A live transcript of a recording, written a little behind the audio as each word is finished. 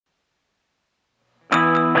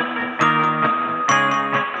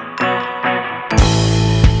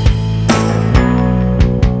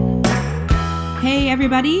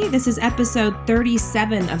everybody. This is episode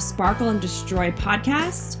 37 of Sparkle and Destroy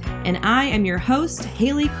podcast, and I am your host,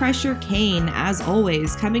 Haley Crusher Kane, as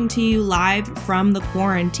always, coming to you live from the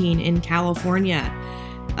quarantine in California,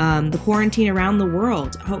 the quarantine around the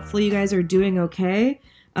world. Hopefully you guys are doing okay.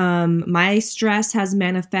 My stress has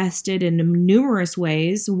manifested in numerous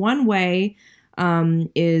ways. One way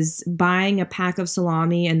is buying a pack of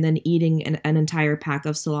salami and then eating an entire pack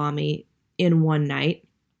of salami in one night.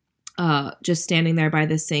 Just standing there by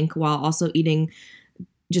the sink while also eating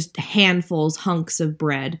just handfuls, hunks of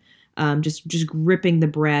bread, just gripping the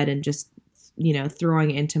bread and just, throwing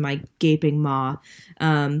it into my gaping maw.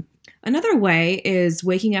 Another way is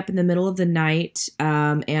waking up in the middle of the night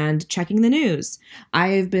and checking the news.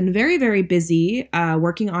 I've been very, very busy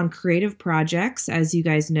working on creative projects. As you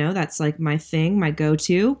guys know, that's like my thing, my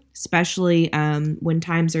go-to, especially when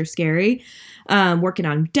times are scary. Working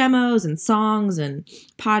on demos and songs and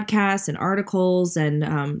podcasts and articles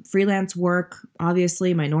and freelance work,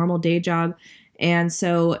 obviously my normal day job. And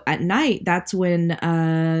so at night, that's when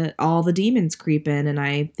all the demons creep in and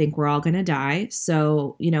I think we're all going to die.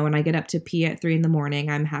 So, when I get up to pee at 3 a.m,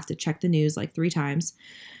 I have to check the news like 3 times,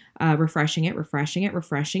 refreshing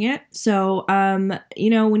it. So,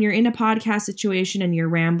 when you're in a podcast situation and you're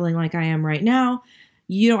rambling like I am right now,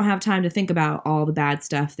 you don't have time to think about all the bad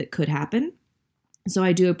stuff that could happen. So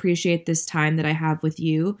I do appreciate this time that I have with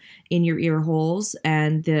you in your ear holes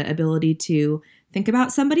and the ability to think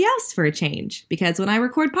about somebody else for a change. Because when I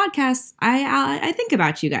record podcasts, I think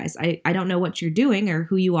about you guys. I don't know what you're doing or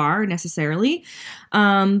who you are necessarily,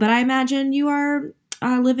 but I imagine you are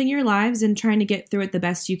living your lives and trying to get through it the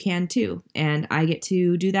best you can too. And I get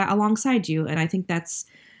to do that alongside you. And I think that's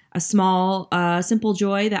a small, simple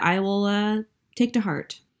joy that I will take to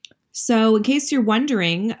heart. So in case you're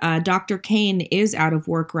wondering, Dr. Kane is out of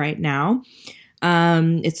work right now.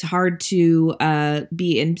 It's hard to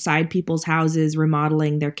be inside people's houses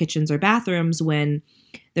remodeling their kitchens or bathrooms when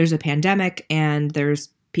there's a pandemic and there's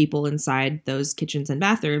people inside those kitchens and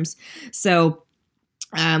bathrooms. So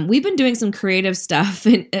we've been doing some creative stuff.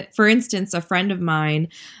 For instance, a friend of mine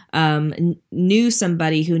knew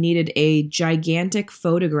somebody who needed a gigantic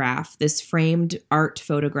photograph, this framed art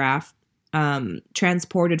photograph,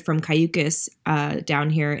 transported from Cayucos down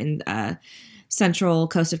here in central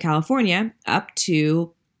coast of California up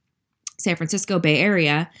to San Francisco Bay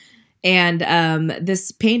Area. And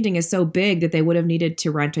this painting is so big that they would have needed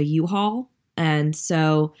to rent a U-Haul. And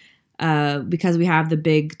so because we have the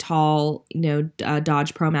big, tall,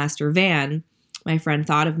 Dodge ProMaster van, my friend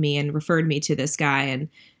thought of me and referred me to this guy.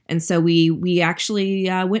 And so we actually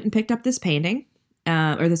went and picked up this painting.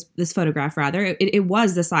 Or this photograph rather. It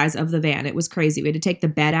was the size of the van. It was crazy. We had to take the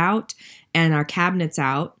bed out and our cabinets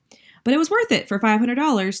out, but it was worth it for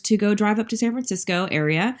 $500 to go drive up to San Francisco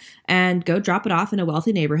area and go drop it off in a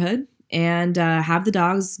wealthy neighborhood and have the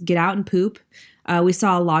dogs get out and poop. We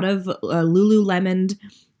saw a lot of Lululemon,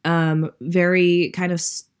 very kind of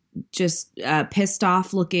just pissed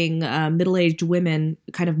off looking middle-aged women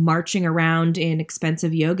kind of marching around in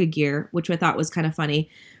expensive yoga gear, which I thought was kind of funny.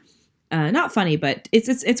 Not funny, but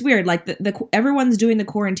it's weird. Like everyone's doing the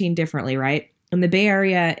quarantine differently, right? In the Bay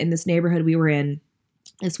Area, in this neighborhood we were in,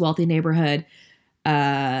 this wealthy neighborhood,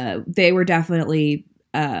 they were definitely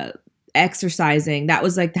exercising. That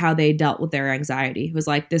was like how they dealt with their anxiety. It was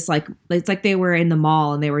like this, like it's like they were in the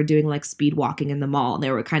mall and they were doing like speed walking in the mall and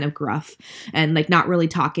they were kind of gruff and like not really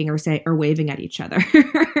talking or waving at each other.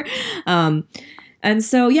 And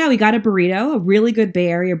so yeah, we got a burrito, a really good Bay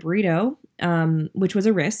Area burrito, which was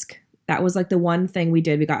a risk. That was like the one thing we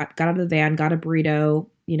did. We got out of the van, got a burrito,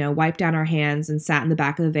 wiped down our hands and sat in the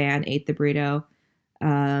back of the van, ate the burrito.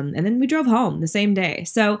 And then we drove home the same day.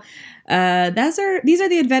 So these are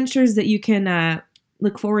the adventures that you can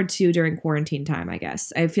look forward to during quarantine time, I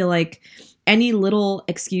guess. I feel like any little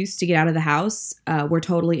excuse to get out of the house, we're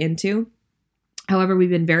totally into. However, we've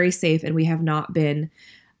been very safe and we have not been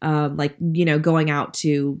going out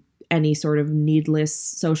to any sort of needless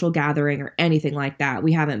social gathering or anything like that.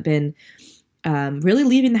 We haven't been really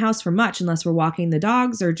leaving the house for much unless we're walking the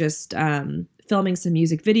dogs or just filming some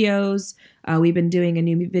music videos. We've been doing a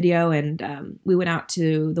new video and we went out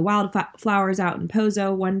to the wildflowers out in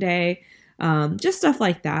Pozo one day, just stuff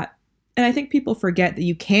like that. And I think people forget that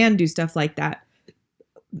you can do stuff like that.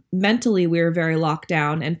 Mentally, we're very locked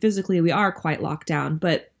down and physically we are quite locked down.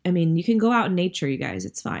 But I mean, you can go out in nature, you guys.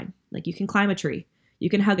 It's fine. Like you can climb a tree. You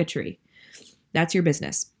can hug a tree. That's your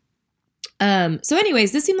business. So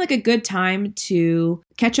anyways, this seemed like a good time to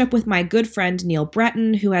catch up with my good friend, Neil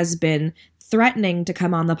Breton, who has been threatening to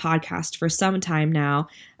come on the podcast for some time now.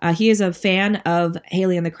 He is a fan of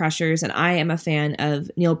Haley and the Crushers, and I am a fan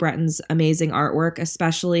of Neil Breton's amazing artwork,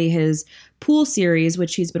 especially his Pool series,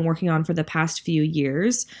 which he's been working on for the past few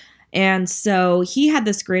years. And so he had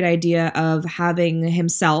this great idea of having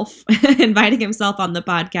himself, inviting himself on the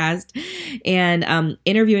podcast and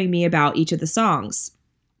interviewing me about each of the songs,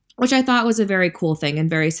 which I thought was a very cool thing and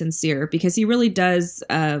very sincere, because he really does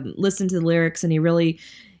listen to the lyrics, and he really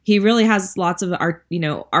has lots of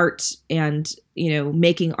art and,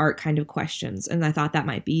 making art kind of questions. And I thought that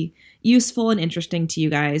might be useful and interesting to you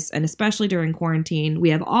guys. And especially during quarantine, we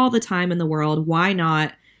have all the time in the world. Why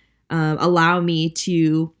not allow me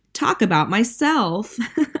to talk about myself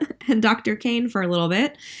and Dr. Kane for a little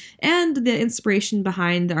bit, and the inspiration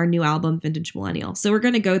behind our new album, Vintage Millennial. So we're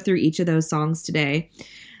going to go through each of those songs today.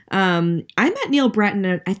 I met Neil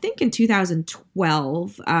Breton, I think in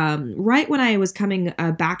 2012, right when I was coming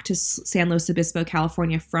back to San Luis Obispo,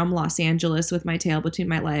 California from Los Angeles with my tail between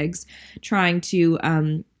my legs, trying to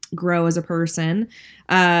grow as a person.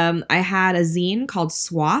 I had a zine called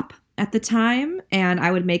Swap at the time, and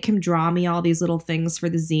I would make him draw me all these little things for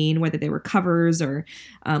the zine, whether they were covers or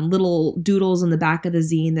little doodles in the back of the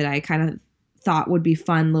zine that I kind of thought would be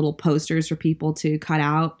fun little posters for people to cut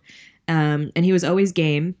out. And he was always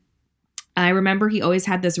game. I remember he always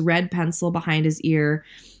had this red pencil behind his ear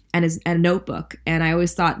and a notebook. And I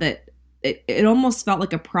always thought that it almost felt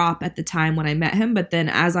like a prop at the time when I met him. But then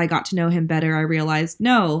as I got to know him better, I realized,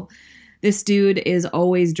 no, this dude is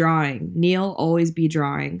always drawing. Neil always be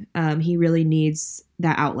drawing. He really needs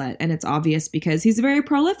that outlet. And it's obvious because he's very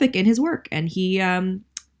prolific in his work, and he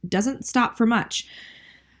doesn't stop for much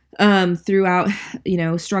throughout,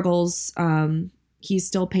 struggles. He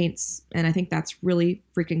still paints, and I think that's really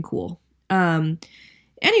freaking cool.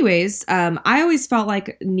 Anyways, I always felt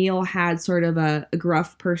like Neil had sort of a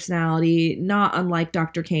gruff personality, not unlike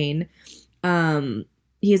Dr. Kane.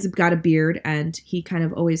 He's got a beard, and he kind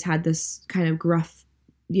of always had this kind of gruff,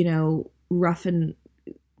 rough and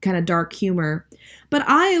kind of dark humor. But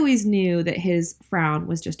I always knew that his frown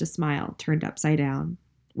was just a smile turned upside down,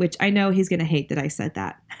 which I know he's going to hate that I said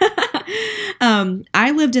that.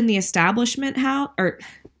 I lived in the establishment house, or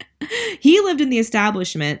he lived in the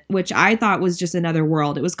establishment, which I thought was just another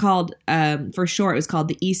world. It was called, for short, it was called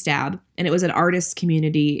the Eastab, and it was an artist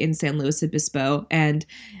community in San Luis Obispo. And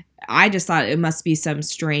I just thought it must be some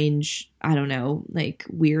strange, I don't know, like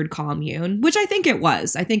weird commune, which I think it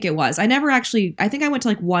was. I think I think I went to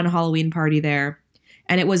like one Halloween party there,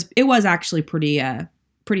 and it was actually pretty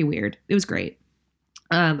weird. It was great.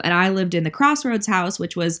 And I lived in the Crossroads house,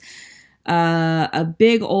 which was a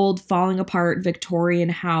big old falling apart Victorian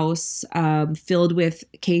house filled with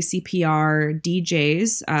KCPR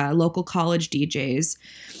DJs, local college DJs.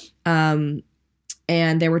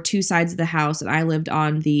 And there were two sides of the house, and I lived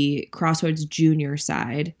on the Crossroads junior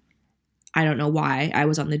side. I don't know why I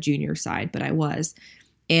was on the junior side, but I was.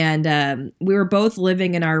 And we were both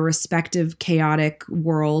living in our respective chaotic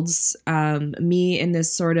worlds. Me in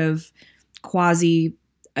this sort of quasi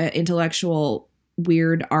intellectual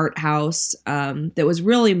weird art house that was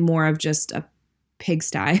really more of just a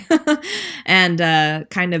pigsty and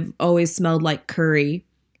kind of always smelled like curry.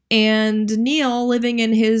 And Neil living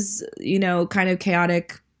in his, kind of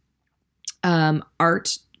chaotic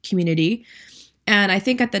art community. And I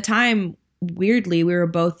think at the time, weirdly, we were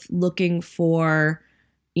both looking for,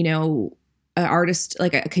 an artist,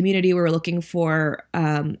 like a community. We were looking for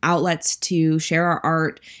outlets to share our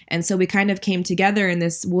art. And so we kind of came together in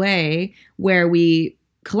this way where we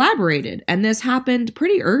collaborated. And this happened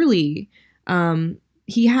pretty early.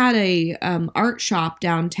 He had a art shop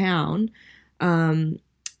downtown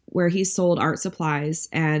where he sold art supplies,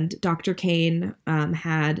 and Dr. Kane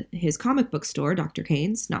had his comic book store, Dr.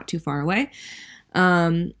 Kane's, not too far away.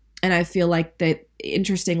 And I feel like that,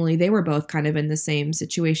 interestingly, they were both kind of in the same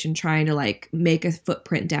situation, trying to like make a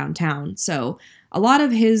footprint downtown. So a lot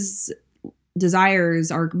of his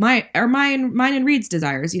desires are mine and Reed's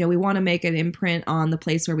desires. We want to make an imprint on the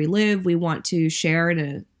place where we live. We want to share in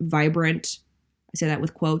a vibrant, I say that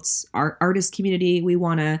with quotes, artist community. We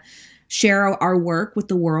want to share our work with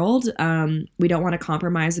the world. We don't want to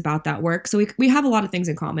compromise about that work. So we have a lot of things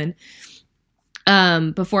in common.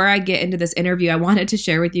 Before I get into this interview, I wanted to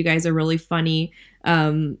share with you guys a really funny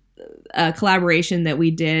collaboration that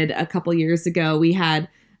we did a couple years ago. We had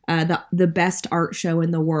the best art show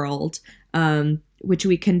in the world, which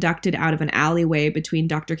we conducted out of an alleyway between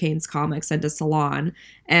Dr. Kane's Comics and a salon.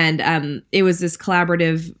 And it was this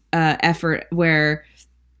collaborative effort where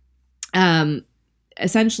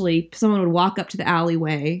essentially someone would walk up to the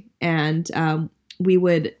alleyway, and we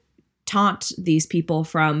would taunt these people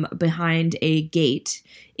from behind a gate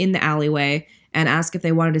in the alleyway and ask if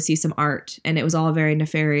they wanted to see some art. And it was all very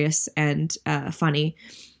nefarious and funny.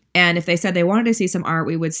 And if they said they wanted to see some art,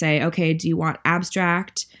 we would say, okay, do you want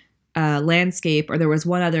abstract, landscape, or there was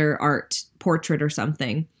one other art, portrait or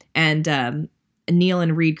something. And Neil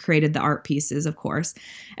and Reed created the art pieces, of course.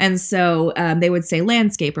 And so they would say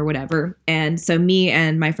landscape or whatever. And so me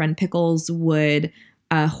and my friend Pickles would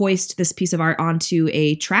hoist this piece of art onto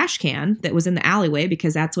a trash can that was in the alleyway,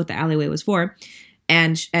 because that's what the alleyway was for,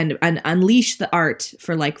 and unleash the art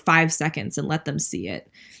for like 5 seconds and let them see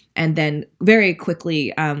it. And then very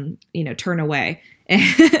quickly, turn away.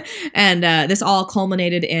 And this all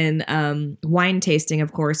culminated in wine tasting,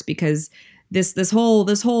 of course, because this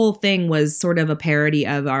whole thing was sort of a parody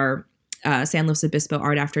of our San Luis Obispo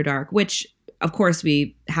Art After Dark, which of course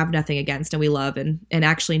we have nothing against and we love. And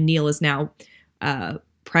actually Neil is now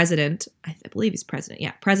president. I believe he's president.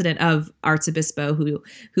 Yeah, president of Arts Obispo,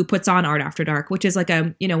 who puts on Art After Dark, which is like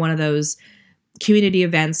one of those community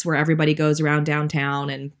events where everybody goes around downtown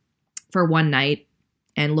and for one night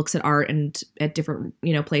and looks at art and at different,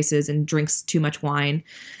 places and drinks too much wine.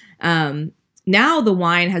 Now the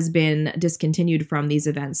wine has been discontinued from these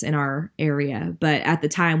events in our area. But at the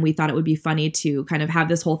time we thought it would be funny to kind of have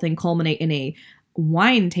this whole thing culminate in a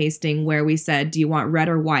wine tasting where we said, do you want red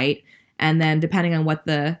or white? And then depending on what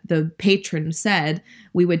the patron said,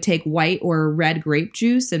 we would take white or red grape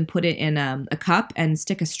juice and put it in a cup and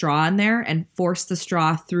stick a straw in there and force the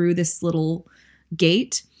straw through this little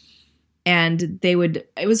gate. And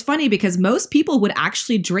it was funny because most people would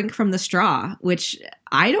actually drink from the straw, which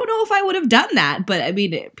I don't know if I would have done that. But I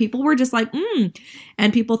mean, people were just like,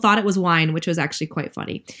 and people thought it was wine, which was actually quite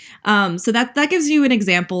funny. So that gives you an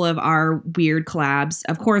example of our weird collabs.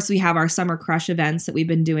 Of course, we have our Summer Crush events that we've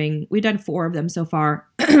been doing. We've done 4 of them so far,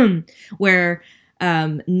 where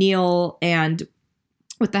Neil, and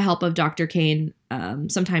with the help of Dr. Kane,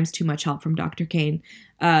 sometimes too much help from Dr. Kane,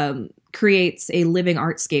 creates a living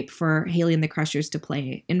artscape for Haley and the Crushers to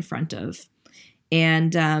play in front of.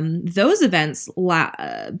 And those events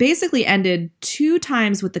basically ended 2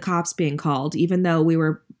 times with the cops being called, even though we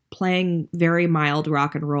were playing very mild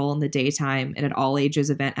rock and roll in the daytime at an all ages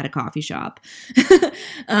event at a coffee shop.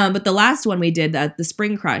 But the last one we did, the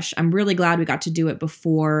Spring Crush, I'm really glad we got to do it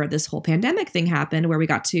before this whole pandemic thing happened, where we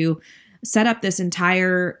got to set up this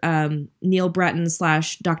entire Neil Breton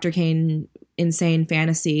 / Dr. Kane insane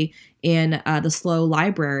fantasy in the SLO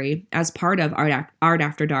library as part of Art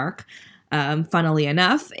After Dark, funnily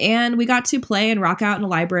enough. And we got to play and rock out in the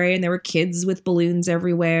library, and there were kids with balloons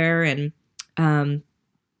everywhere. And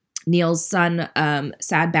Neil's son,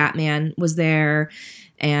 Sad Batman, was there,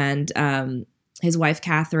 and his wife,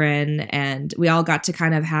 Catherine, and we all got to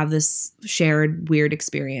kind of have this shared weird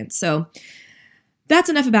experience. So that's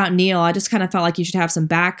enough about Neil. I just kind of felt like you should have some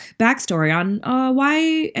backstory on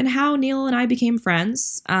why and how Neil and I became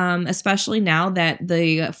friends, especially now that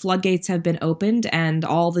the floodgates have been opened and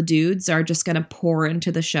all the dudes are just going to pour into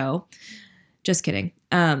the show. Just kidding.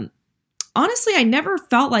 Honestly, I never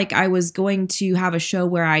felt like I was going to have a show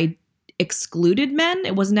where I excluded men.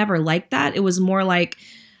 It was never like that. It was more like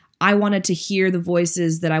I wanted to hear the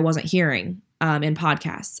voices that I wasn't hearing in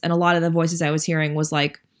podcasts. And a lot of the voices I was hearing was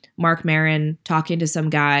like Mark Maron talking to some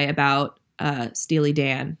guy about Steely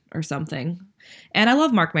Dan or something. And I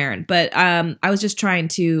love Mark Maron, but I was just trying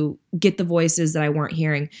to get the voices that I weren't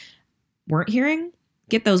hearing.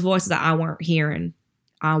 Get those voices that I weren't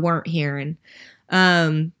hearing.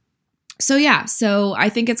 So yeah, so I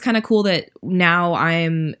think it's kind of cool that now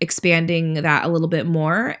I'm expanding that a little bit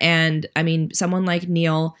more. And I mean, someone like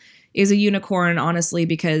Neil is a unicorn, honestly,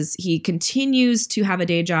 because he continues to have a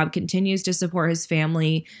day job, continues to support his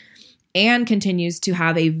family, and continues to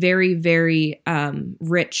have a very, very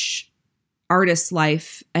rich artist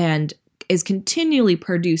life and is continually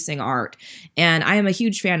producing art. And I am a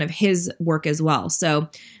huge fan of his work as well. So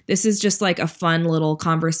this is just like a fun little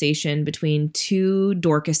conversation between 2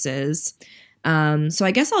 Dorcases. So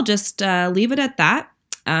I guess I'll just leave it at that.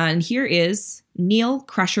 And here is Neil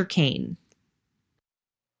Crusher Kane.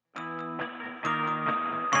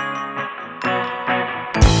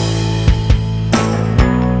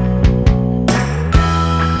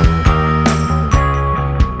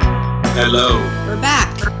 Hello. We're back.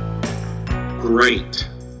 Great.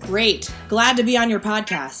 Glad to be on your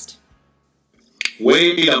podcast.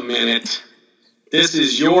 Wait a minute. This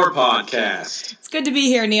is your podcast. It's good to be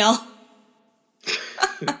here, Neil.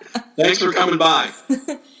 Thanks for coming by.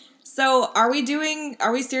 So are we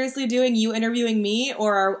seriously doing you interviewing me,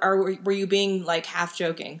 or were you being like half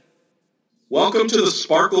joking? Welcome to the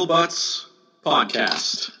Sparkle Butts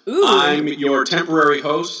podcast. Ooh. I'm your temporary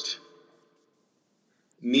host,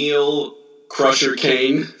 Neil Crusher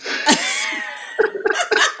Kane.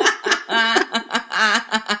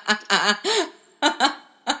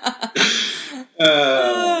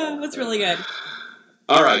 That's really good.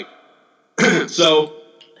 All right. So,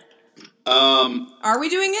 are we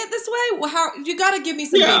doing it this way? Well, how you got to give me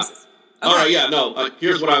some basis. Okay. All right. Yeah. No.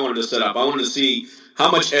 Here's what I wanted to set up. I wanted to see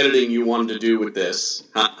how much editing you wanted to do with this.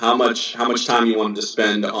 How much time you wanted to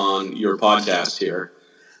spend on your podcast here,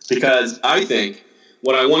 because I think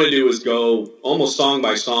what I want to do is go almost song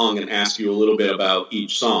by song and ask you a little bit about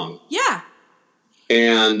each song. Yeah.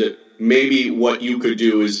 And maybe what you could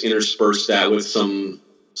do is intersperse that with some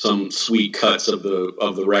sweet cuts of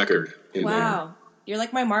the record in there. Wow. You're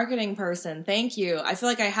like my marketing person. Thank you. I feel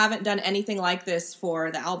like I haven't done anything like this for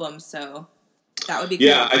the album, so that would be cool.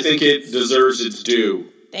 Yeah, I think it deserves its due.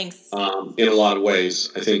 Thanks. In a lot of ways.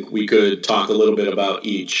 I think we could talk a little bit about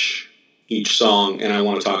each song, and I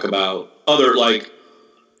want to talk about other, like...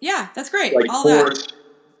 Yeah, that's great. Like all fourth, that.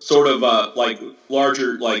 Sort of like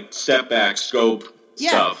larger, like step back scope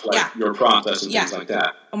stuff, like your process and things like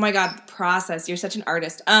that. Oh my God, the process. You're such an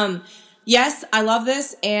artist. Yes, I love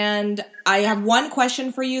this, and I have one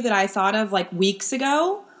question for you that I thought of like weeks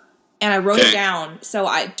ago, and I wrote it down.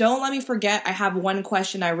 So don't let me forget. I have one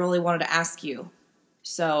question I really wanted to ask you.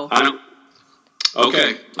 So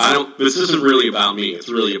this isn't really about me. It's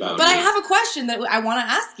really about But you. I have a question that I want to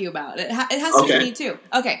ask you about. It has to do with me too.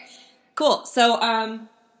 Okay, cool. So,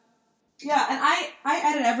 yeah, and I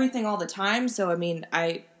edit everything all the time. So, I mean,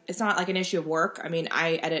 it's not like an issue of work. I mean,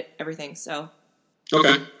 I edit everything. So,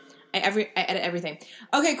 okay. I edit everything.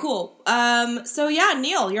 Okay, cool. So yeah,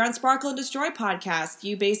 Neil, you're on Sparkle and Destroy podcast.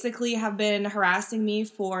 You basically have been harassing me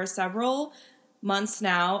for several months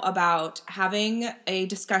now about having a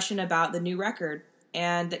discussion about the new record,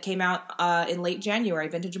 and that came out in late January,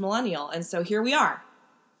 Vintage Millennial. And so here we are.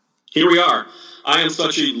 Here we are. I am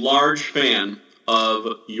such a large fan of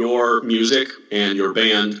your music and your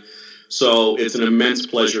band, so it's an immense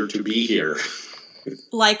pleasure to be here.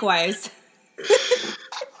 Likewise.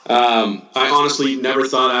 I honestly never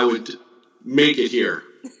thought I would make it here.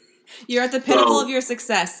 You're at the pinnacle of your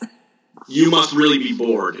success. You must really be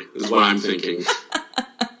bored, is what I'm thinking.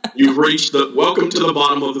 You've reached welcome to the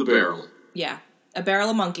bottom of the barrel. Yeah, a barrel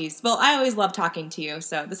of monkeys. Well, I always love talking to you,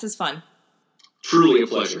 so this is fun. Truly a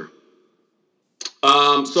pleasure. So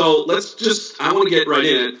I want to get right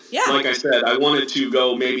in it. Yeah. Like I said, I wanted to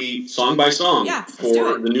go maybe song by song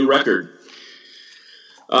for the new record.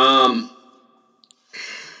 Put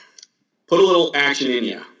a Little Action in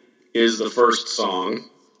Ya is the first song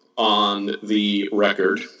on the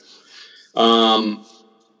record. I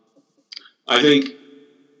think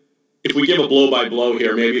if we give a blow-by-blow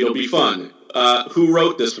here, maybe it'll be fun. Who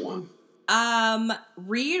wrote this one?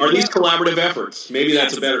 Reed. Are these collaborative efforts? Maybe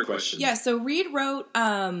that's a better question. Yeah, so Reed wrote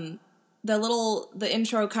the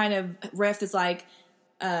intro kind of riff that's like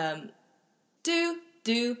do do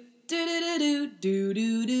do do do do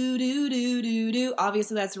do do do do do do.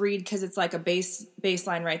 Obviously that's Reed because it's like a bass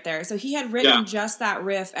line right there. So he had written just that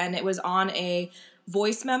riff, and it was on a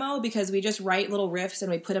voice memo because we just write little riffs and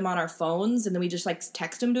we put them on our phones and then we just like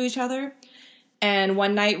text them to each other. And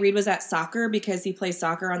one night Reed was at soccer because he plays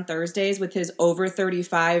soccer on Thursdays with his over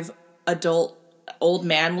 35 adult old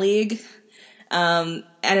man league. And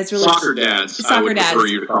it's really soccer dads. I would prefer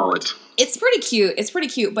you to call it. It's pretty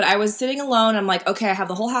cute. But I was sitting alone. I'm like, okay, I have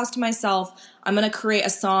the whole house to myself. I'm going to create a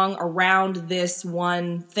song around this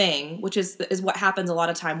one thing, which is what happens a lot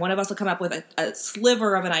of time. One of us will come up with a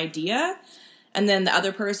sliver of an idea, and then the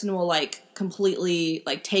other person will like completely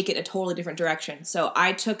like take it a totally different direction. So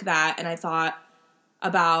I took that and I thought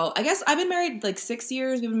about, I guess I've been married like 6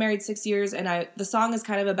 years. We've been married 6 years, and the song is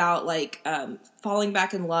kind of about like falling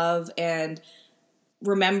back in love and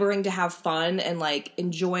remembering to have fun and like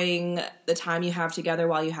enjoying the time you have together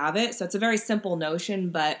while you have it. So it's a very simple notion,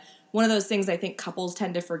 but one of those things I think couples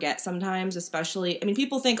tend to forget sometimes, especially, I mean,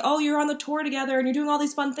 people think, oh, you're on the tour together and you're doing all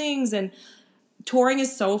these fun things, and touring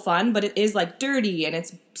is so fun, but it is like dirty and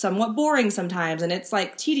it's somewhat boring sometimes, and it's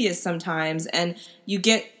like tedious sometimes, and you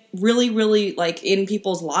get really, really like in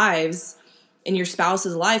people's lives, in your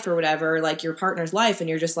spouse's life or whatever, like your partner's life, and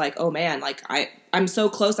you're just like, oh man, like I'm so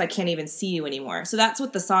close I can't even see you anymore. So that's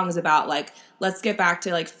what the song is about. Like, let's get back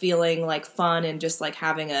to like feeling like fun and just like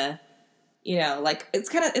having a, you know, like it's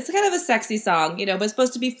kind of a sexy song, you know, but it's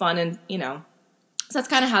supposed to be fun, and you know, so that's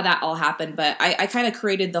kind of how that all happened. But I kind of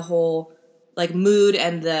created the whole like mood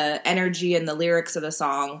and the energy and the lyrics of the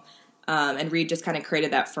song, and Reed just kind of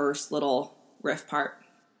created that first little riff part.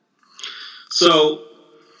 So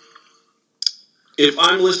if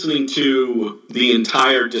I'm listening to the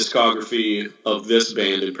entire discography of this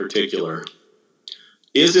band in particular,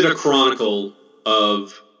 is it a chronicle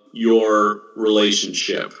of your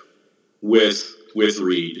relationship with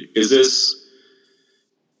Reed? Is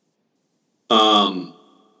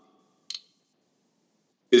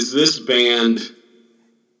this band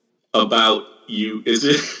about you? Is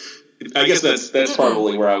it? I guess that's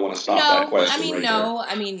probably where I want to stop that question.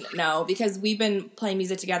 No, because we've been playing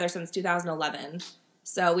music together since 2011.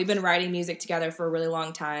 So we've been writing music together for a really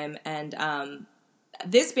long time, and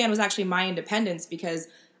this band was actually my independence because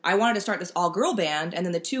I wanted to start this all-girl band, and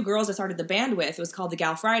then the two girls I started the band with, it was called the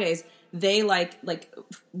Gal Fridays, they like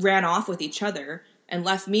ran off with each other and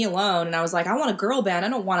left me alone, and I was like, I want a girl band, I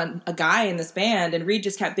don't want a guy in this band, and Reed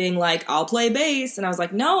just kept being like, I'll play bass, and I was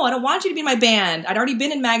like, no, I don't want you to be in my band. I'd already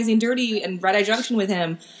been in Magazine Dirty and Red Eye Junction with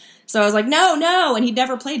him, so I was like, no, and he'd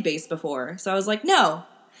never played bass before, so I was like, no.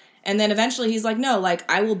 And then eventually he's like, no, like,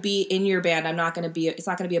 I will be in your band. It's not going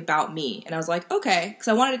to be about me. And I was like, okay. Because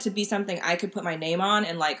I wanted it to be something I could put my name on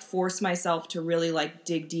and, like, force myself to really, like,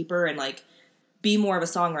 dig deeper and, like, be more of a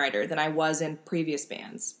songwriter than I was in previous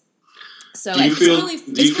bands. So it's really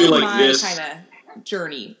my kind of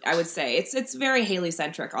journey, I would say. It's very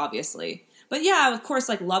Haley-centric, obviously. But, yeah, of course,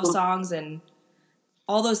 like, love songs and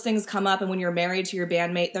all those things come up. And when you're married to your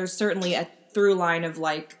bandmate, there's certainly a through line of,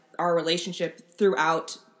 like, our relationship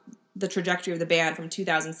throughout the trajectory of the band from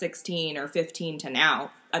 2016 or 15 to now.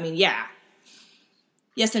 I mean, yeah.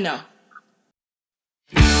 Yes and no.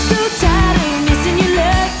 So tired of missing your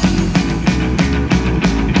love.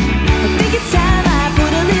 I think it's time I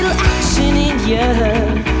put a little action in you.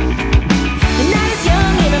 The night is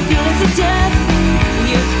young and I'm feeling so tough.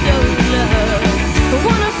 You're so loved. I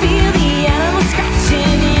wanna feel the animal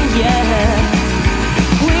scratching in you.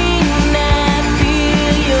 When I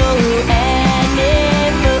feel your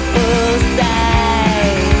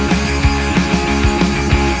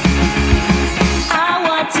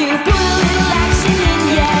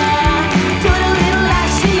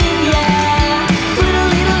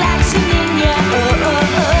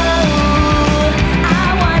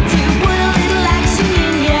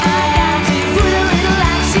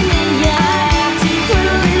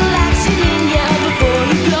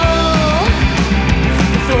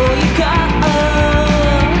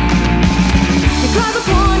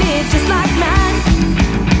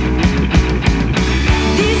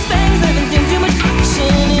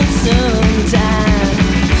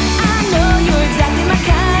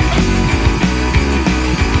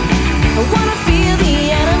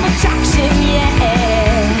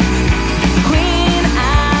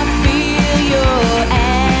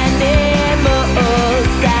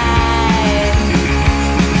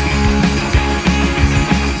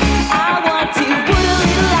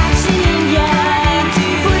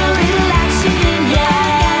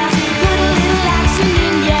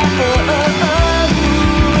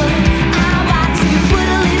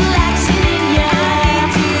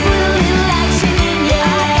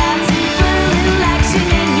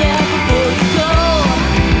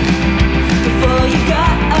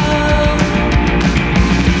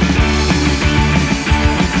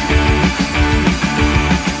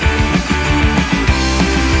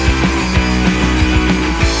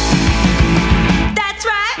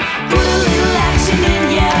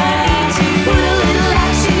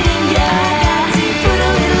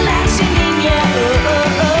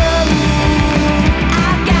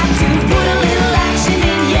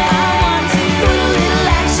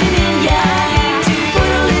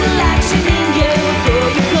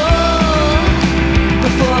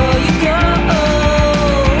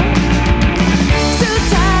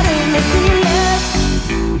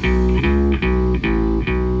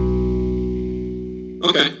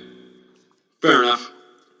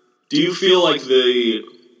Do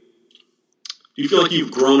you feel like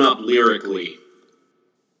you've grown up lyrically?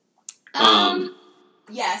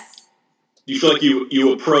 Yes. Do you feel like do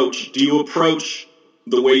you approach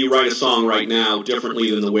the way you write a song right now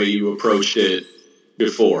differently than the way you approached it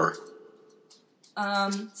before?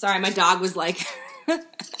 Sorry, my dog was like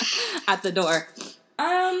at the door.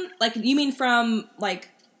 Like, you mean from like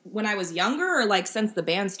when I was younger or like since the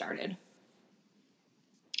band started?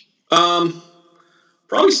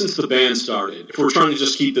 Probably since the band started. If we're trying to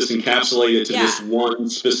just keep this encapsulated to this one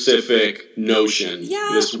specific notion,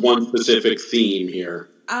 this one specific theme here.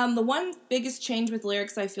 The one biggest change with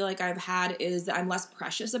lyrics I feel like I've had is that I'm less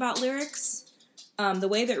precious about lyrics. The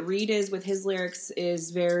way that Reed is with his lyrics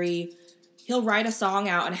is he'll write a song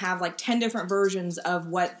out and have like 10 different versions of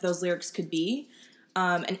what those lyrics could be.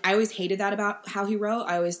 And I always hated that about how he wrote.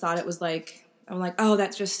 I always thought it was like, I'm like, oh,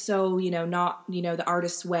 that's just so, not, the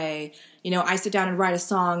artist's way. I sit down and write a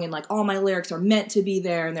song and like all my lyrics are meant to be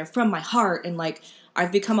there and they're from my heart. And like,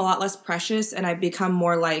 I've become a lot less precious, and I've become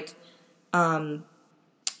more like,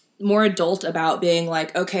 more adult about being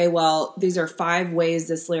like, okay, well, these are 5 ways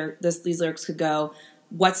these lyrics could go.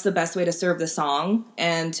 What's the best way to serve the song?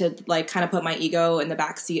 And to like kind of put my ego in the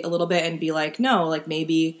back seat a little bit and be like, no, like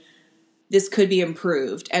maybe this could be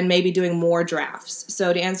improved, and maybe doing more drafts.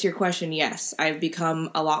 So to answer your question, yes, I've become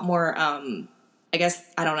a lot more, I guess,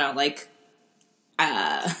 I don't know, like,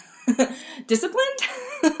 disciplined,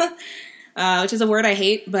 which is a word I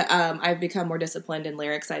hate, but I've become more disciplined in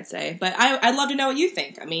lyrics, I'd say. But I'd love to know what you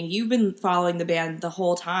think. I mean, you've been following the band the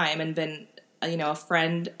whole time and been, a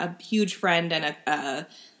friend, a huge friend, and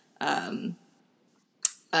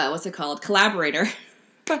what's it called? Collaborator.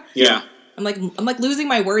 Yeah. I'm like losing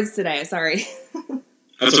my words today. Sorry.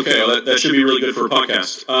 That's okay. That should be really good for a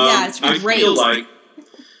podcast. Yeah, it's great. I feel like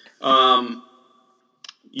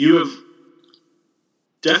you have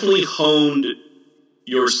definitely honed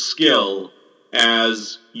your skill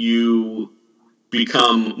as you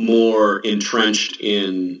become more entrenched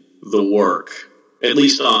in the work. At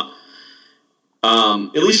least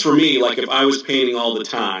for me, like if I was painting all the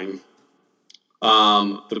time,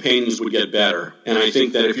 the paintings would get better. And I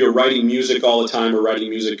think that if you're writing music all the time or writing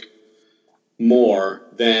music more,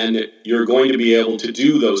 then you're going to be able to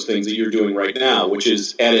do those things that you're doing right now, which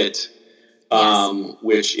is edit,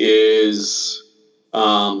 which is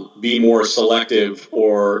be more selective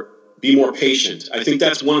or be more patient. I think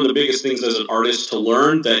that's one of the biggest things as an artist to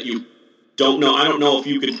learn that you don't know. I don't know if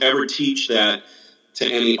you could ever teach that to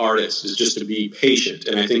any artist, is just to be patient.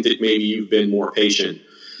 And I think that maybe you've been more patient.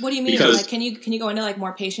 What do you mean? Like, can you go into like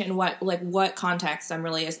more patient in what context? I'm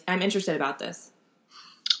interested about this.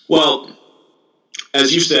 Well,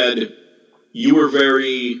 as you said, you were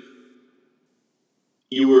very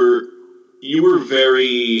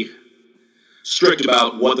strict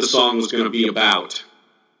about what the song was going to be about.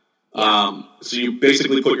 So you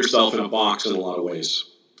basically put yourself in a box in a lot of ways.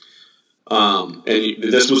 And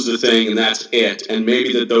this was the thing, and that's it. And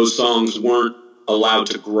maybe that those songs weren't allowed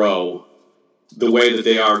to grow the way that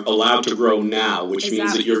they are allowed to grow now, which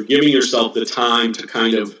means that you're giving yourself the time to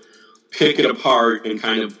kind of pick it apart and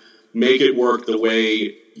kind of make it work the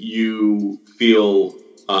way you feel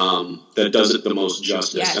that does it the most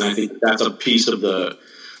justice. Yes. And I think that's a piece of the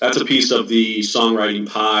songwriting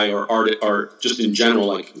pie or just in general,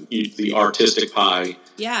 like the artistic pie.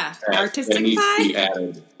 Yeah, artistic pie needs to be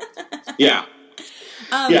added. Yeah,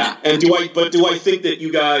 yeah. And do I think that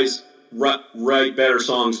you guys write better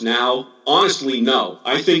songs now? Honestly, no.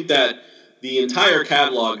 I think that the entire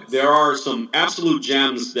catalog, there are some absolute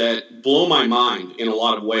gems that blow my mind in a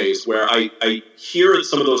lot of ways, where I hear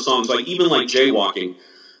some of those songs, like even like Jaywalking,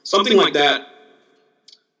 something like that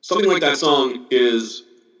song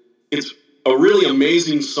it's a really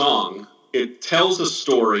amazing song. It tells a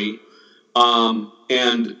story,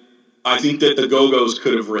 and I think that the Go-Go's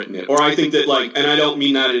could have written it. Or I think that, like, and I don't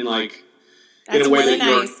mean that in, like, in a way really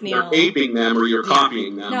that you're aping them or you're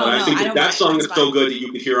copying them. But I think that song is so good that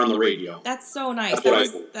you could hear on the radio. That's so nice.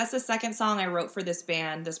 That's the second song I wrote for this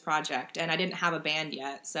project, and I didn't have a band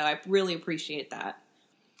yet, so I really appreciate that.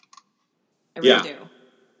 I really do.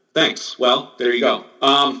 Thanks. Well, there you go.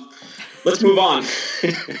 Let's move on.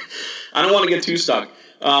 I don't want to get too stuck.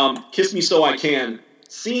 Kiss Me So I Can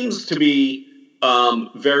seems to be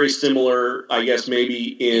very similar, I guess,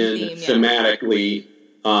 maybe thematically.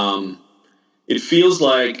 It feels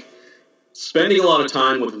like spending a lot of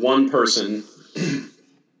time with one person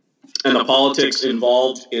and the politics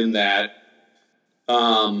involved in that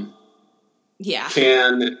can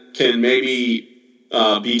maybe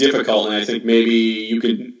be difficult. And I think maybe you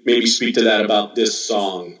could speak to that about this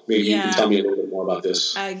song. Maybe you can tell me a little bit more about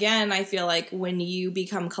this. Again, I feel like when you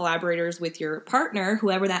become collaborators with your partner,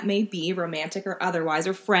 whoever that may be, romantic or otherwise,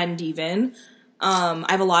 or friend even, I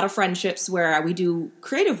have a lot of friendships where we do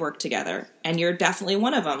creative work together, and you're definitely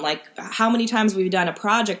one of them. Like, how many times we've done a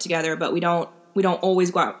project together, but we don't always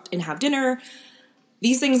go out and have dinner.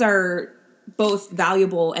 These things are both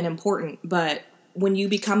valuable and important, but when you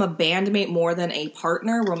become a bandmate more than a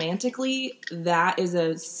partner romantically, that is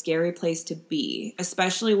a scary place to be,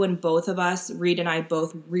 especially when both of us, Reed and I,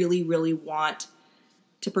 both really, really want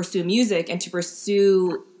to pursue music and to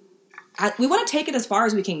pursue. We want to take it as far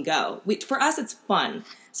as we can go. For us, it's fun.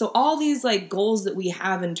 So all these like goals that we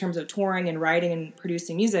have in terms of touring and writing and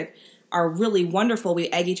producing music are really wonderful. We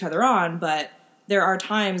egg each other on, but there are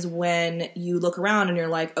times when you look around and you're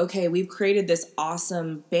like, okay, we've created this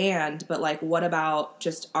awesome band, but like, what about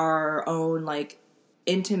just our own like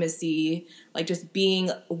intimacy, like just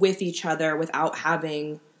being with each other without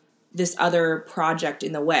having this other project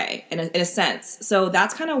in the way, in a sense. So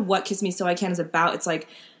that's kind of what Kiss Me So I Can is about. It's like,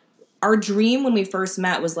 our dream when we first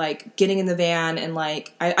met was like getting in the van and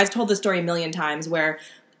like, I've told this story a million times where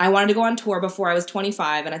I wanted to go on tour before I was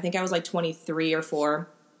 25, and I think I was like 23 or 4.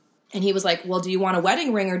 And he was like, well, do you want a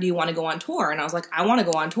wedding ring or do you want to go on tour? And I was like, I want to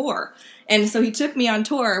go on tour. And so he took me on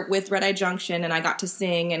tour with Red Eye Junction, and I got to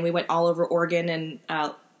sing, and we went all over Oregon and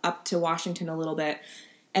up to Washington a little bit.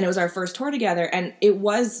 And it was our first tour together. And it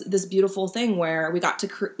was this beautiful thing where we got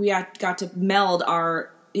to meld our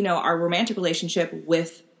romantic relationship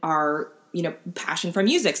with our, passion for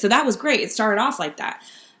music. So that was great. It started off like that.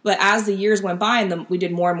 But as the years went by and we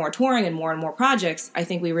did more and more touring and more projects, I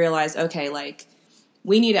think we realized, okay, like,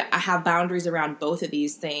 we need to have boundaries around both of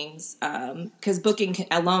these things, because booking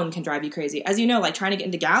alone can drive you crazy. As you know, like, trying to get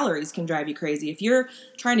into galleries can drive you crazy. If you're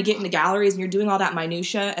trying to get into galleries and you're doing all that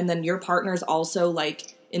minutia and then your partner's also,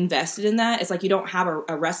 like, invested in that, it's like you don't have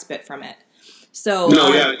a respite from it. So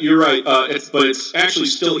no, yeah, you're right. It's actually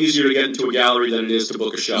still easier to get into a gallery than it is to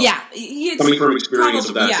book a show. Yeah, coming from experience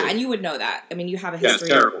of that. Yeah, too. And you would know that. I mean, you have a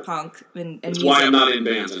history of punk and That's music. why I'm not in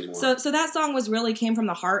bands anymore. So that song really came from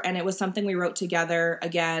the heart, and it was something we wrote together.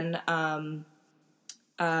 Again,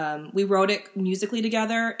 we wrote it musically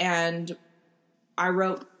together, and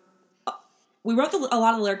we wrote a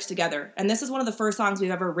lot of the lyrics together, and this is one of the first songs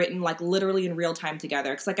we've ever written, like, literally in real time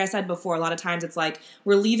together. Because like I said before, a lot of times it's like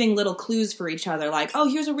we're leaving little clues for each other, like, oh,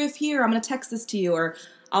 here's a riff here, I'm going to text this to you, or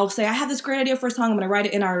I'll say, I have this great idea for a song, I'm going to write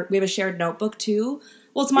it we have a shared notebook too.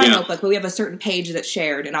 Well, it's my notebook, but we have a certain page that's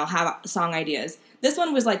shared, and I'll have song ideas. This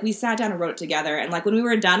one was like, we sat down and wrote it together, and like when we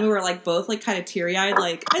were done, we were like both like kind of teary-eyed,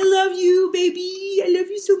 like, I love you, baby, I love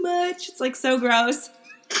you so much. It's like so gross.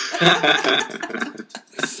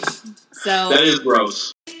 So that is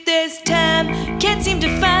gross. This time, can't seem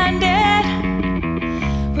to find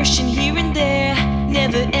it. Rushing here and there,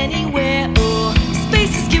 never anywhere. Oh,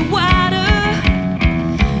 spaces get wider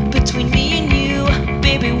between me and you.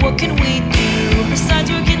 Baby, what can we do?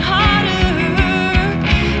 Besides working harder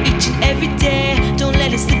each and every day. Don't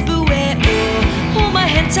let it slip away. Oh, hold my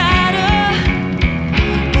hand tighter.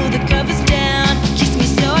 Pull the covers down. Kiss me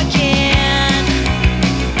so I can.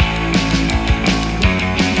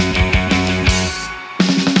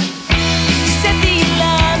 Set the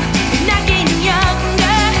alarm.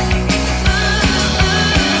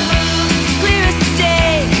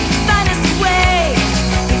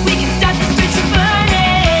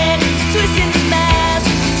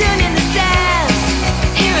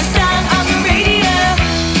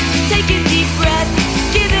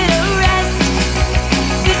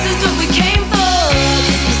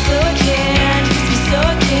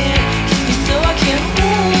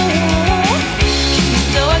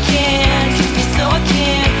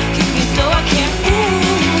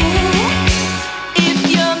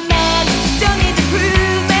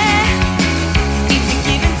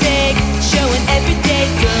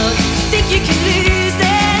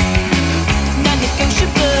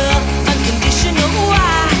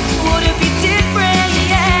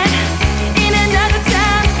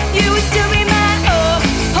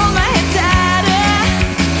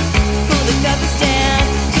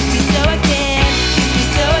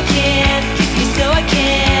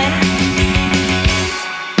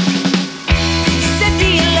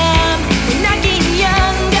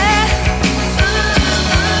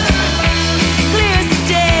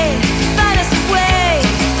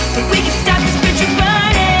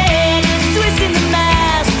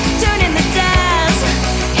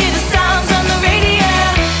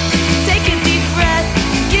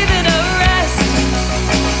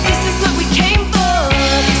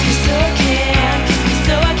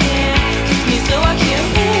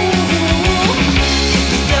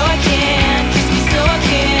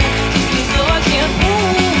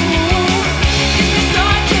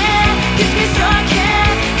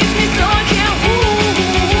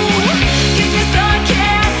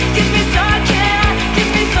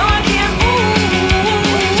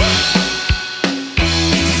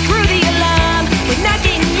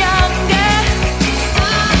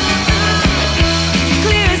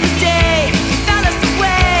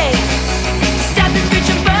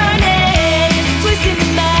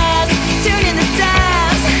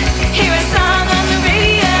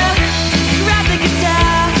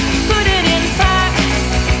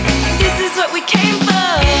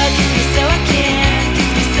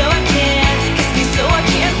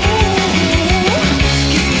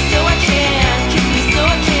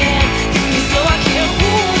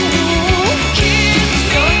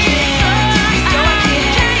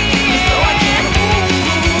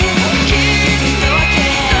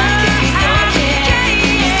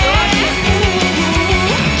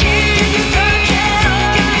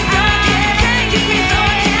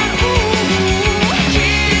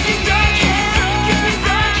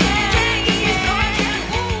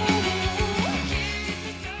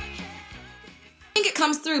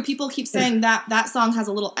 comes through. People keep saying that song has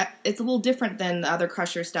it's a little different than the other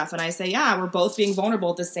Crusher stuff. And I say, yeah, we're both being vulnerable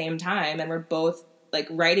at the same time. And we're both like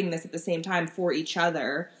writing this at the same time for each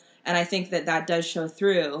other. And I think that does show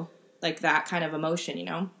through like that kind of emotion, you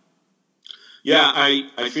know? Yeah,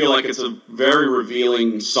 I feel like it's a very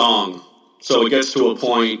revealing song. So it gets to a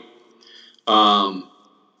point,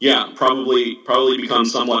 probably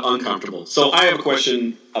becomes somewhat uncomfortable. So I have a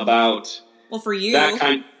question about for you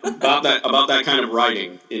about that kind of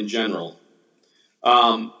writing in general.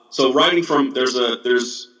 So writing from there's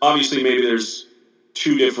obviously maybe there's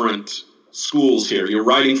two different schools here. You're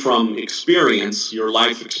writing from experience, your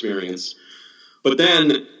life experience, but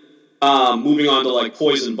then moving on to like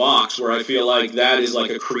Poison Box, where I feel like that is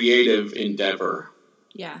like a creative endeavor.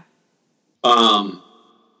 Yeah. Are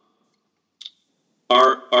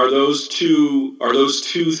those two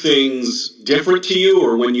things different to you,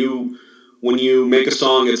 or when you make a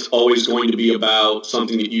song, it's always going to be about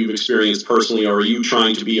something that you've experienced personally, or are you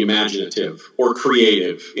trying to be imaginative or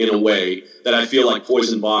creative in a way that I feel like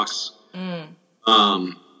Poison Box?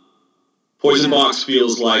 Poison Box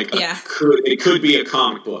feels like it could be a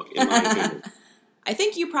comic book, in my opinion. I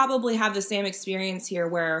think you probably have the same experience here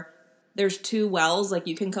where there's two wells. Like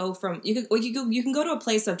you can go to a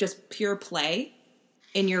place of just pure play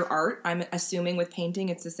in your art. I'm assuming with painting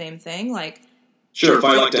it's the same thing. Like, sure, if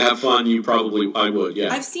I like to have fun, I would,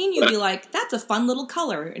 yeah. I've seen you be like, that's a fun little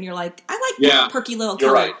color, and you're like, I like that perky little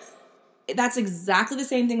color. Right. That's exactly the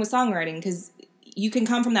same thing with songwriting, because you can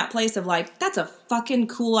come from that place of like, that's a fucking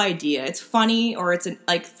cool idea. It's funny, or it's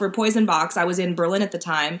like for Poison Box, I was in Berlin at the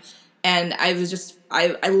time, and I was just,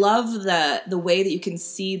 I love the way that you can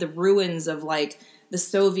see the ruins of like the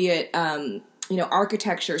Soviet,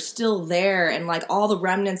 architecture still there, and like all the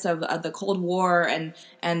remnants of the Cold War and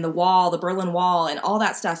the wall, the Berlin Wall, and all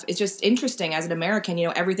that stuff. It's just interesting as an American,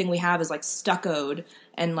 everything we have is like stuccoed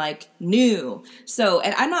and like new. So,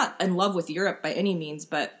 and I'm not in love with Europe by any means,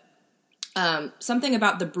 but something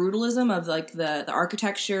about the brutalism of like the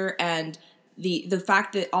architecture and the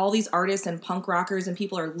fact that all these artists and punk rockers and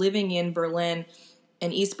people are living in Berlin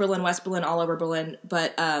and East Berlin, West Berlin, all over Berlin,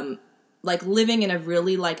 but like living in a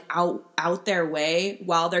really like out there way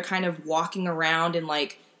while they're kind of walking around in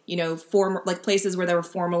like, like places where there were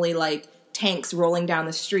formerly like tanks rolling down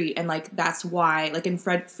the street. And like, that's why like in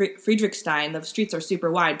Friedrichstein, the streets are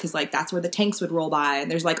super wide, 'cause like, that's where the tanks would roll by.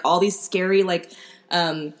 And there's like all these scary, like,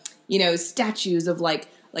 statues of like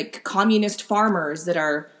communist farmers that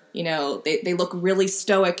are, they look really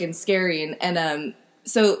stoic and scary. And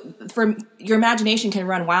so for your imagination can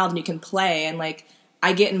run wild and you can play. And like,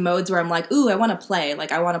 I get in modes where I'm like, ooh, I want to play.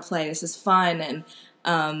 Like, I want to play. This is fun. And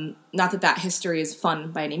not that History is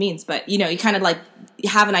fun by any means, but, you kind of like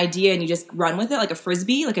have an idea and you just run with it like a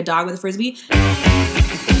Frisbee, like a dog with a Frisbee. Camera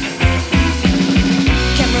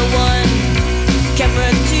 1, Camera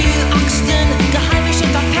 2, Axton, geheime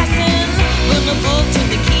Schrift abpassen. Run the book, turn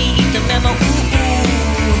the key, eat the memo,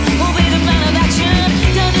 Obey the plan of action.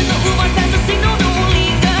 Down in the U-Bahn, pass the signal, don't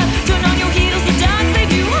linger. Turn on your heels, the dark save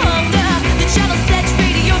you hunger. The channel sets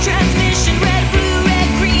radio transmission. Red, blue, red,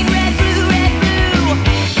 green, red, blue, red, blue.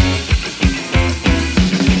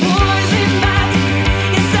 Poison box,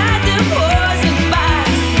 inside the poison box.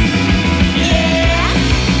 Yeah.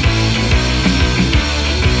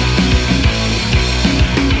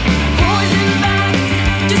 Poison box,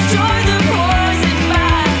 destroy the poison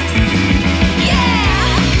box.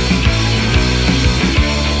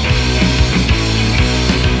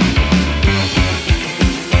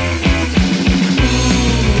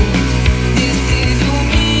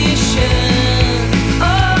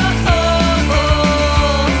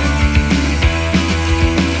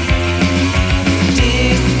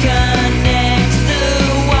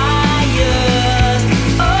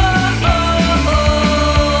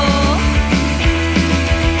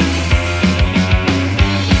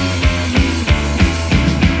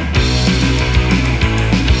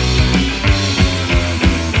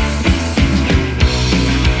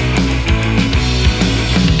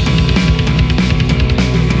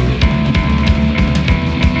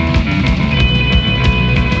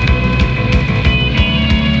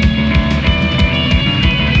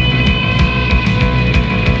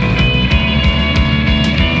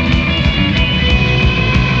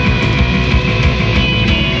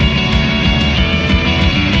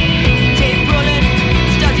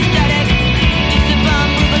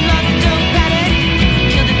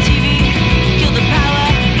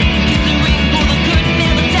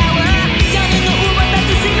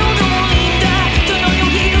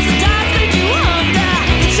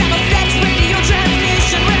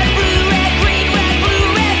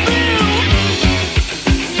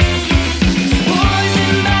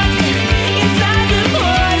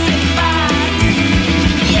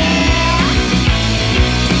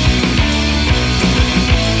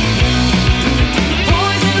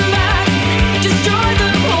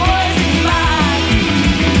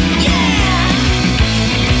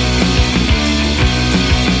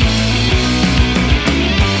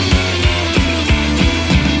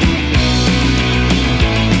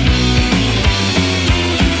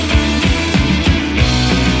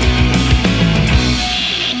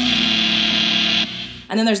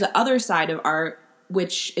 there's the other side of art,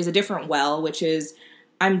 which is a different well, which is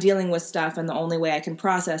I'm dealing with stuff and the only way I can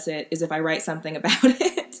process it is if I write something about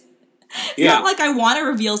it. It's not like I want to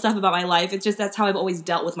reveal stuff about my life. It's just that's how I've always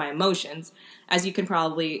dealt with my emotions, as you can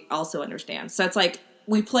probably also understand. So it's like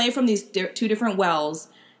we play from these two different wells,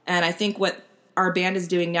 and I think what our band is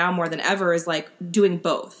doing now more than ever is like doing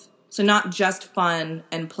both. So not just fun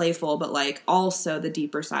and playful, but like also the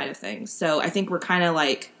deeper side of things. So I think we're kind of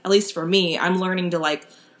like, at least for me, I'm learning to like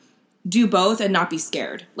do both and not be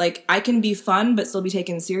scared. Like I can be fun but still be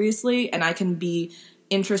taken seriously, and I can be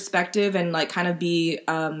introspective and like kind of be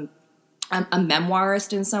a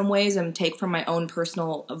memoirist in some ways and take from my own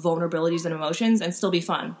personal vulnerabilities and emotions and still be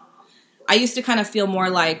fun. I used to kind of feel more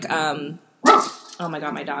like, oh my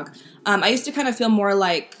God, my dog. I used to kind of feel more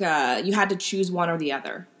like you had to choose one or the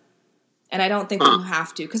other. And I don't think that you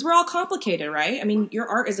have to, because we're all complicated, right? I mean, your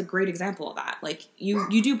art is a great example of that. Like you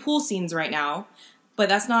do pool scenes right now, but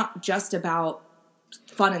that's not just about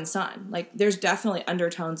fun and sun. Like there's definitely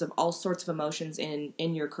undertones of all sorts of emotions in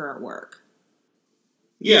your current work.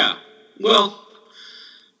 Yeah. Well,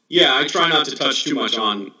 yeah, I try not to touch too much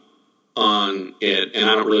on it, and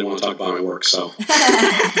I don't really want to talk about my work, so. But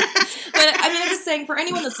I mean, I'm just saying, for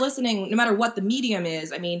anyone that's listening, no matter what the medium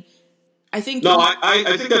is, I mean, I think... No, I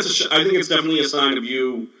think I think it's definitely a sign of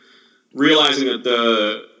you realizing that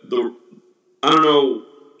the I don't know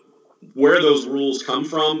where those rules come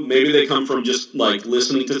from. Maybe they come from just, like,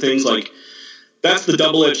 listening to things. Like, that's the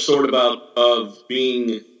double-edged sword of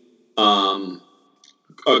being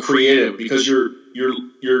a creative, because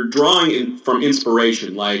you're drawing from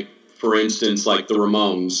inspiration. Like, for instance, like the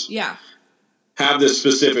Ramones have this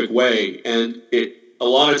specific way, and a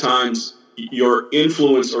lot of times your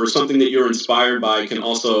influence or something that you're inspired by can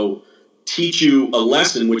also teach you a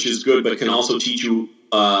lesson, which is good, but can also teach you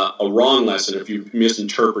a wrong lesson if you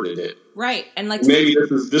misinterpreted it. Right, and like maybe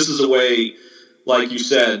this is a way, like you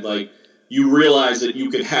said, like you realize that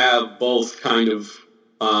you could have both kind of.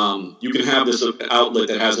 You can have this outlet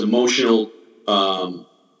that has emotional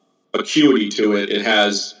acuity to it. It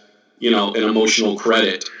has, an emotional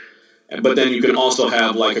credit. But then you can also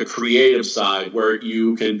have like a creative side where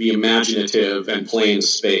you can be imaginative and play in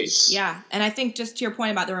space. Yeah, and I think just to your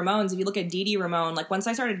point about the Ramones, if you look at Dee Dee Ramone, like once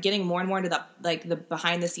I started getting more and more into the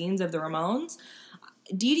behind the scenes of the Ramones,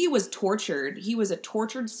 Dee Dee was tortured. He was a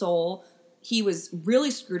tortured soul. He was really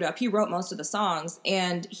screwed up. He wrote most of the songs,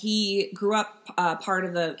 and he grew up part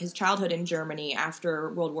of his childhood in Germany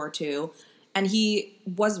after World War II, and he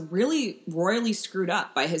was really royally screwed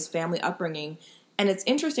up by his family upbringing. And it's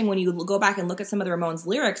interesting when you go back and look at some of the Ramones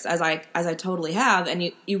lyrics, as I totally have,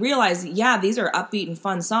 and you realize, yeah, these are upbeat and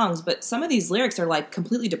fun songs, but some of these lyrics are like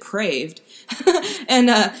completely depraved.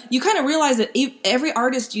 And you kind of realize that every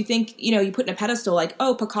artist you think, you put in a pedestal, like,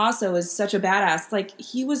 oh, Picasso is such a badass. Like,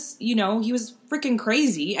 he was freaking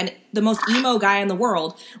crazy and the most emo guy in the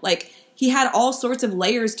world. Like, he had all sorts of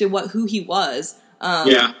layers to who he was.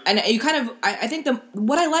 And you kind of, I think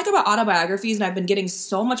what I like about autobiographies, and I've been getting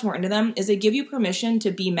so much more into them, is they give you permission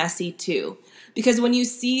to be messy too. Because when you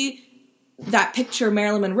see that picture of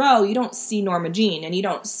Marilyn Monroe, you don't see Norma Jean, and you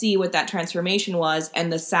don't see what that transformation was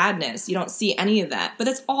and the sadness. You don't see any of that, but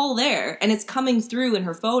it's all there, and it's coming through in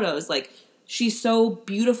her photos. Like, she's so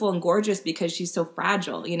beautiful and gorgeous because she's so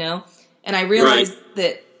fragile, And I realize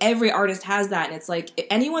that every artist has that, and it's like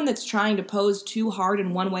anyone that's trying to pose too hard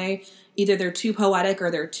in one way, either they're too poetic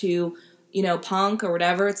or they're too, punk or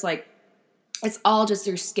whatever. It's like, it's all just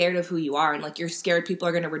you're scared of who you are, and like you're scared people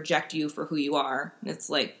are going to reject you for who you are. And it's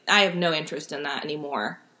like, I have no interest in that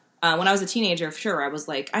anymore. When I was a teenager, sure, I was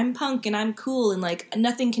like, I'm punk and I'm cool and like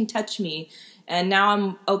nothing can touch me. And now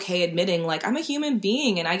I'm okay admitting like I'm a human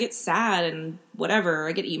being and I get sad and whatever.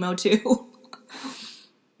 I get emo too.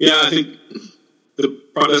 Yeah, I think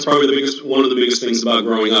that's probably one of the biggest things about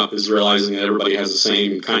growing up is realizing that everybody has the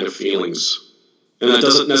same kind of feelings. And that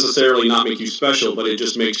doesn't necessarily not make you special, but it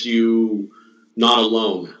just makes you not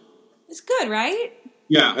alone. It's good, right?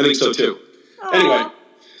 Yeah, I think so too. Aww. Anyway,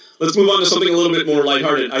 let's move on to something a little bit more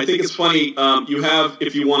lighthearted. I think it's funny, you have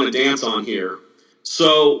If You Want to Dance on here.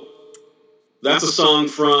 So that's a song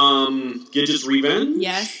from Gidget's Revenge?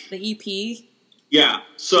 Yes, the EP. Yeah.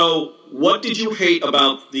 So what did you hate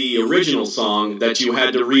about the original song that you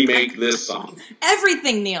had to remake this song?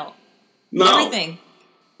 Everything, Neil. No. Everything.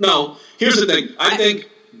 No. Here's the thing. I think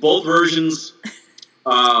both versions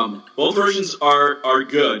are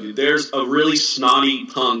good. There's a really snotty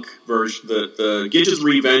punk version. The Gidget's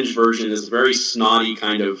Revenge version is very snotty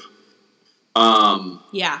kind of.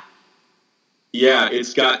 Yeah. Yeah,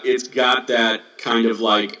 it's got that kind of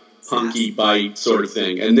like punky bite sort of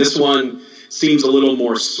thing, and this one seems a little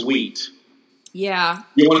more sweet. Yeah.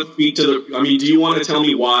 You want to speak to the? I mean, do you want to tell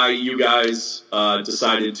me why you guys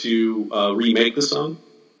decided to remake the song?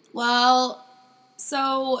 Well,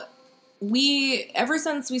 so ever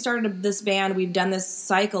since we started this band, we've done this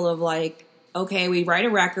cycle of like, okay, we write a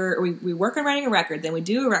record, or we work on writing a record, then we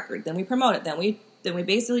do a record, then we promote it, then we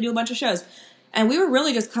basically do a bunch of shows. And we were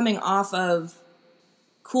really just coming off of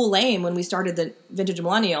Cool Lame when we started the Vintage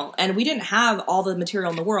Millennial, and we didn't have all the material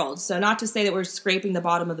in the world. So not to say that we're scraping the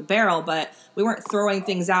bottom of the barrel, but we weren't throwing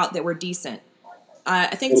things out that were decent.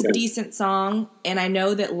 I think it's a decent song, and I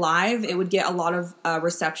know that live it would get a lot of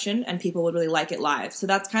reception, and people would really like it live. So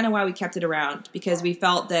that's kind of why we kept it around, because we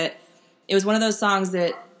felt that it was one of those songs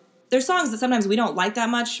that, there's songs that sometimes we don't like that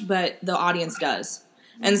much, but the audience does.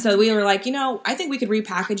 And so we were like, I think we could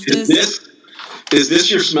repackage this. Is this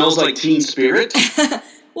your Smells Like Teen Spirit?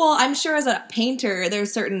 Well, I'm sure as a painter,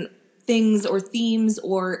 there's certain things or themes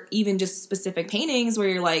or even just specific paintings where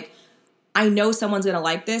you're like, I know someone's going to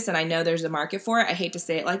like this and I know there's a market for it. I hate to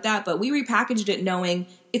say it like that, but we repackaged it knowing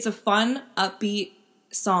it's a fun, upbeat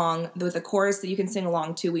song with a chorus that you can sing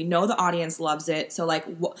along to. We know the audience loves it. So like,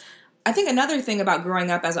 I think another thing about growing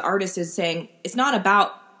up as an artist is saying it's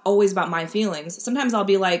not always about my feelings. Sometimes I'll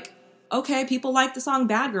be like, okay, people like the song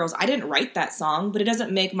Bad Girls. I didn't write that song, but it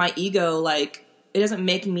doesn't make my ego like, it doesn't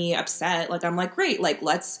make me upset. Like, I'm like, great, like,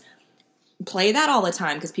 let's play that all the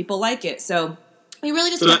time because people like it. So we really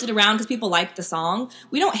just kept it around because people liked the song.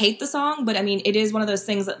 We don't hate the song, but I mean, it is one of those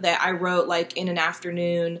things that I wrote like in an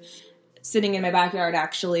afternoon, sitting in my backyard,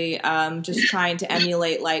 actually, just trying to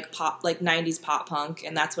emulate like 90s pop punk,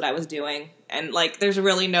 and that's what I was doing. And like, there's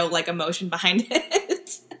really no like emotion behind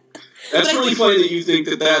it. That's really funny that you think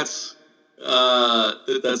that's a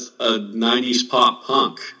 90s pop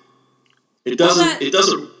punk. It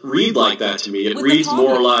doesn't read like that to me. It reads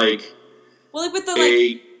more like, well, like with the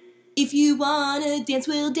like, if you wanna dance,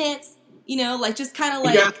 we'll dance. Like just kind of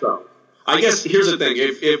like. I guess so. I guess here's the thing: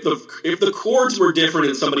 if the chords were different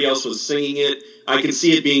and somebody else was singing it, I can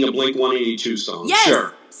see it being a Blink-182 song. Yes.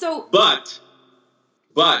 Sure. So. But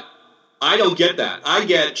I don't get that. I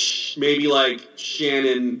get maybe like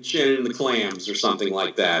Shannon and the Clams or something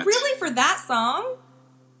like that. Really, for that song?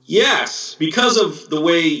 Yes, because of the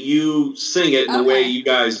way you sing it and the way you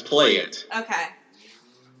guys play it. Okay.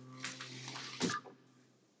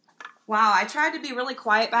 Wow, I tried to be really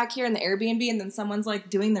quiet back here in the Airbnb, and then someone's like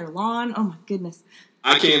doing their lawn. Oh my goodness.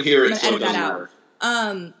 I can't hear it, so it doesn't matter.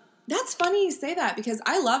 That's funny you say that, because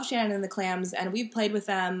I love Shannon and the Clams, and we've played with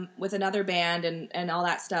them with another band and all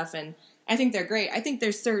that stuff, and I think they're great. I think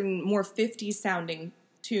there's certain more 50s sounding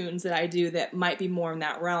tunes that I do that might be more in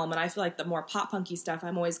that realm, and I feel like the more pop punky stuff,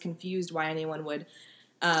 I'm always confused why anyone would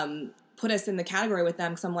put us in the category with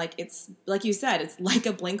them, because I'm like, it's like you said, it's like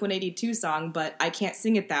a Blink-182 song, but I can't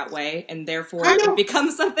sing it that way, and therefore it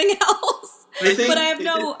becomes something else. But I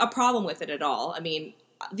have a problem with it at all. I mean,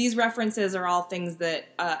 these references are all things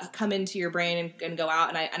that come into your brain and go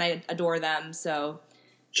out, and I adore them. So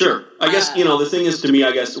sure, I guess the thing is, to me,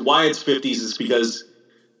 I guess why it's 50s is because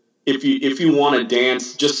if you want to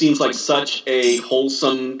dance, just seems like such a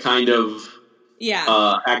wholesome kind of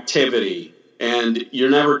activity, and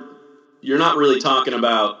you're not really talking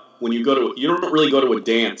about when you don't really go to a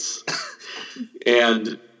dance.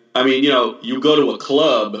 And I mean, you go to a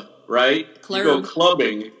club, right? You go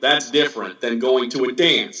clubbing, that's different than going to a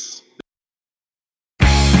dance.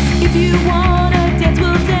 If you wanna dance,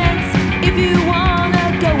 we'll dance. If you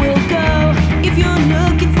wanna go, we'll go. If you're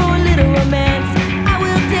looking for a little romance, I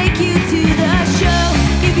will take you to the show.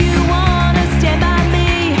 If you wanna stand by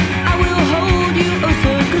me, I will hold you oh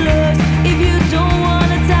so close. If you don't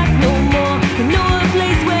wanna talk no more, we know a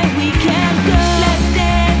place where we can go. Let's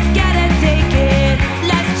dance, gotta take it.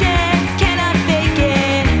 Last chance, cannot fake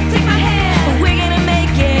it. Take my hand, we're gonna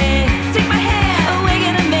make it. Take my hand, we're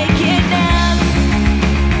gonna make it now.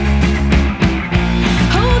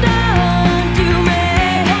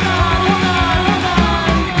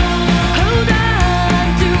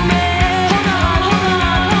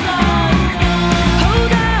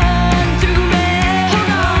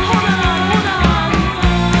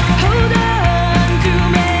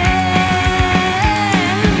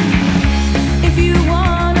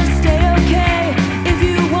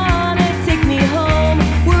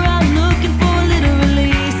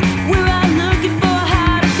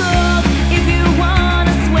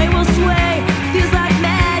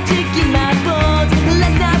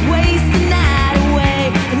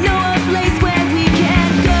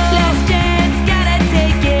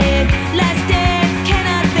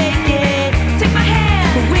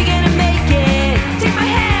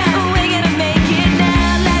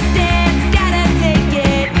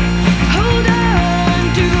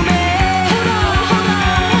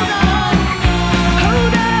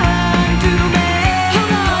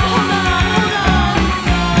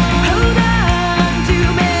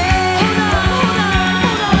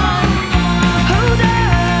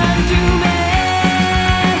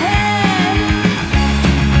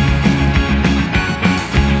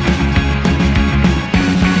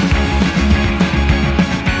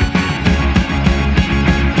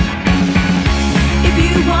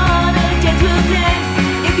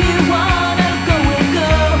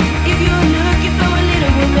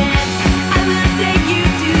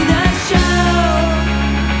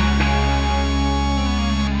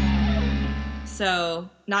 So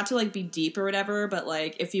not to like be deep or whatever, but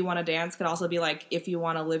like if you want to dance could also be like if you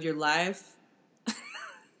want to live your life.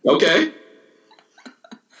 Okay.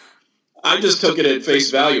 I just took it at face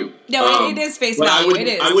value. No, it is face value. It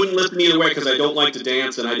is. I wouldn't listen either way because I don't like to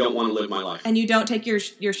dance and I don't want to live my life. And you don't take your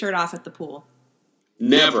shirt off at the pool.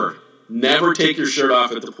 Never take your shirt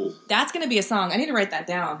off at the pool. That's going to be a song. I need to write that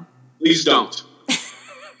down. Please don't.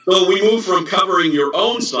 So we move from covering your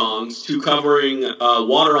own songs to covering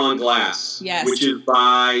Water on Glass. Yes. Which is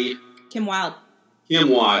by... Kim Wilde. Kim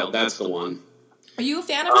Wilde, that's the one. Are you a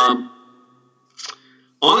fan of her?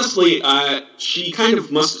 Honestly, she kind of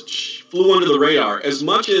flew under the radar. As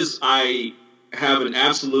much as I have an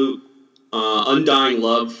absolute undying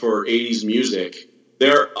love for 80s music,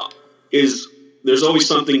 there's always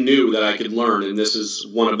something new that I could learn, and this is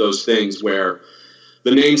one of those things where the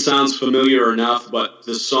name sounds familiar enough, but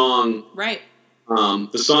the song... Right.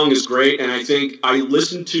 The song is great, and I think I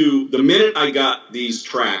listened to... The minute I got these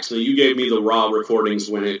tracks, now you gave me the raw recordings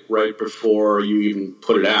right before you even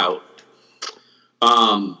put it out,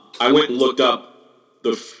 I went and looked up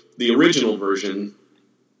the original version,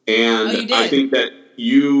 and I think that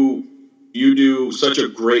you do such a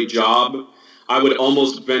great job. I would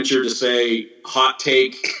almost venture to say, hot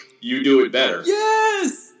take, you do it better.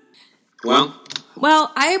 Yes!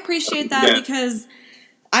 Well, I appreciate that because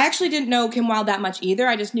I actually didn't know Kim Wilde that much either.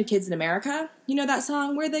 I just knew Kids in America. You know that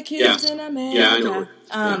song, We're the Kids in America? Yeah,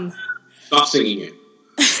 I know. Stop singing it.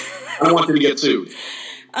 I don't want them to get sued.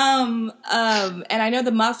 And I know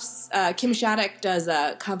the Muffs, Kim Shattuck does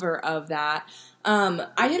a cover of that.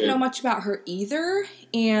 I didn't know much about her either,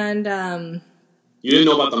 and you didn't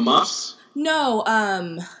know about the Muffs? No.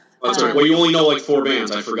 Oh, sorry. Well, you only know like 4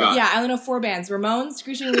 bands. I forgot. Yeah, I only know 4 bands: Ramones,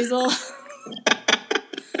 Screeching Weasel,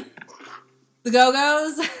 the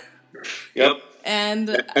Go-Go's. Yep. And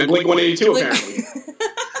Blink-182 apparently.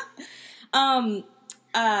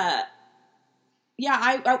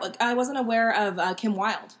 Yeah, I wasn't aware of Kim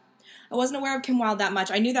Wilde. I wasn't aware of Kim Wilde that much.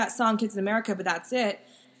 I knew that song Kids in America, but that's it.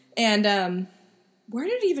 And where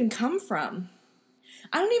did it even come from?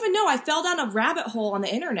 I don't even know. I fell down a rabbit hole on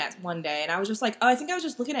the internet one day, and I was just like, I think I was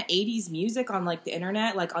just looking at 80s music on like the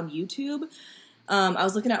internet, like on YouTube. I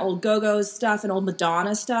was looking at old Go-Go's stuff and old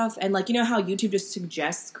Madonna stuff, and like, you know how YouTube just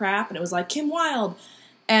suggests crap, and it was like Kim Wilde.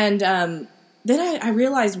 And then I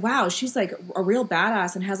realized, wow, she's like a real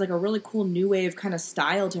badass and has like a really cool new wave kind of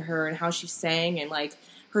style to her and how she sang, and like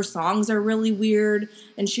her songs are really weird.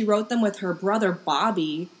 And she wrote them with her brother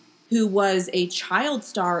Bobby, who was a child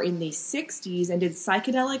star in the 60s and did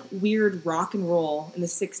psychedelic weird rock and roll in the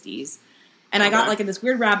 60s. And I got like in this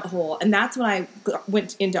weird rabbit hole, and that's when I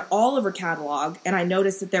went into all of her catalog, and I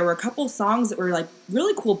noticed that there were a couple songs that were like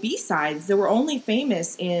really cool B-sides that were only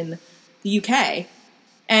famous in the UK.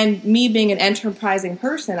 And me being an enterprising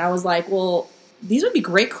person, I was like, well, these would be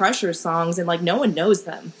great Crusher songs, and like no one knows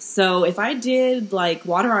them. So if I did like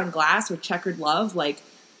Water on Glass or Checkered Love, like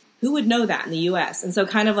who would know that in the US? And so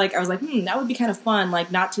kind of like I was like, that would be kind of fun,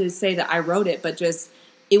 like not to say that I wrote it, but just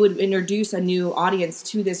it would introduce a new audience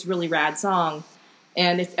to this really rad song.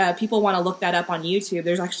 And if people want to look that up on YouTube,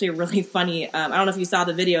 there's actually a really funny, I don't know if you saw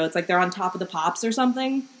the video, it's like they're on Top of the Pops or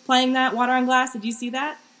something playing that Water on Glass. Did you see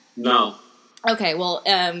that? No. Okay, well...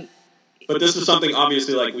 but this is something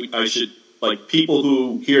obviously I should... Like, people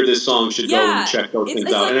who hear this song should go and check those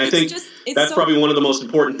things out. Like, and I think that's probably one of the most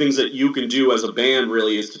important things that you can do as a band,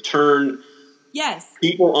 really, is to turn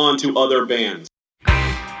people onto other bands.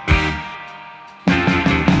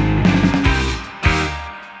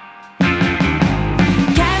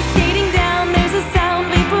 Cascading down, there's a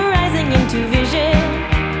sound vaporizing into vision.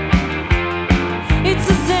 It's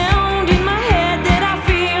a sound in my head that I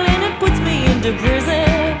feel, and it puts me into prison.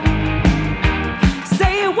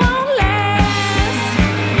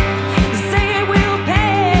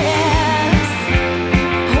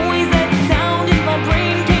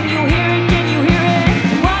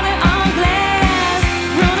 Water on glass.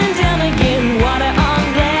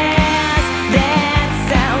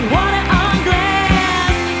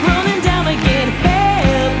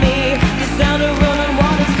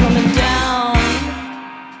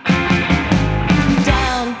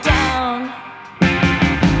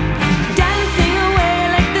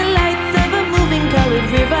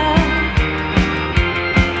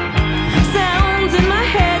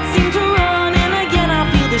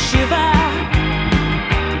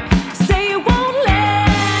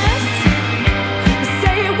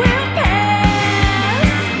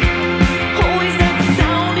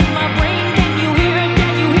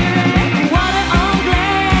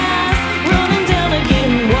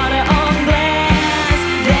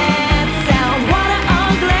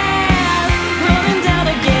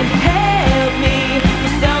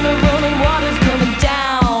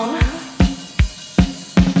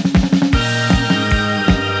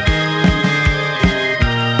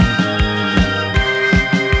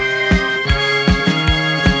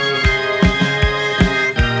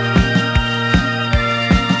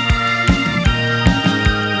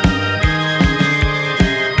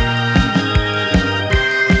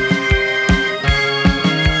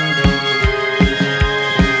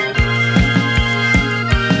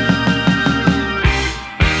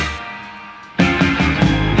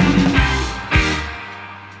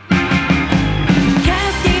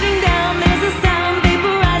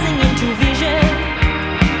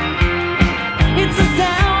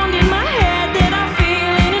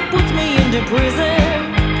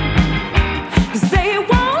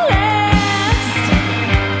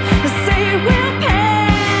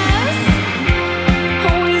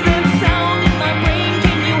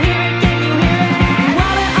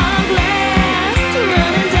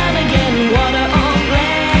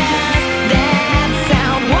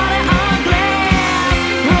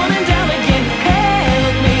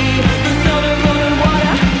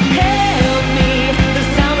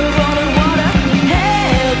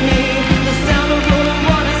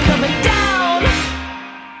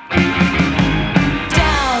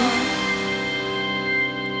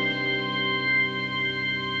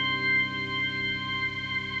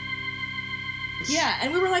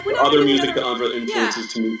 other do music another, other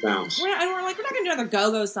influences to new sounds. we're not going to do another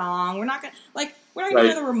go-go song. We're not going to do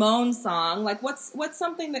another Ramones song. Like, what's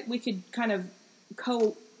something that we could kind of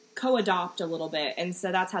co-adopt a little bit? And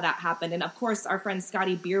so that's how that happened. And of course, our friend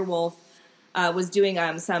Scotty Beerwolf was doing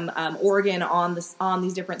some organ on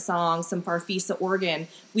these different songs, some Farfisa organ.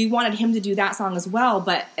 We wanted him to do that song as well,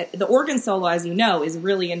 but the organ solo, as you know, is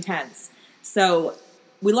really intense. So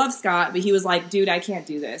we love Scott, but he was like, dude, I can't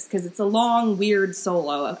do this because it's a long, weird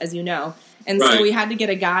solo, as you know. And so we had to get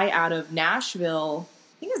a guy out of Nashville,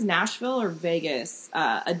 I think it was Nashville or Vegas,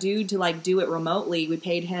 a dude to like do it remotely. We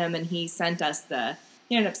paid him and he ended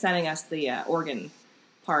up sending us the organ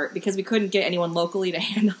part because we couldn't get anyone locally to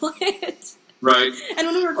handle it. Right. And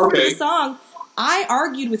when we recorded the song, I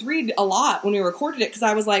argued with Reed a lot when we recorded it because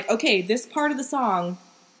I was like, okay, this part of the song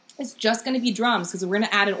is just going to be drums because we're going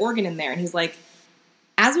to add an organ in there. And he's like,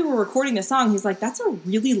 as we were recording the song, he's like, that's a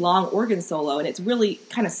really long organ solo, and it's really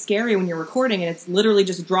kind of scary when you're recording, and it's literally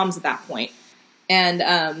just drums at that point.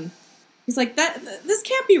 And he's like, this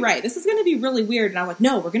can't be right. This is going to be really weird. And I'm like,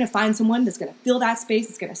 no, we're going to find someone that's going to fill that space.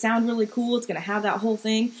 It's going to sound really cool. It's going to have that whole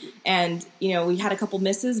thing. And, we had a couple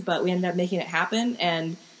misses, but we ended up making it happen.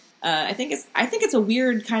 And I think it's a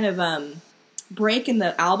weird kind of break in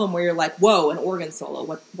the album where you're like, whoa, an organ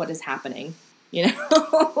solo. What is happening?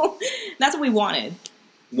 That's what we wanted.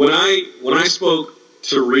 When I spoke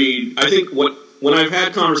to Reed, I think when I've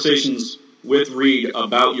had conversations with Reed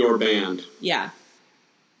about your band,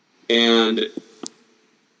 and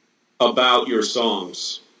about your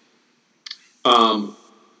songs,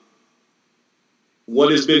 what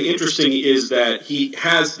has been interesting is that he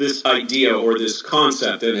has this idea or this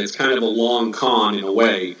concept, and it's kind of a long con in a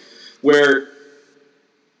way, where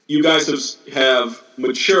you guys have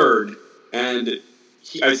matured, and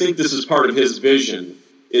I think this is part of his vision,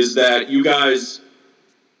 is that you guys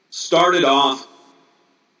started off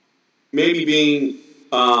maybe being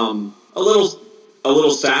a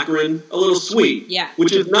little saccharine, a little sweet,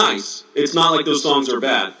 which is nice. It's not like those songs are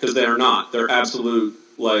bad, because they are not. They're absolute,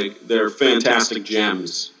 they're fantastic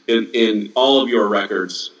gems in all of your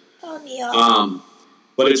records. Oh, Neil.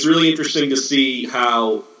 But it's really interesting to see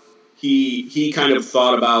how he kind of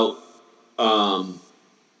thought about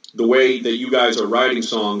the way that you guys are writing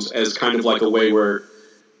songs as kind of like a way where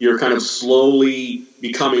you're kind of slowly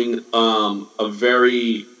becoming a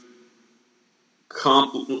very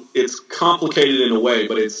it's complicated in a way,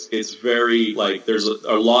 but it's very there's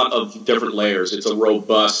a lot of different layers. It's a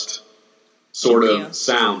robust sort of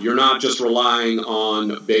sound. You're not just relying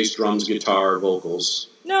on bass, drums, guitar, vocals.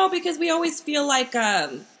 No, because we always feel like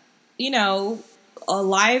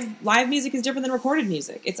live music is different than recorded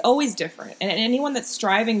music. It's always different. And anyone that's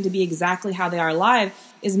striving to be exactly how they are live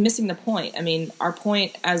is missing the point. I mean, our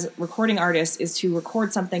point as recording artists is to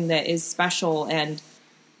record something that is special and,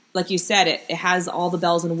 like you said, it has all the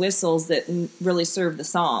bells and whistles that really serve the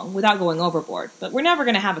song without going overboard. But we're never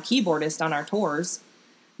going to have a keyboardist on our tours.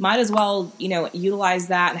 Might as well, utilize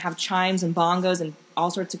that and have chimes and bongos and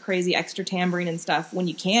all sorts of crazy extra tambourine and stuff when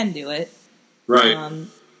you can do it. Right.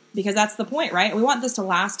 Because that's the point, right? We want this to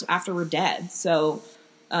last after we're dead. So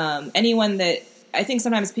anyone that, I think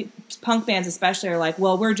sometimes punk bands especially are like,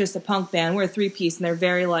 well, we're just a punk band. We're a three-piece. And they're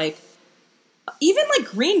very even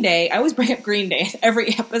Green Day. I always bring up Green Day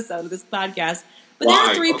every episode of this podcast. But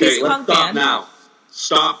they're a three-piece punk band. Now.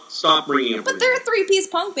 Stop bringing up. But they're a three-piece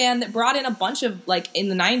punk band that brought in a bunch of, in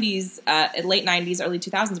the 90s, late 90s, early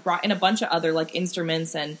 2000s, brought in a bunch of other,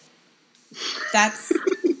 instruments. And that's...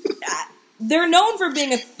 They're known for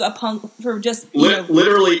being a punk, for just,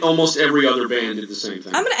 literally almost every other band did the same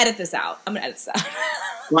thing. I'm going to edit this out. Fine.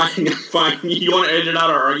 You want to edit out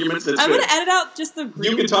our arguments? I'm going to edit out just the Green Day.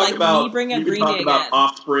 You can talk about, me bring up Green Day about again.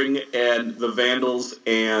 Offspring and the Vandals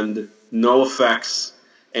and NoFX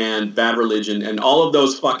and Bad Religion, and all of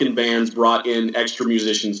those fucking bands brought in extra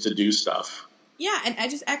musicians to do stuff. Yeah, and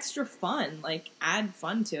just extra fun, add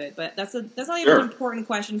fun to it. But that's not even an important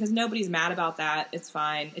question because nobody's mad about that. It's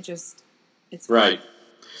fine. It's fine. Right.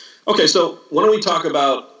 Okay, so why don't we talk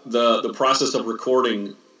about the process of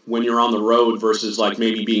recording when you're on the road versus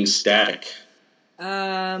maybe being static?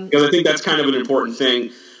 Because I think that's kind of an important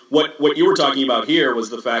thing. What you were talking about here was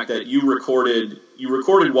the fact that you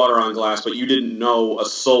recorded Water on Glass, but you didn't know a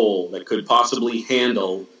soul that could possibly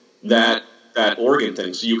handle that organ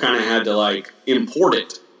thing. So you kind of had to import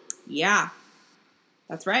it. Yeah,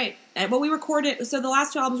 that's right. But we recorded. So the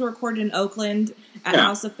last two albums were recorded in Oakland at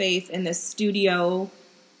House of Faith in this studio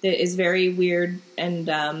that is very weird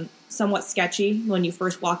and somewhat sketchy. When you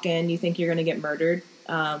first walk in, you think you're going to get murdered.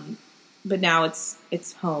 But now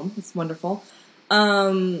it's home. It's wonderful.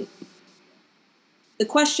 The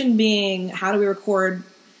question being, how do we record?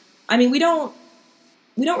 I mean, we don't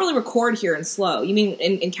really record here in SLO. You mean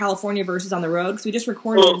in California versus on the road? Because we just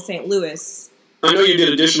recorded in St. Louis. I know you did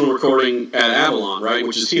additional recording at Avalon, right?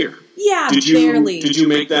 Which is here. Yeah, barely. Did you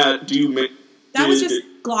make that? That was just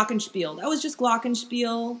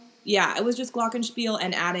Glockenspiel. Yeah, it was just Glockenspiel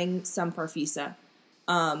and adding some Farfisa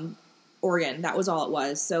organ. That was all it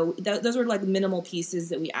was. So those were like minimal pieces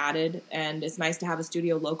that we added, and it's nice to have a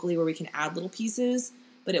studio locally where we can add little pieces,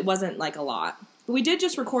 but it wasn't like a lot. But we did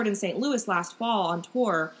just record in St. Louis last fall on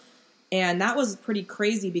tour, and that was pretty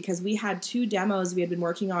crazy because we had 2 demos we had been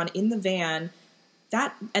working on in the van.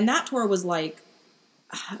 That tour was like,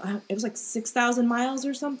 it was like 6,000 miles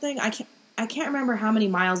or something. I can't remember how many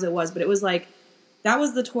miles it was, but it was like, that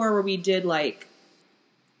was the tour where we did like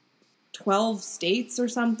 12 states or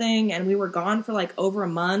something, and we were gone for like over a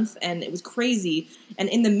month, and it was crazy. And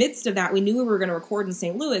in the midst of that, we knew we were going to record in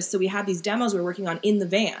St. Louis, so we had these demos we were working on in the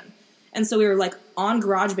van. And so we were like on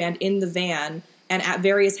GarageBand in the van and at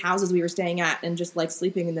various houses we were staying at and just like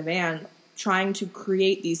sleeping in the van, trying to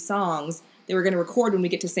create these songs they were going to record when we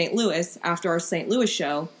get to St. Louis after our St. Louis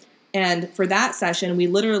show. And for that session, we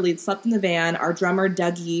literally slept in the van. Our drummer,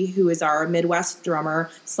 Dougie, who is our Midwest drummer,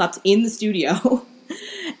 slept in the studio.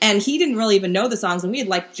 And he didn't really even know the songs. And we had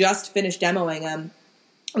like just finished demoing them.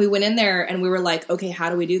 We went in there and we were like, okay, how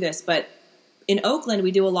do we do this? But in Oakland,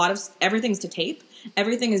 we do a lot of, everything's to tape.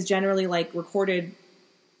 Everything is generally like recorded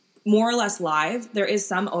more or less live. There is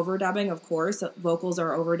some overdubbing, of course. Vocals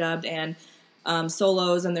are overdubbed and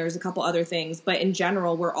solos, and there's a couple other things. But in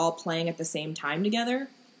general, we're all playing at the same time together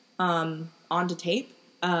onto tape.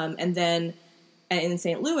 And then in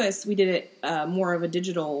St. Louis, we did it more of a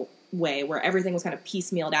digital way where everything was kind of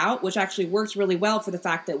piecemealed out, which actually worked really well for the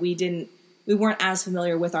fact that we weren't as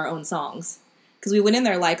familiar with our own songs. Because we went in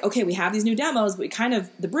there like, okay, we have these new demos, but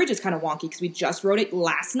the bridge is kind of wonky because we just wrote it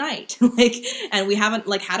last night. And we haven't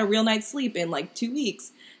like had a real night's sleep in like 2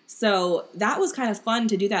 weeks. So that was kind of fun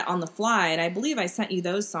to do that on the fly. And I believe I sent you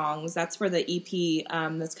those songs. That's for the EP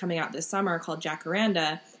that's coming out this summer called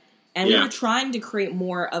Jacaranda. And we were trying to create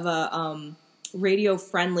more of a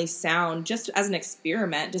radio-friendly sound just as an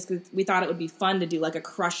experiment, just because we thought it would be fun to do like a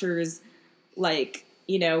Crushers, like,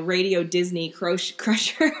 you know, Radio Disney Crushers.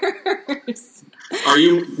 Do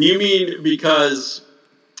you mean because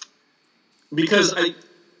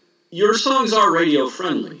your songs are radio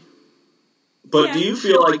friendly, but do you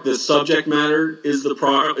feel like the subject matter is the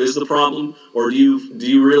problem, or do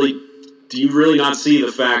you really not see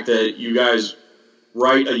the fact that you guys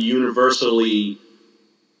write a universally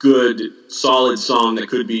good, solid song that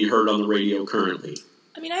could be heard on the radio currently?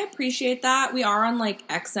 I mean, I appreciate that. We are on like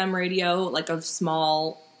XM radio, like a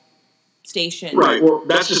small station. Right. Well,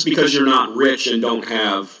 that's just because you're not rich and don't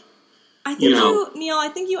have, Neil, I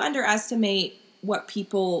think you underestimate what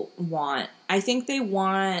people want. I think they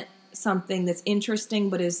want something that's interesting,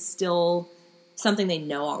 but is still something they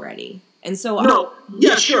know already. And so,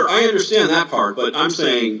 yeah, sure, I understand that part, but I'm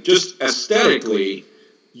saying just aesthetically,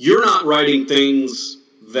 you're not writing things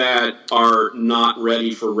that are not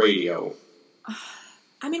ready for radio.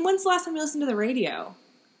 I mean, when's the last time you listened to the radio?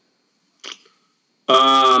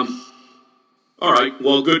 All right,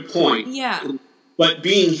 well, good point. Yeah. But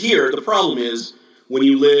being here, the problem is when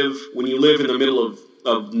you live in the middle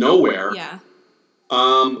of nowhere. Yeah.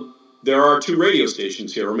 There are 2 radio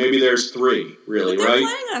stations here, or maybe there's 3, really, they're right? They're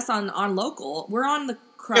playing us on local. We're on the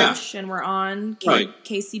Crush, and we're on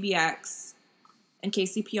KCBX and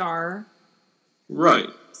KCPR. Right.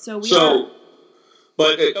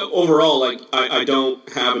 But overall, like, I don't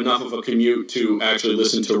have enough of a commute to actually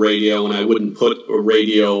listen to radio, and I wouldn't put a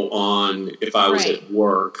radio on if I was at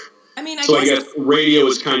work. I mean, I guess radio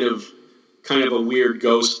is kind of a weird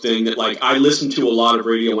ghost thing that, like, I listened to a lot of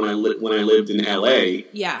radio when I lived in LA.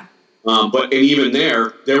 Yeah. And even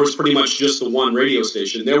there was pretty much just the one radio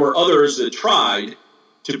station. There were others that tried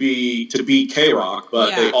to beat K-Rock,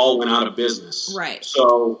 but they all went out of business. Right.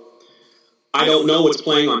 So I don't know what's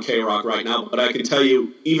playing on K-Rock right now, but I can tell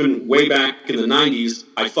you, even way back in the 90s,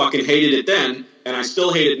 I fucking hated it then, and I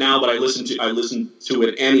still hate it now, but I listen to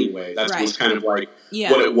it anyway. That's was kind of like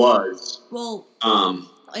what it was. Well,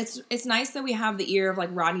 it's nice that we have the ear of like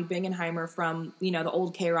Rodney Bingenheimer from, you know, the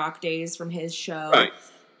old K-Rock days from his show. Right.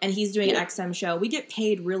 And he's doing an XM show. We get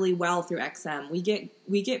paid really well through XM. We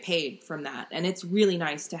get paid from that, and it's really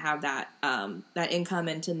nice to have that that income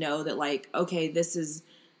and to know that, like, okay, this is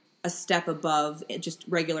a step above just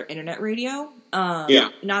regular internet radio.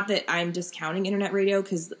 Not that I'm discounting internet radio,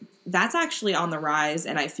 because that's actually on the rise,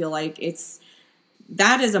 and I feel like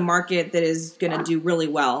that is a market that is going to do really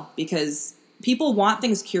well, because people want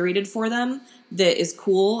things curated for them that is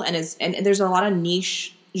cool, and there's a lot of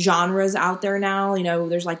niche genres out there now. You know,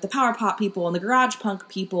 there's like the power pop people and the garage punk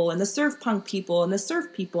people and the surf punk people and the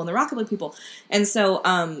surf people and the rockabilly people. And so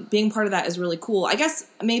being part of that is really cool. I guess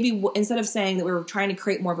maybe instead of saying that we were trying to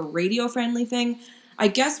create more of a radio friendly thing, I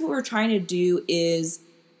guess what we're trying to do is,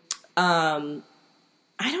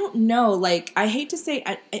 I don't know, like, I hate to say,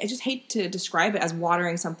 I just hate to describe it as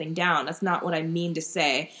watering something down. That's not what I mean to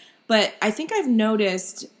say. But I think I've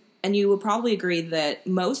noticed, and you would probably agree, that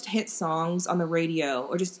most hit songs on the radio,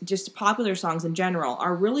 or just popular songs in general,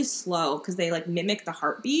 are really slow because they, like, mimic the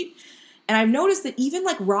heartbeat. And I've noticed that even,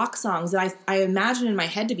 like, rock songs that I imagine in my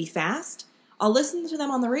head to be fast, I'll listen to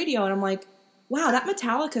them on the radio, and I'm like, wow, that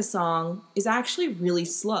Metallica song is actually really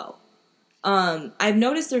slow. I've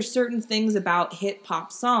noticed there's certain things about hit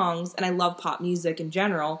pop songs, and I love pop music in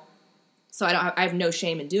general, so I have no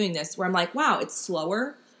shame in doing this, where I'm like, wow, it's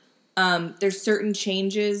slower. There's certain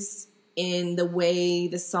changes in the way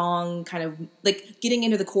the song kind of, like, getting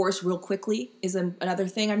into the chorus real quickly is another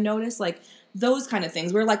thing I've noticed. Like, those kind of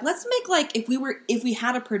things. We're like, let's make, like, if we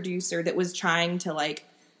had a producer that was trying to, like,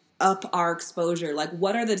 up our exposure, like,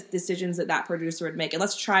 what are the decisions that producer would make? And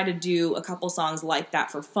let's try to do a couple songs like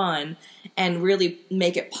that for fun and really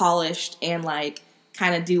make it polished and, like,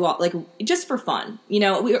 kind of do all, like, just for fun. You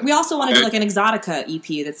know, we also want to do, like, an Exotica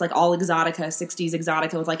EP that's, like, all Exotica, 60s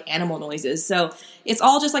Exotica with, like, animal noises. So it's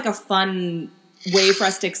all just, like, a fun way for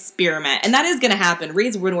us to experiment. And that is going to happen.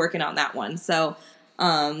 Reed's been working on that one. So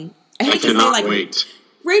I hate to say, like, wait.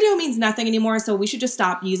 Radio means nothing anymore, so we should just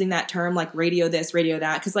stop using that term, like, radio this, radio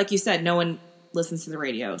that, because, like you said, no one listens to the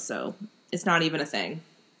radio, so it's not even a thing.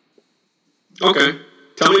 Okay.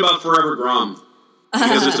 Tell me about Forever Grom,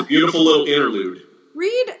 because it's a beautiful little interlude.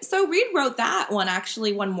 Reed wrote that one,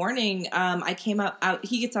 actually, one morning. I came out,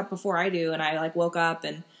 he gets up before I do, and I, like, woke up,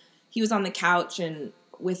 and he was on the couch and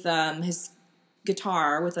with his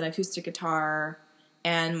guitar, with an acoustic guitar,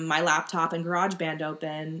 and my laptop and GarageBand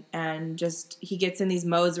open, and just, he gets in these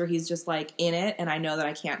modes where he's just, like, in it, and I know that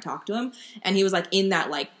I can't talk to him, and he was, like, in that,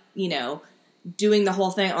 like, you know, doing the whole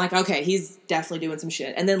thing. I'm like, okay, he's definitely doing some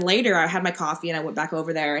shit. And then later, I had my coffee, and I went back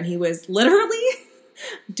over there, and he was literally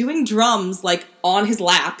doing drums, like, on his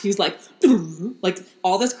lap. He was, like,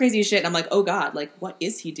 all this crazy shit, and I'm like, oh god, like, what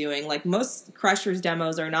is he doing? Like, most Crushers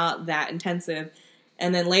demos are not that intensive.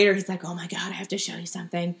 And then later, he's like, oh my god, I have to show you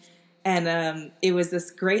something. And it was this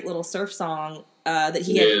great little surf song that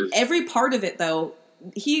he had. Every part of it, though,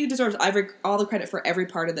 he deserves all the credit for every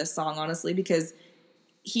part of this song, honestly, because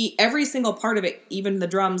every single part of it, even the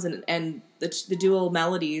drums and the dual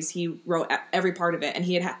melodies, he wrote every part of it.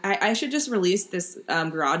 And I should just release this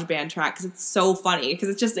GarageBand track because it's so funny,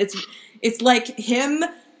 because it's like him,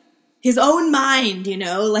 his own mind, you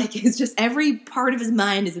know, like, it's just every part of his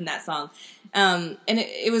mind is in that song. And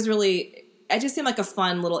it was really, it just seemed like a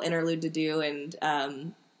fun little interlude to do.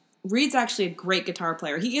 And Reed's actually a great guitar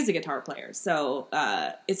player. He is a guitar player. So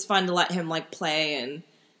it's fun to let him, like, play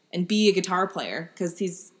and be a guitar player, because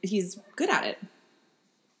he's good at it.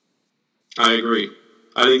 I agree.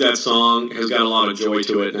 I think that song has got a lot of joy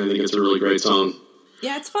to it, and I think it's a really great song.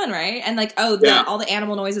 Yeah, it's fun, right? And, like, all the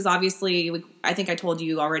animal noises, obviously, I think I told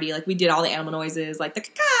you already, like, we did all the animal noises, like the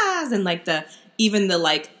caca's and, like, even the,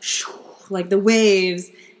 like, like the waves.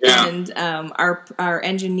 Yeah. And our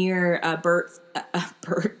engineer,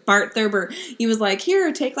 Bart Thurber, he was like,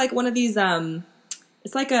 here, take, like, one of these,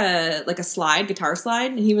 it's like a slide, guitar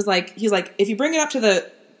slide. And he was like, if you bring it up to the,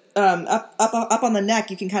 up on the neck,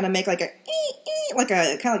 you can kind of make, like, kind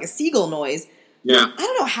of like a seagull noise. Yeah. I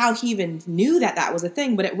don't know how he even knew that was a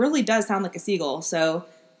thing, but it really does sound like a seagull, so.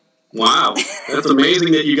 Wow. That's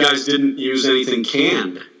amazing that you guys didn't use anything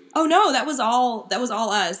canned. Oh no, that was all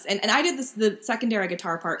us. And I did the secondary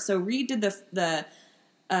guitar part. So Reed did the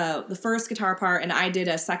first guitar part, and I did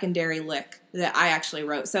a secondary lick that I actually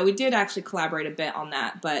wrote. So we did actually collaborate a bit on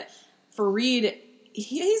that. But for Reed,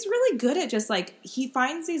 he's really good at just, like, he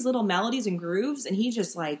finds these little melodies and grooves, and he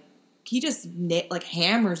just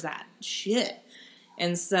hammers that shit.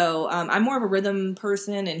 And so I'm more of a rhythm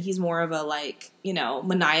person, and he's more of a, like, you know,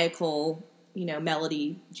 maniacal, you know,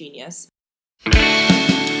 melody genius.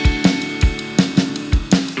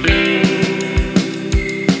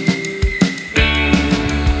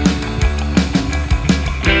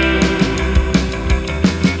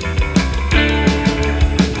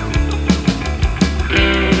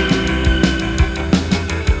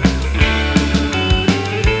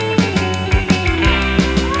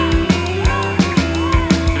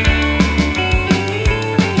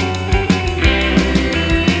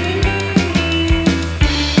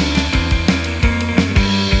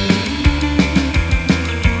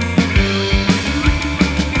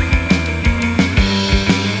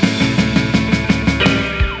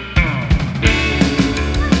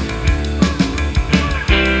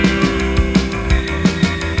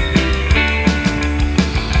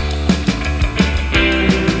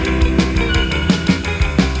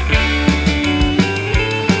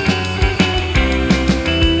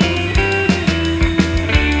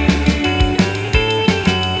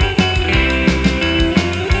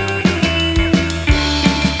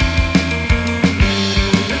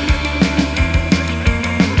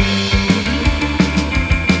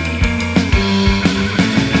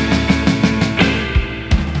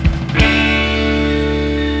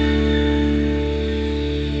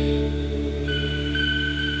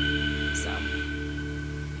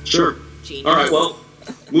 Genius. All right, well,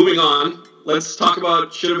 moving on. Let's talk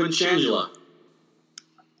about Should Have Been Shangela.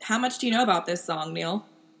 How much do you know about this song, Neil?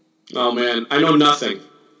 Oh, man, I know nothing.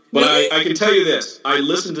 But Really? I can tell you this. I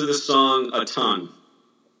listened to this song a ton.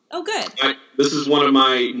 Oh, good. This is one of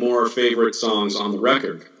my more favorite songs on the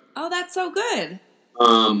record. Oh, that's so good.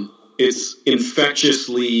 It's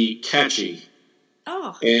infectiously catchy.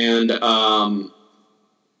 Oh. And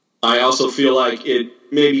I also feel like it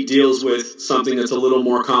maybe deals with something that's a little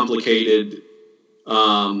more complicated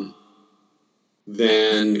than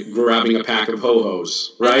grabbing a pack of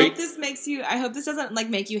ho-hos, right? I hope this doesn't like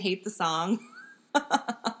make you hate the song.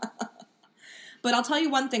 But I'll tell you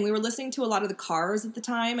one thing. We were listening to a lot of the Cars at the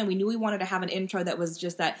time, and we knew we wanted to have an intro that was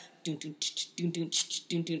just that dun dun dun dun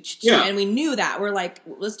dun dun. Yeah. And we knew that. We're like,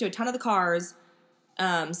 let's do a ton of the Cars.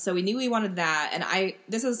 So we knew we wanted that. And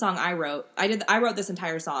this is a song I wrote. I wrote this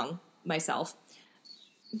entire song myself.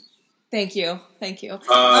 Thank you.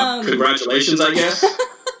 Congratulations, I guess,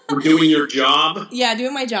 for doing your job. Yeah,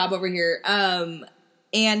 doing my job over here.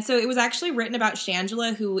 And so it was actually written about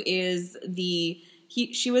Shangela, who is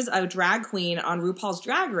she was a drag queen on RuPaul's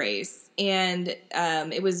Drag Race, and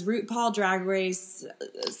it was RuPaul Drag Race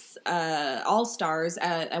All Stars.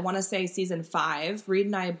 I want to say season 5. Reed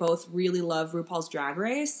and I both really love RuPaul's Drag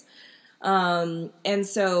Race, and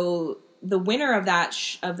so the winner of that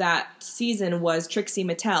season was Trixie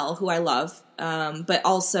Mattel, who I love, but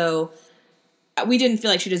also we didn't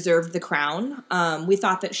feel like she deserved the crown. We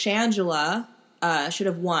thought that Shangela should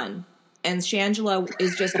have won, and Shangela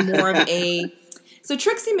is just more of a. So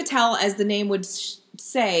Trixie Mattel, as the name would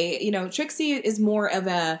say, Trixie is more of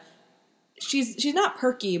a, she's not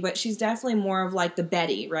perky, but she's definitely more of like the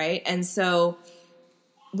Betty, right? And so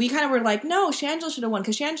we kind of were like, no, Shangela should have won,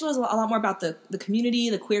 because Shangela is a lot more about the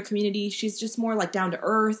community, the queer community. She's just more like down to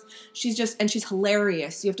earth. She's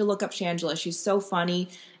hilarious. You have to look up Shangela. She's so funny.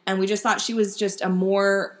 And we just thought she was just a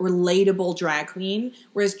more relatable drag queen.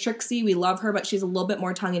 Whereas Trixie, we love her, but she's a little bit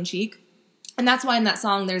more tongue-in-cheek. And that's why in that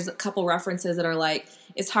song there's a couple references that are like,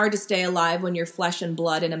 it's hard to stay alive when you're flesh and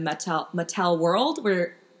blood in a Mattel world.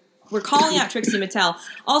 We're calling out Trixie Mattel.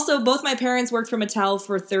 Also, both my parents worked for Mattel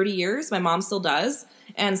for 30 years. My mom still does.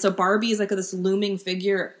 And so Barbie is like this looming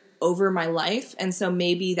figure over my life. And so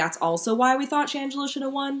maybe that's also why we thought Shangela should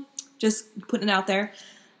have won. Just putting it out there.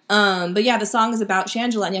 But yeah, the song is about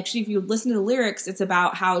Shangela. And actually, if you listen to the lyrics, it's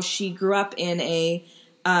about how she grew up in a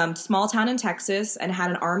small town in Texas and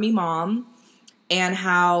had an army mom. And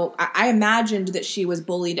how I imagined that she was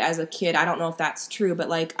bullied as a kid. I don't know if that's true, but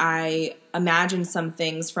like I imagined some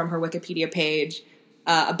things from her Wikipedia page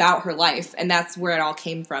about her life, and that's where it all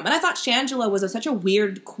came from. And I thought Shangela was such a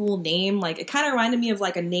weird, cool name. Like it kind of reminded me of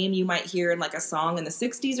like a name you might hear in like a song in the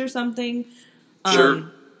 60s or something.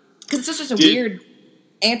 Sure. Because it's just such a weird,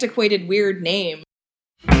 antiquated, weird name.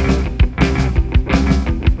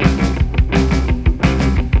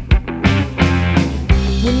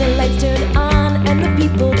 When the lights turned on and the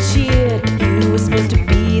people cheered, you were supposed to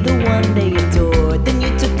be the one they adored. Then you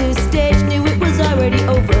took the stage, knew it was already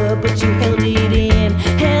over, but you held it in,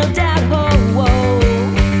 held out, oh, whoa.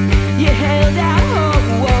 You held out, oh,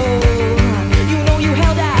 whoa. You know you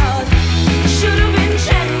held out. Should've been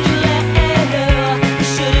Shangela.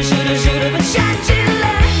 Should've been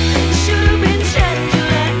Shangela. Should've been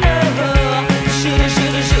Shangela. Should've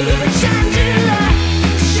been Shangela. Should've been Shangela.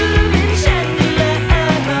 Should've been Shangela.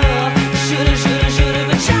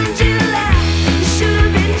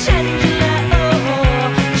 Should've been Shangela.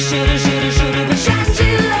 Should've been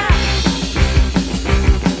Shangela.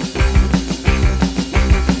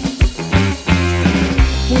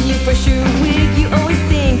 When you brush your wig, you always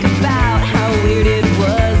think about how weird it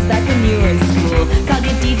was back when you were in school. Called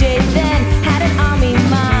your DJ then, had an army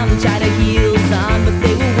mom, tried her heels on, but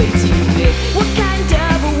they were way too big. What kind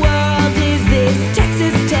of a world is this?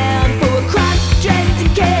 Texas town for a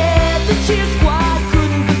cross-dressing kid. The cheer squad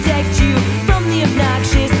couldn't protect you from the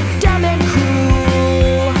obnoxious, dumb and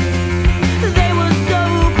cruel. They were so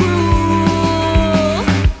cruel.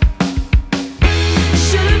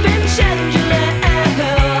 Should've been Shangela.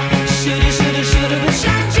 Should've been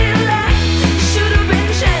Shangela. Should've been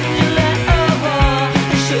Shangela.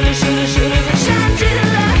 Should've been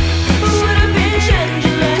Shangela. Would've been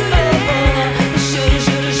Shangela.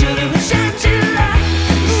 Should've been Shangela.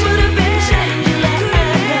 Would've been Shangela.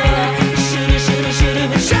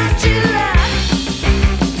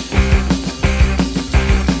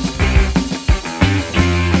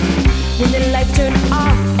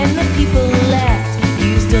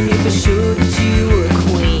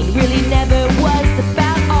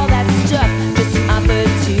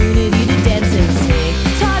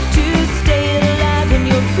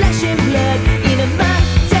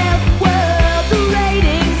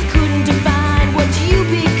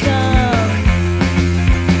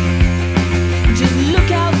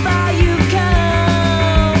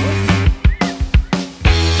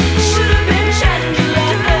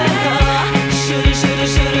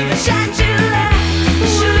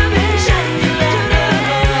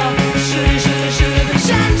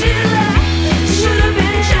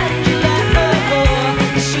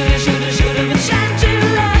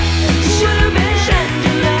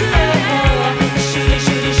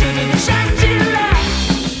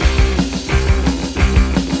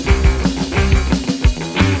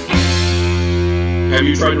 Have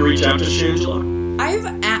you tried to reach out to Shangela?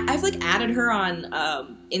 I've like added her on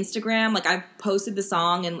Instagram. Like I've posted the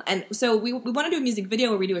song, and so we want to do a music video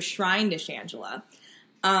where we do a shrine to Shangela,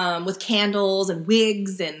 with candles and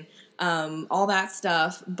wigs and all that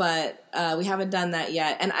stuff. But we haven't done that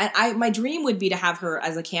yet. And I my dream would be to have her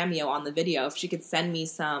as a cameo on the video if she could send me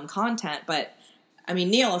some content. But I mean,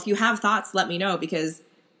 Neil, if you have thoughts, let me know, because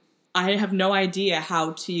I have no idea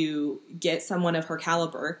how to get someone of her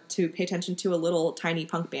caliber to pay attention to a little tiny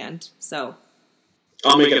punk band. So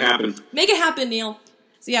I'll make it happen. Make it happen, Neil.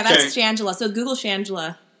 So yeah, that's Shangela. So Google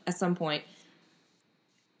Shangela at some point.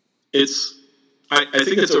 I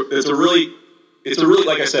think it's a really,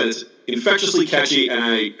 like I said, it's infectiously catchy, and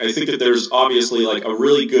I think that there's obviously like a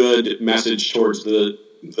really good message towards the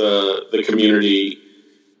community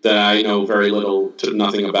that I know very little to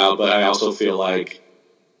nothing about, but I also feel like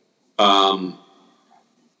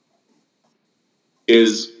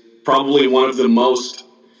is probably one of the most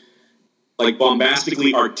like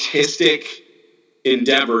bombastically artistic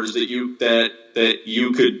endeavors that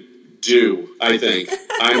you could do. I think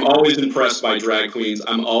I'm always impressed by drag queens.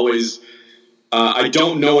 I'm always I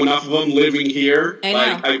don't know enough of them living here.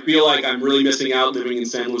 I feel like I'm really missing out living in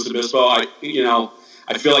San Luis Obispo. I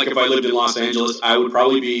feel like if I lived in Los Angeles, I would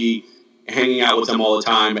probably be hanging out with them all the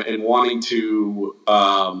time and wanting to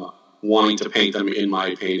paint them in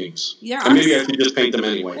my paintings. Yeah, and maybe I should just paint them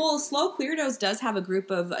anyway. Well, Slow Queerdos does have a group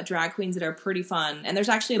of drag queens that are pretty fun, and there's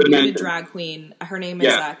actually a bearded drag queen. Her name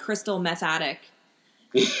is Crystal Methatic.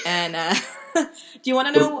 And do you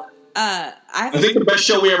want to know? I think the best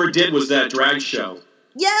show we ever did was that drag show.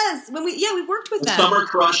 Yes, we worked with them.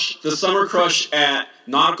 The Summer Crush at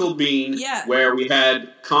Nautical Bean, where we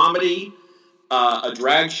had comedy, a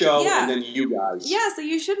drag show, and then you guys. Yeah, so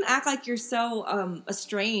you shouldn't act like you're so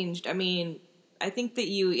estranged. I mean, I think that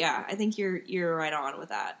I think you're right on with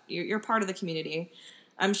that. You're part of the community.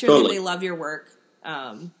 I'm sure that they love your work.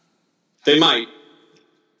 They might.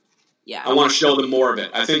 Yeah. I want to show them more of it.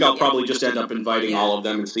 I think I'll probably just end up inviting all of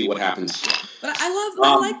them and see what happens. But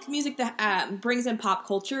I like music that brings in pop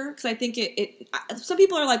culture, because I think it some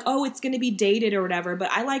people are like, oh, it's going to be dated or whatever, but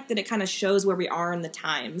I like that it kind of shows where we are in the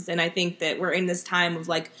times. And I think that we're in this time of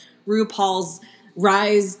like RuPaul's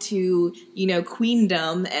rise to,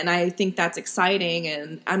 queendom, and I think that's exciting,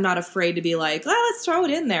 and I'm not afraid to be like, let's throw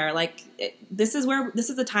it in there. Like, this is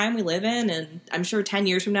the time we live in, and I'm sure 10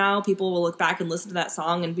 years from now, people will look back and listen to that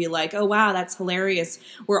song and be like, oh wow, that's hilarious.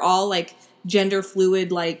 We're all like gender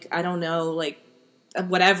fluid, like, I don't know, like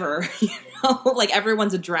whatever, like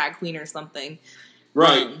everyone's a drag queen or something.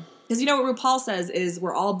 Right. Because what RuPaul says is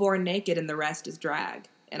we're all born naked and the rest is drag.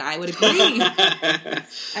 And I would agree.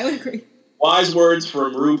 Wise words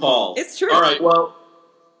from RuPaul. It's true. All right, well,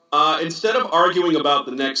 instead of arguing about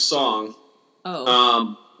the next song...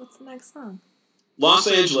 what's the next song? Los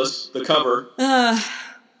Angeles, the cover.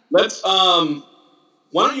 Let's, why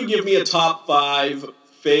don't you give me a top 5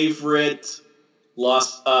 favorite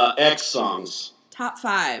X songs? Top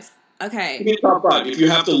 5. Okay. Give me a top 5. If you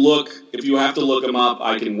have to look them up,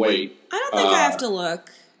 I can wait. I don't think I have to look.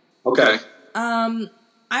 Okay.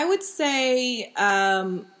 I would say,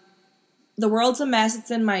 The World's a Mess, It's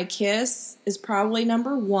in My Kiss is probably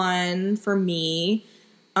number 1 for me,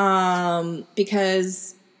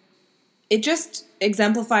 because it just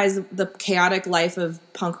exemplifies the chaotic life of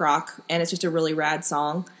punk rock, and it's just a really rad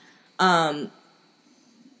song.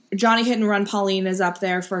 Johnny Hit and Run Pauline is up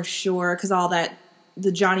there for sure, because all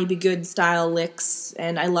the Johnny B. Good style licks,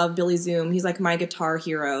 and I love Billy Zoom. He's like my guitar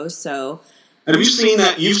hero, so... Have you seen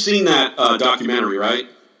that? You've seen that documentary, right?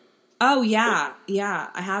 Oh, yeah. Yeah,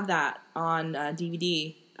 I have that on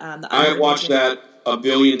DVD. I watched that a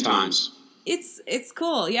billion times. It's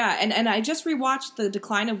cool, yeah. And I just rewatched The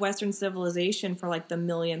Decline of Western Civilization for like the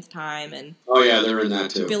millionth time. And oh, yeah, they're in that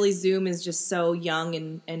too. Billy Zoom is just so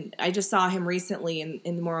young, and I just saw him recently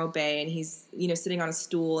in Morro Bay, and he's, sitting on a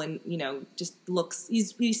stool and, just looks,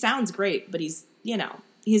 he sounds great, but he's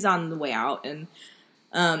on the way out, and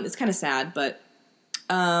it's kind of sad, but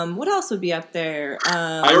what else would be up there?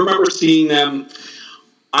 I remember seeing them.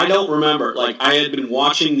 I don't remember. Like, I had been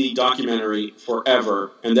watching the documentary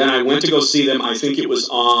forever, and then I went to go see them. I think it was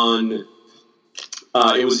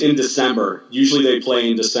it was in December. Usually they play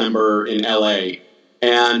in December in LA.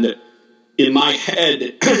 And in my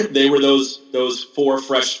head, they were those 4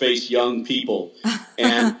 fresh-faced young people.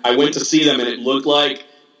 And I went to see them, and it looked like,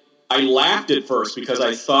 I laughed at first because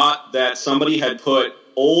I thought that somebody had put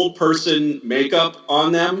old person makeup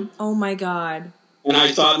on them. Oh my God. And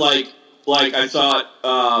I thought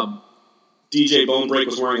DJ Bonebreak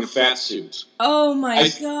was wearing a fat suit. Oh my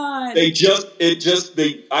God.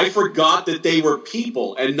 I forgot that they were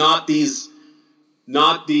people and not these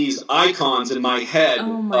not these icons in my head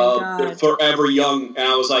Oh my of God. Forever Young. And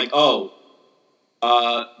I was like, oh,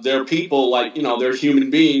 they're people, like, they're human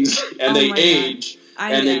beings, and Oh they my God. age,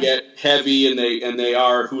 and they yeah. get heavy, and they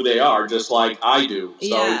are who they are, just like I do. So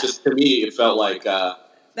Yeah. just to me, it felt like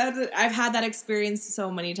I've had that experience so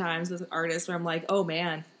many times with artists where I'm like, oh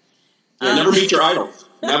man. never meet your idols.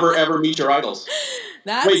 Never ever meet your idols.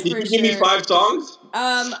 That's Wait, did for you give me sure. 5 songs?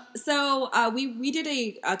 So we did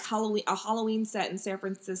a Halloween set in San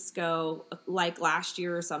Francisco like last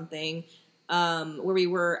year or something, where we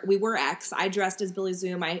were X. I dressed as Billy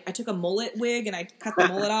Zoom. I took a mullet wig and I cut the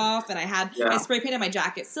mullet off, and I spray painted my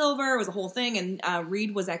jacket silver. It was a whole thing, and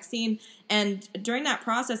Reed was Xene. And during that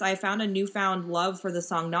process, I found a newfound love for the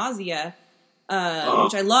song Nausea.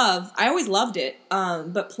 Which I love. I always loved it.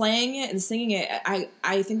 But playing it and singing it,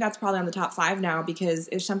 I think that's probably on the top 5 now, because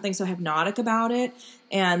there's something so hypnotic about it.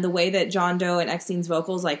 And the way that John Doe and Xene's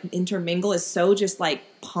vocals like intermingle is so just like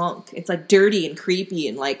punk. It's like dirty and creepy,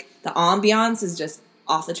 and like the ambiance is just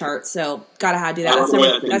off the charts. So gotta do that. I love the way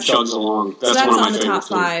that thing chugs along. That's one of my on the top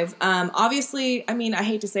 5. Obviously, I mean, I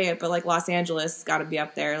hate to say it, but like Los Angeles got to be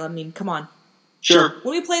up there. I mean, come on. Sure.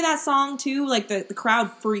 When we play that song too, like the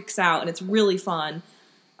crowd freaks out, and it's really fun.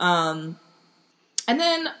 And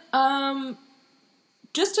then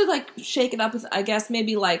just to like shake it up with, I guess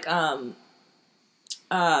maybe like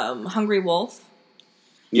Hungry Wolf.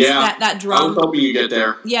 Yeah, that drum. I was hoping you get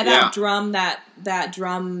there. Yeah, that drum, that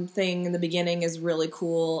drum thing in the beginning is really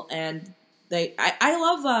cool, and I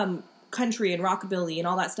love country and rockabilly and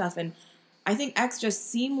all that stuff, and I think X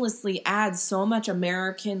just seamlessly adds so much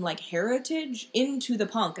American like heritage into the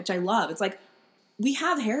punk, which I love. It's like we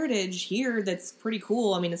have heritage here that's pretty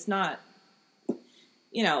cool. I mean, it's not,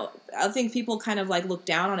 I think people kind of like look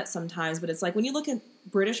down on it sometimes, but it's like when you look at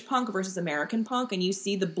British punk versus American punk and you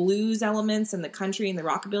see the blues elements and the country and the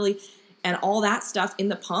rockabilly and all that stuff in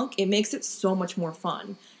the punk, it makes it so much more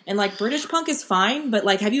fun. And like British punk is fine, but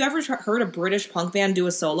like, have you ever heard a British punk band do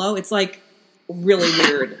a solo? It's like really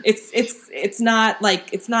weird. It's not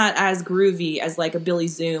as groovy as like a Billy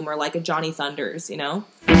Zoom or like a Johnny Thunders,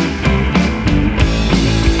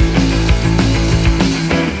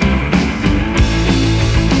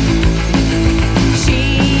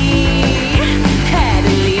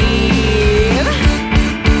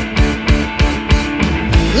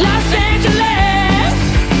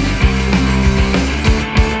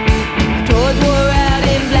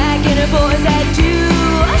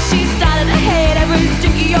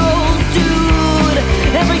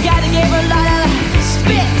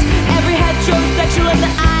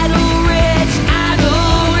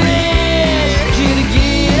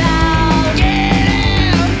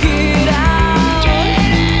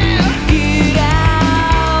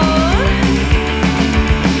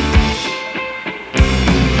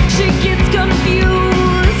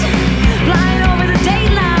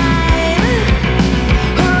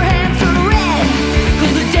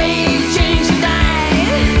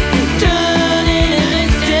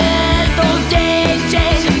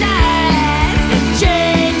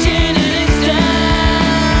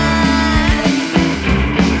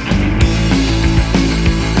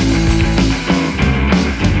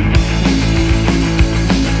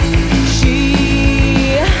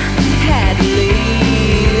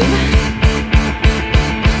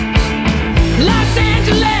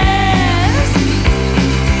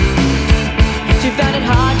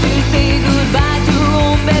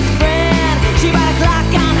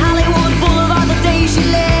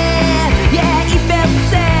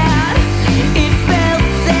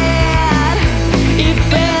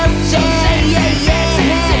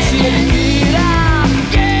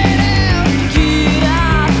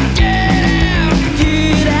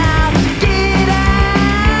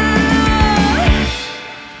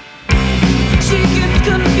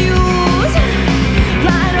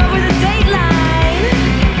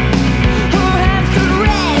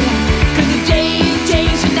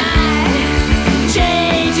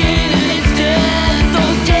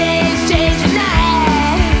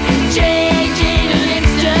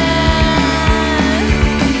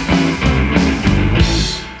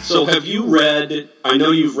 I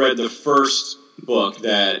know you've read the first book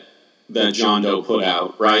that John Doe put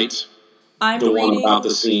out, right? I'm the reading, one about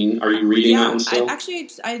the scene. Are you reading that one still?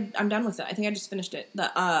 I'm done with it. I think I just finished it.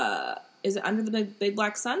 Is it Under the Big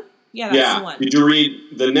Black Sun? Yeah, that's the one. Did you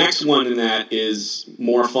read the next one? In that is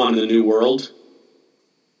More Fun in the New World.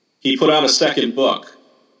 He put out a second book.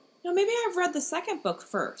 No, maybe I've read the second book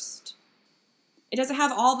first. It doesn't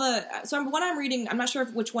have all the. So what I'm reading, I'm not sure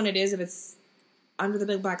which one it is. If it's Under the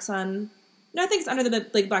Big Black Sun. No, I think it's Under the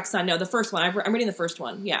Big Black Sun. No, the first one. I'm reading the first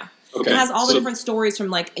one. Yeah. Okay. It has all the different stories from,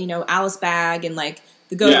 like, you know, Alice Bag and, like,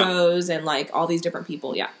 the Go-Go's and, like, all these different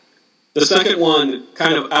people. Yeah. The second one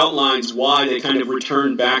kind of outlines why they kind of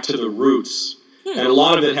returned back to the roots. And a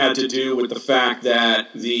lot of it had to do with the fact that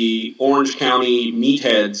the Orange County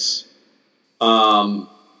meatheads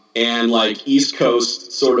and, like, East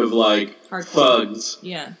Coast sort of, like, thugs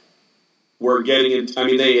were getting it. I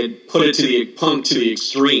mean, they had put it to the punk to the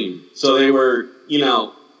extreme. So they were, you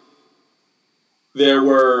know, there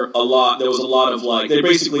was a lot of, like, they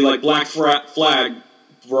basically, like, Black Flag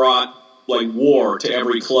brought, like, war to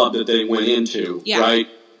every club that they went into, right?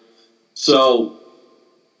 So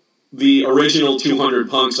the original 200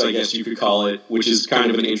 Punks, I guess you could call it, which is kind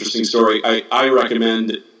of an interesting story. I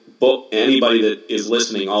recommend anybody that is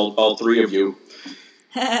listening, all three of you,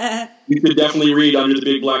 you could definitely read Under the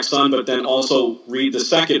Big Black Sun, but then also read the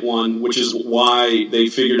second one, which is why they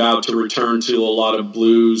figured out to return to a lot of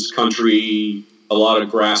blues, country, a lot of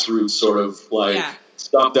grassroots sort of, like,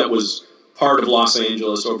 stuff that was part of Los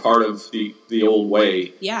Angeles or part of the old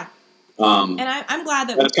way. Yeah. And I'm glad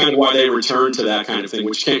that that's kind of why they returned to that kind of thing,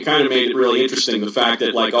 which kind of made it really interesting. The fact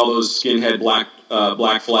that, like, all those skinhead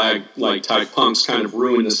Black Flag, like, type punks kind of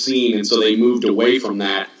ruined the scene, and so they moved away from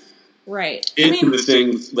that. Right. Into the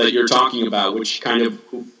things that you're talking about, which kind of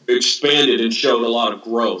expanded and showed a lot of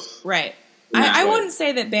growth. Right. I wouldn't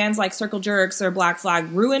say that bands like Circle Jerks or Black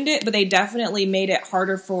Flag ruined it, but they definitely made it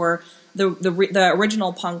harder for the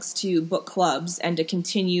original punks to book clubs and to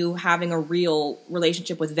continue having a real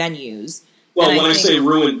relationship with venues. Well, when I say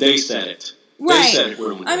ruined, they said it. Right. They said it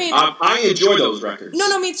ruined. I mean, I enjoy those records.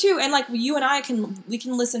 No, me too. And, like, you and I can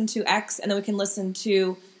listen to X, and then we can listen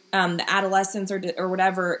to the Adolescents or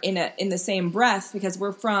whatever in the same breath, because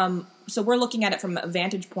we're looking at it from a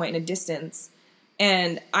vantage point and a distance.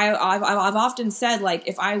 And I've often said, like,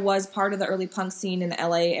 if I was part of the early punk scene in the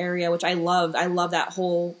LA area, which I love that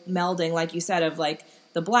whole melding, like you said, of, like,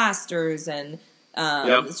 the Blasters and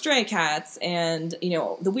the Stray Cats and, you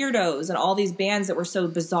know, the Weirdos and all these bands that were so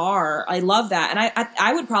bizarre. I love that. And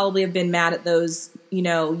I would probably have been mad at those, you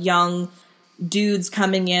know, young dudes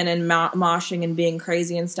coming in and moshing and being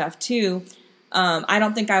crazy and stuff too. I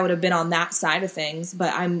don't think I would have been on that side of things,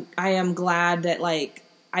 but I am glad that, like,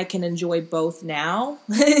 I can enjoy both now,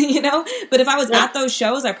 you know? But if I was at those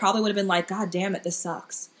shows, I probably would have been like, God damn it, this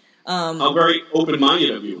sucks. How very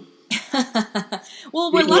open-minded of you.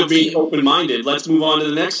 Well, we're lucky. Being open-minded. Let's move on to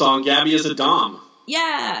the next song, Gabby is a Dom.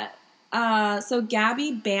 Yeah. So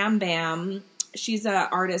Gabby Bam Bam, she's an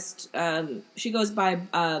artist. She goes by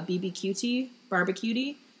BBQT,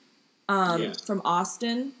 Barbecutie, from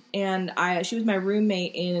Austin. And she was my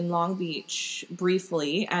roommate in Long Beach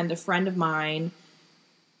briefly, and a friend of mine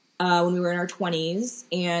when we were in our 20s,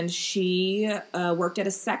 and she worked at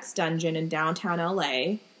a sex dungeon in downtown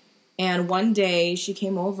LA. And one day she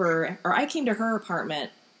came over, or I came to her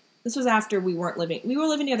apartment. This was after we were living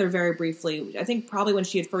together very briefly. I think probably when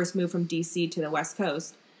she had first moved from DC to the West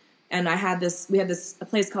Coast. And we had a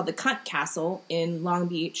place called the Cunt Castle in Long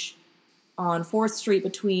Beach on 4th Street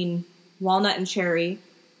between Walnut and Cherry.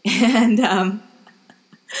 And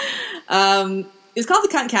it was called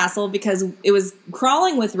the Cunt Castle because it was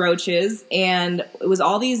crawling with roaches, and it was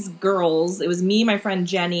all these girls. It was me, my friend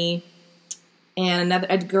Jenny, and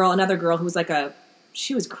another girl who was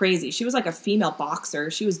she was crazy. She was like a female boxer.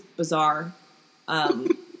 She was bizarre. I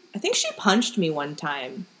think she punched me one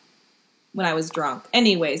time when I was drunk.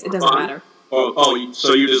 Anyways, it doesn't matter. Oh,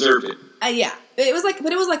 so you deserved it. Yeah. It was like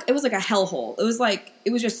a hellhole.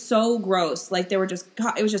 It was just so gross. Like, it was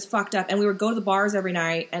just fucked up. And we would go to the bars every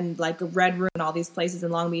night and, like, a Red Room and all these places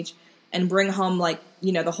in Long Beach and bring home, like,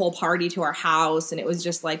 you know, the whole party to our house. And it was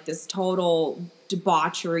just like this total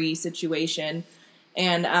debauchery situation.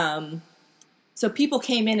 And, so people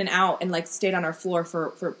came in and out and, like, stayed on our floor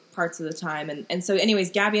for parts of the time. And so anyways,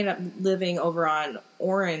 Gabby ended up living over on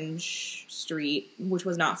Orange Street, which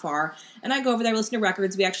was not far. And I go over there, listen to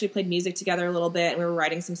records. We actually played music together a little bit, and we were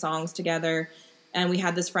writing some songs together. And we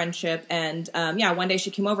had this friendship. And, one day she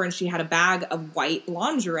came over and she had a bag of white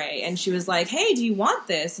lingerie. And she was like, hey, do you want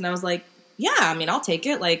this? And I was like, yeah, I mean, I'll take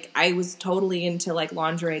it. Like, I was totally into, like,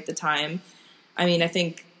 lingerie at the time. I mean, I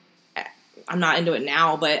think I'm not into it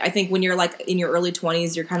now, but I think when you're, like, in your early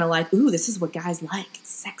 20s, you're kind of like, ooh, this is what guys like. It's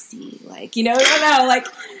sexy. Like, you know, I don't know, like,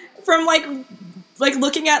 from, like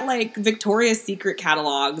looking at, like, Victoria's Secret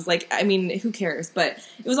catalogs. Like, I mean, who cares? But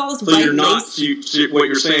it was all this white lace. What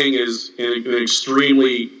you're saying is, in an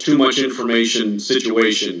extremely too much information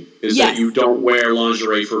situation, is that you don't wear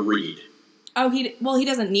lingerie for Reed. Oh, he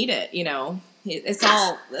doesn't need it, you know.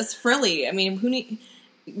 It's frilly. I mean,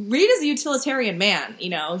 Reed is a utilitarian man, you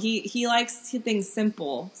know. He likes things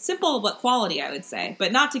simple but quality, I would say,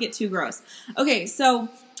 but not to get too gross. Okay, so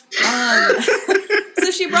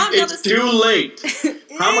so she brought me It's too late.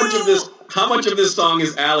 How much of this song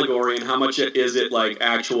is allegory, and how much is it like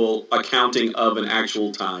actual accounting of an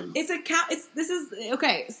actual time?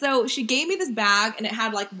 Okay. So she gave me this bag, and it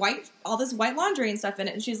had like all this white laundry and stuff in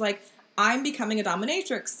it, and she's like, I'm becoming a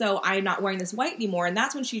dominatrix, so I'm not wearing this white anymore. And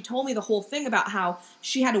that's when she told me the whole thing about how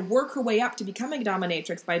she had to work her way up to becoming a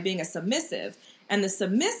dominatrix by being a submissive. And the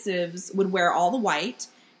submissives would wear all the white,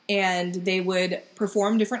 and they would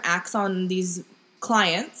perform different acts on these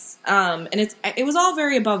clients. And it was all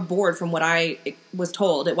very above board from what I was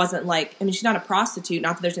told. It wasn't like, I mean, she's not a prostitute,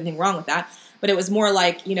 not that there's anything wrong with that, but it was more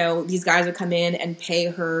like, you know, these guys would come in and pay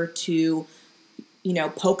her to, you know,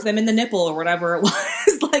 poke them in the nipple or whatever it was.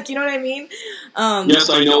 Like, you know what I mean? Yes,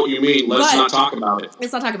 I know what you mean. Let's not talk about it.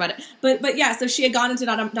 Let's not talk about it. But yeah, so she had gone into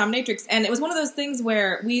dominatrix, and it was one of those things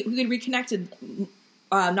where we had reconnected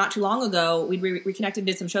not too long ago. We'd reconnected,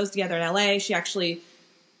 did some shows together in LA. She actually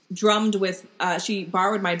drummed with, she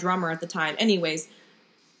borrowed my drummer at the time. Anyways,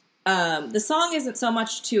 the song isn't so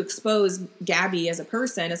much to expose Gabby as a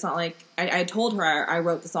person. It's not like, I told her I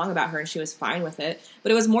wrote the song about her and she was fine with it.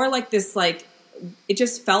 But it was more like this, like, it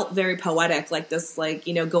just felt very poetic, like this, like,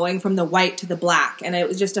 you know, going from the white to the black. And it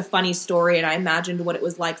was just a funny story. And I imagined what it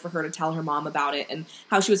was like for her to tell her mom about it and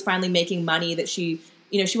how she was finally making money that she,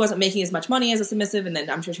 you know, she wasn't making as much money as a submissive. And then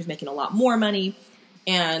I'm sure she was making a lot more money.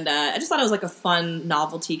 And I just thought it was like a fun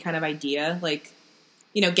novelty kind of idea. Like,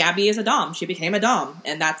 you know, Gabby is a dom. She became a dom.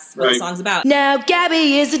 And that's what the song's about. Now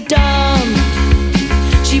Gabby is a dom.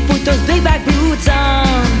 She put those big black boots on.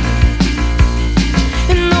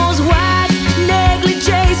 And those white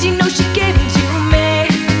negligees, you know she gave them to me.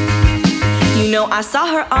 You know I saw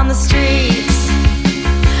her on the streets,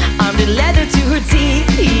 armed in leather to her teeth,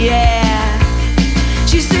 yeah.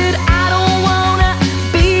 She said, I don't wanna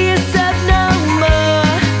be a sub no more.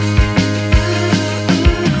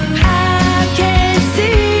 I can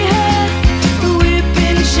see her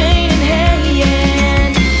whipping chain in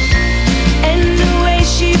hand, and the way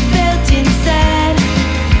she felt inside.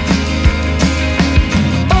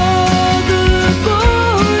 All the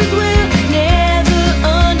boys will never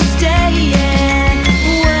understand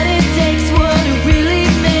what it takes, what it really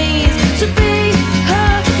means to be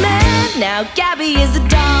her man. Now Gabby is a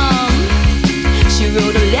dom. She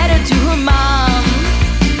wrote a letter to her mom.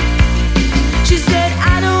 She said,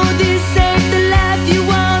 I know this ain't the life you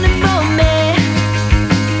wanted for me,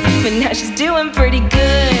 but now she's doing pretty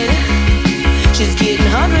good. She's getting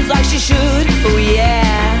hundreds like she should, oh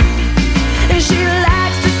yeah. And she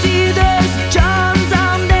likes to see those charms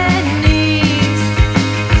on their knees.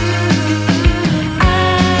 I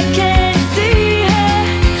can see her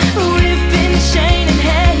whipping chain in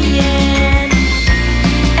hand,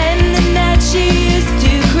 and the night she used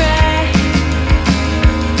to cry.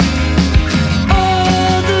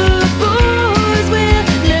 All the boys will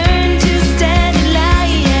learn to stand in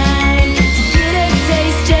line to get a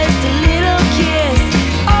taste, just a little kiss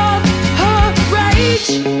of her rage.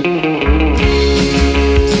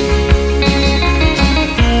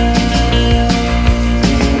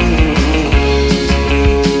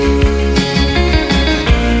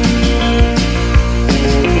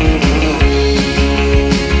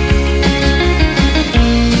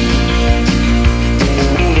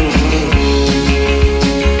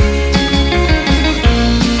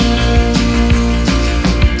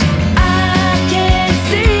 I can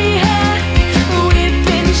see her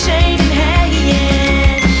whipping chain in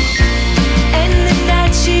hand, and the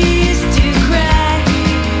night she used to cry.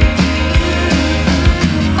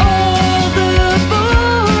 All the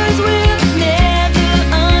boys will never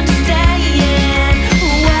understand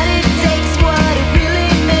what it takes, what it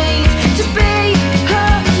really means to be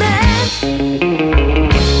her man.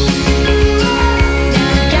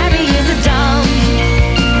 Now Gabby is a dom.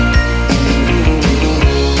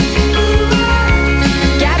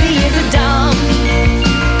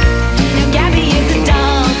 Gabby is a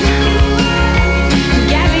dom.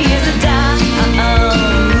 Gabby is a dom. Gabby is a dom.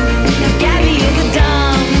 Gabby is a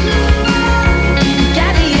dom.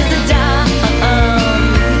 Gabby is a dom.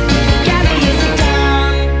 Gabby is a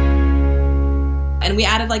dom. And we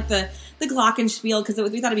added like the glockenspiel because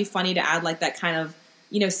we thought it'd be funny to add like that kind of,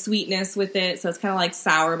 you know, sweetness with it. So it's kind of like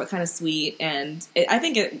sour but kind of sweet, and I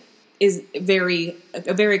think it is a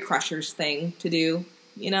very Crushers thing to do.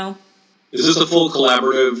 You know, Is this a full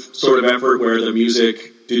collaborative sort of effort where the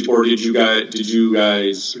music did you write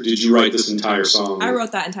this entire song? I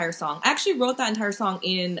wrote that entire song. I actually wrote that entire song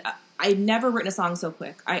in. I'd never written a song so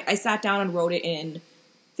quick. I sat down and wrote it in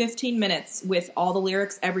 15 minutes with all the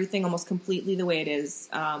lyrics, everything almost completely the way it is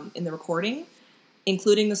in the recording,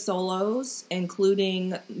 including the solos,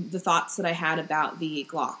 including the thoughts that I had about the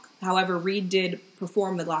Glock. However, Reed did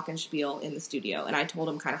perform the Glockenspiel in the studio, and I told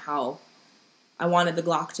him kind of how I wanted the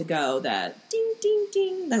Glock to go, that ding, ding,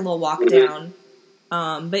 ding, that little walk down.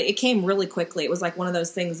 But it came really quickly. It was like one of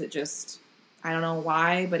those things that just, I don't know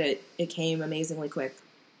why, but it came amazingly quick.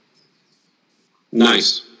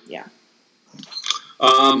 Nice. Yeah.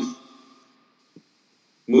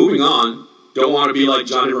 Moving on. Don't want to be like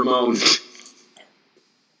Johnny Ramone.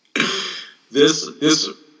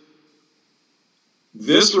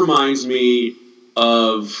 This reminds me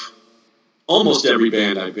of almost every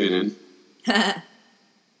band I've been in.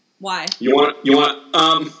 Why? You want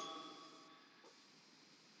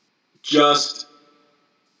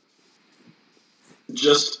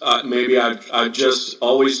maybe I've just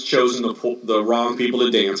always chosen the wrong people to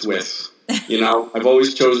dance with. I've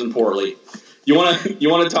always chosen poorly. You want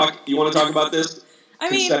to talk about this?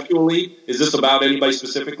 Conceptually, is this about anybody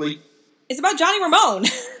specifically? It's about Johnny Ramone.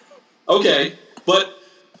 Okay, but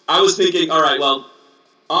I was thinking, all right, well,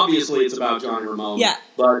 obviously it's about Johnny Ramone. Yeah.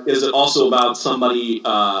 But is it also about somebody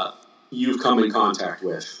you've come in contact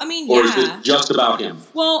with? Or is it just about him?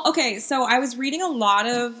 Well, okay, so I was reading a lot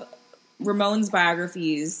of Ramone's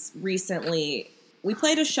biographies recently. We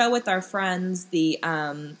played a show with our friends, the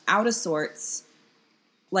Out of Sorts,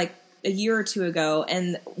 like a year or two ago,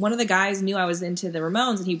 and one of the guys knew I was into the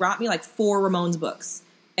Ramones, and he brought me like 4 Ramones books.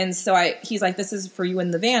 And so he's like, this is for you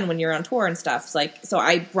in the van when you're on tour and stuff. So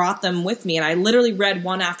I brought them with me, and I literally read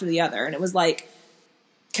one after the other. And it was like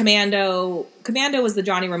Commando. Commando was the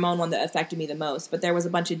Johnny Ramone one that affected me the most, but there was a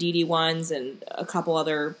bunch of Dee Dee ones and a couple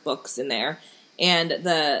other books in there. And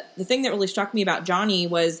the thing that really struck me about Johnny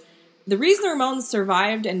was the reason the Ramones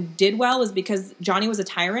survived and did well was because Johnny was a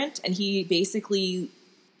tyrant, and he basically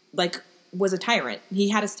was a tyrant. He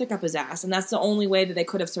had a stick up his ass, and that's the only way that they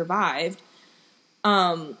could have survived.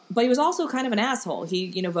 But he was also kind of an asshole. He,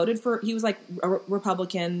 he was like a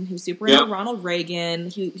Republican. He was super into Ronald Reagan.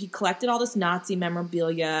 He collected all this Nazi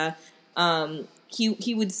memorabilia.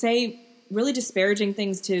 He would say really disparaging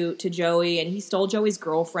things to Joey, and he stole Joey's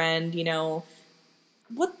girlfriend, he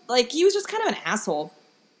was just kind of an asshole.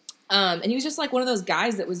 And he was just like one of those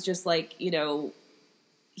guys that was just like,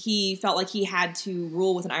 he felt like he had to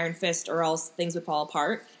rule with an iron fist or else things would fall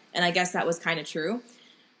apart. And I guess that was kind of true.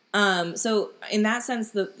 So in that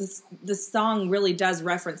sense, the song really does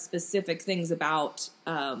reference specific things about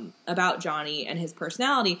Johnny and his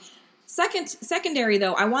personality. Secondary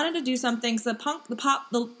though, I wanted to do something. So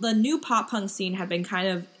the new pop punk scene had been kind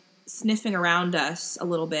of sniffing around us a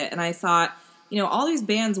little bit. And I thought, all these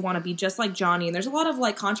bands want to be just like Johnny. And there's a lot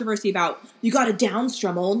of controversy about you got to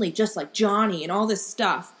downstrum only just like Johnny and all this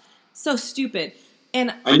stuff. So stupid.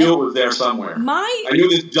 And I knew it was there somewhere. I knew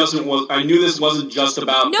this wasn't just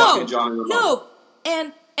about fucking Johnny Ramone. No,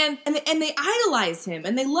 and they idolize him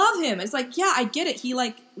and they love him. It's like, yeah, I get it.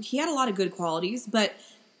 He had a lot of good qualities, but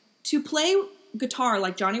to play guitar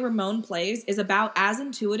like Johnny Ramone plays is about as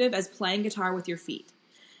intuitive as playing guitar with your feet.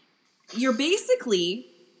 You're basically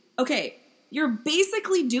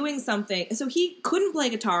doing something. So he couldn't play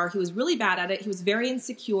guitar. He was really bad at it. He was very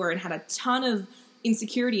insecure and had a ton of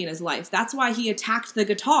insecurity in his life. That's why he attacked the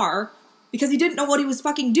guitar, because he didn't know what he was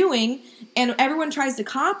fucking doing, and everyone tries to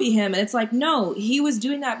copy him, and it's like, no, he was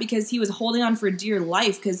doing that because he was holding on for dear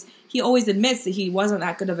life, because he always admits that he wasn't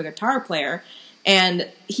that good of a guitar player, and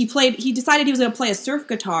he decided he was going to play a surf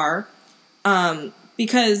guitar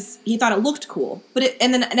because he thought it looked cool.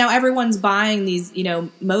 And then now everyone's buying these,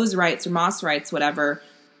 Mosrites or Mossrites, whatever,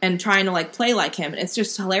 and trying to play like him, and it's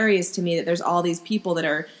just hilarious to me that there's all these people that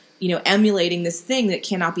are emulating this thing that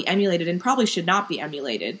cannot be emulated and probably should not be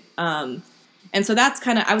emulated. And so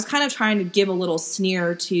I was kind of trying to give a little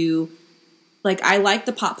sneer to, I like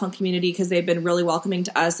the pop punk community because they've been really welcoming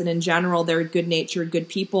to us, and in general, they're good-natured, good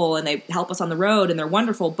people, and they help us on the road, and they're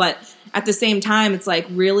wonderful. But at the same time, it's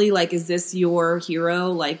really, is this your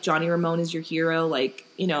hero? Johnny Ramone is your hero?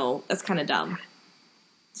 That's kind of dumb.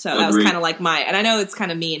 So that was kind of and I know it's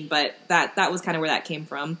kind of mean, but that was kind of where that came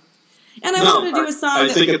from. And I wanted to do a song. I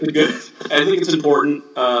think it's important.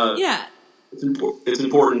 Yeah. It's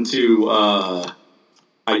important to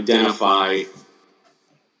identify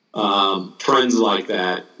trends like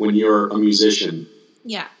that when you're a musician.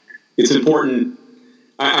 Yeah. It's important.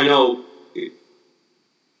 I know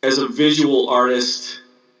as a visual artist,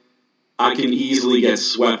 I can easily get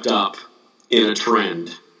swept up in a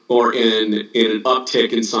trend or in an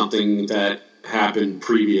uptick in something that happened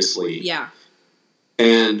previously. Yeah.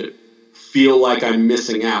 And feel like I'm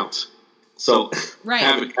missing out. So Right.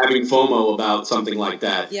 having FOMO about something like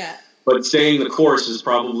that. Yeah. But staying the course is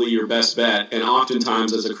probably your best bet. And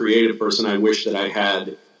oftentimes, as a creative person, I wish that I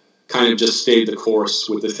had kind of just stayed the course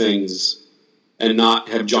with the things and not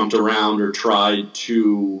have jumped around or tried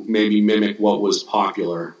to maybe mimic what was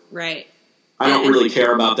popular. Right. I don't really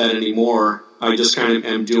care about that anymore. I just kind of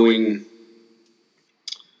am doing.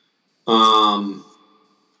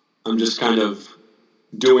 I'm just kind of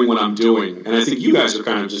doing what I'm doing, and I think you guys are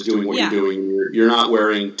kind of just doing what you're doing. You're not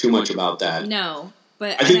worrying too much about that. No,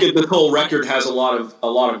 but I think that the whole record has a lot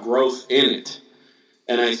of growth in it,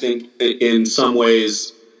 and I think in some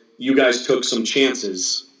ways you guys took some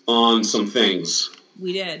chances on some things.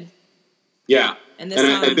 We did. Yeah, and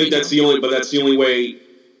I think that's the only way.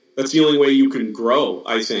 That's the only way you can grow.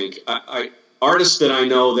 I think artists that I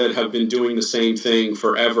know that have been doing the same thing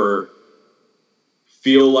forever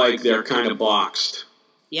feel like they're kind of boxed.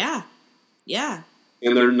 Yeah. Yeah.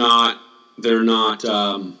 And they're not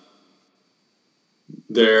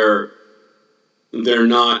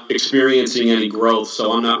experiencing any growth.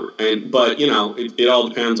 So I'm not, but you know, it all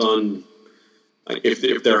depends on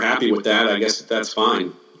if they're happy with that, I guess that's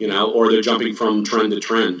fine, you know, or they're jumping from trend to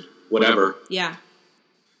trend, whatever. Yeah.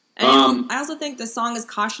 And I also think the song is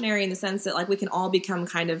cautionary in the sense that, like, we can all become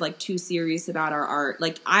kind of, like, too serious about our art.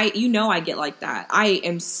 Like, I get like that. I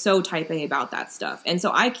am so type A about that stuff. And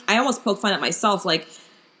so I almost poke fun at myself, like,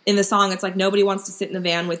 in the song, it's like, nobody wants to sit in the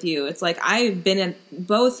van with you. It's like, I've been in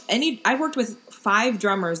I've worked with 5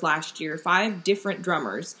 drummers last year, 5 different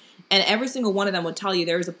drummers. And every single one of them would tell you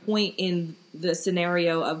there was a point in the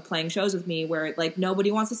scenario of playing shows with me where, like,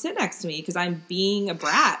 nobody wants to sit next to me because I'm being a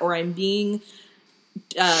brat or I'm being...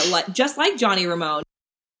 just like Johnny Ramone.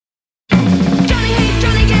 Johnny, hey,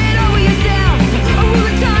 Johnny, get over yourself. A rule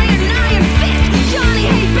of tie and an iron fist. Johnny,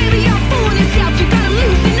 hey, baby, you're fooling yourself. You gotta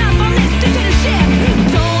loosen up on this dictatorship.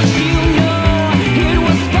 Don't you know it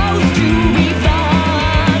was supposed to be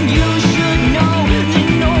fun? You should know that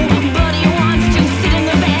nobody wants to sit in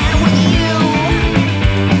the van with you.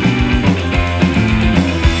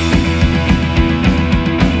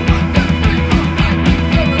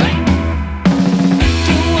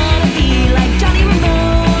 Don't wanna be like Johnny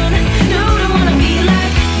Ramone. No, don't wanna be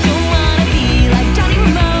like Johnny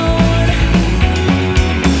Ramone.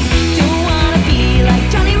 Don't wanna be like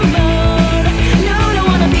Johnny Ramone. No, don't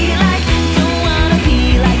wanna be like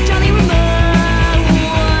Johnny Ramone.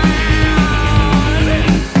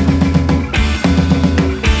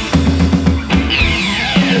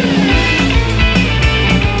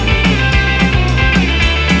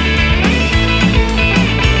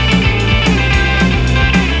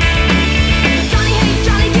 Johnny, hey,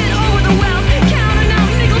 Johnny, get over the wealth. Counting out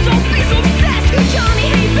nickels, don't be so obsessed. Johnny,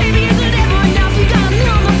 hey, baby, is it ever enough? You got me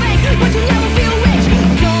on the bank, but you never feel rich.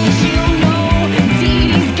 Don't you know Dee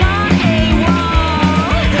Dee's gone AWOL?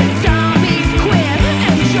 Tommy's quit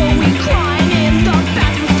and Joey's crying in the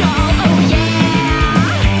bathroom stall. Oh yeah.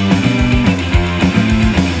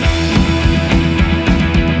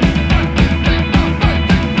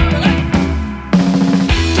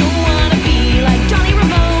 Don't wanna be like Johnny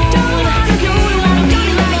Ramone. Don't wanna be like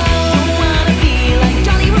Johnny Ramone. Don't wanna be like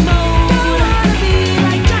Johnny Ramone.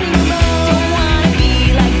 Don't wanna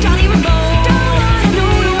be like Johnny Ramone. Don't wanna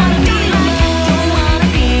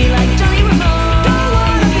be like Johnny Ramone. Don't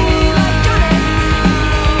wanna be like Johnny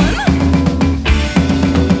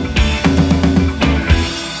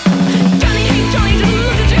Johnny, hey, Johnny, just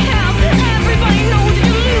look at your health. Everybody knows that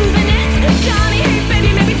you're losing it. Johnny, hey, baby,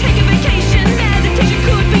 maybe take a vacation. Meditation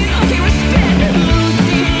could be okay respect.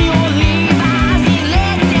 Losing your Levi's and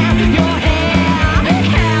let down your hair.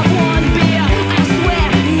 Have one beer, I swear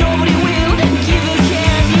nobody will give a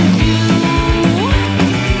care if you do.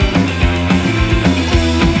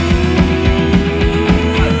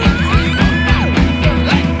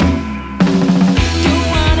 Don't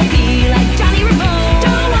wanna be like Johnny Ramone.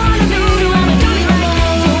 Don't wanna be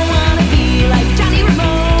like Johnny Ramone. Don't wanna be like Johnny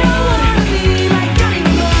Ramone. Don't wanna be like Johnny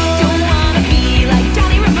Ramone. Don't wanna be like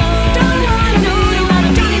Johnny Ramone. Don't wanna be like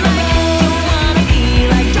Johnny Ramone. Don't wanna be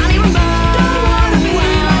like Johnny Ramone. Don't wanna be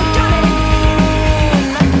like Johnny.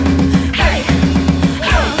 Hey,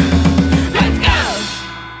 let's go.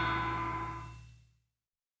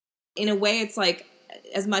 In a way, it's like,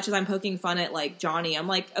 as much as I'm poking fun at, like, Johnny, I'm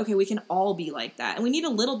like, okay, we can all be like that. And we need a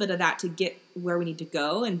little bit of that to get where we need to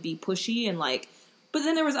go and be pushy and, like... But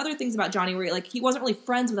then there was other things about Johnny where, like, he wasn't really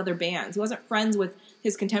friends with other bands. He wasn't friends with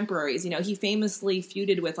his contemporaries. You know, he famously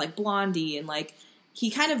feuded with, like, Blondie, and, like, he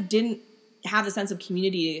kind of didn't have the sense of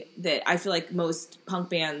community that I feel like most punk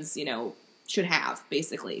bands, you know, should have,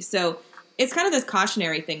 basically. So it's kind of this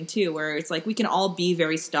cautionary thing too, where it's like we can all be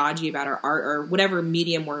very stodgy about our art or whatever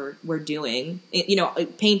medium we're doing, you know,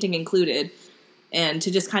 painting included, and to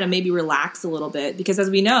just kind of maybe relax a little bit, because as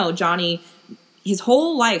we know, Johnny, his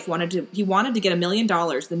whole life wanted to get $1 million.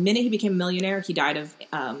 The minute he became a millionaire, he died of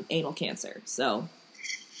anal cancer,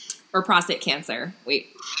 or prostate cancer. Wait,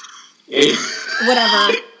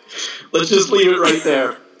 whatever. Let's just leave it right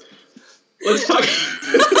there. Let's talk.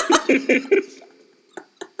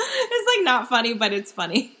 It's like not funny, but it's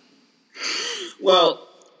funny. Well,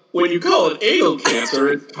 when you call it anal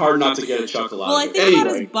cancer, it's hard not to get a chuckle out Well, I of it. think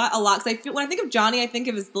about his butt a lot, because when I think of Johnny, I think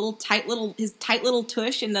of his tight little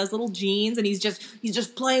tush and those little jeans, and he's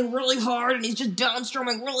just playing really hard, and he's just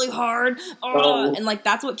downstrumming really hard, and like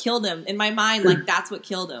that's what killed him in my mind. Like that's what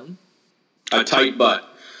killed him. A tight butt.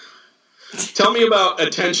 Tell me about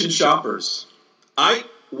Attention Shoppers.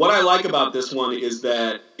 What I like about this one is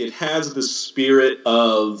that it has the spirit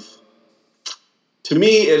of. To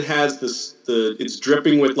me, it has it's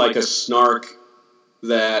dripping with like a snark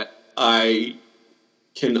that I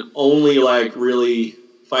can only like really,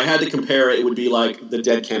 if I had to compare it, it would be like the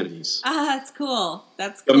Dead Kennedys. That's cool.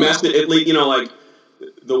 That's cool. The message, at least, you know, like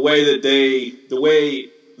the way that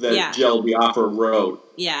Jello Biafra wrote.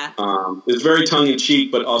 Yeah. Is very tongue in cheek,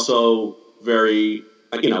 but also very,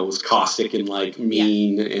 you know, it was caustic and like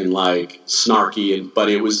mean and like snarky, but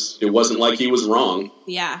it wasn't like he was wrong.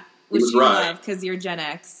 Yeah. Which you love because you're Gen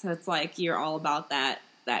X, so it's like you're all about that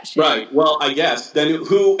shit. Right. Well, I guess. Then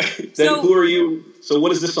who are you? So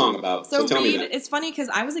what is this song about? So tell me that. It's funny because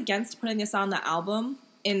I was against putting this on the album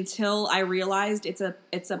until I realized it's a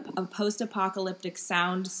post-apocalyptic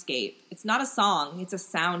soundscape. It's not a song, it's a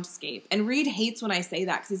soundscape. And Reed hates when I say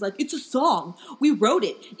that because he's like, it's a song. We wrote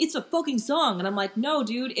it. It's a fucking song. And I'm like, no,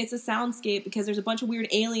 dude, it's a soundscape because there's a bunch of weird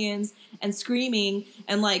aliens and screaming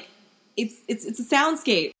and like it's a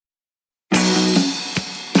soundscape.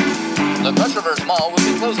 The Crusherverse Mall will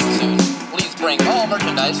be closing soon. Please bring all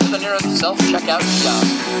merchandise to the nearest self-checkout kiosk.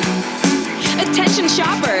 Attention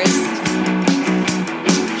shoppers!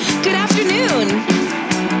 Good afternoon!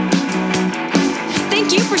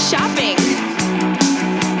 Thank you for shopping!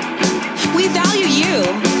 We value you!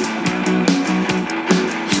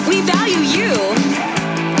 We value you!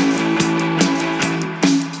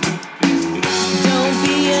 Don't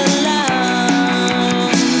be alarmed.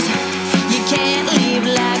 You can't leave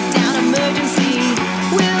lockdown emergency.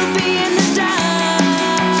 We'll be in the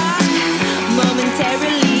dark.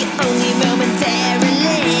 Momentarily, only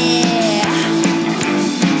momentarily.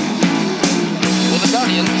 Will the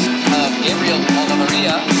guardians of Gabriel Alma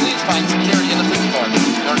Maria please find security in the food court?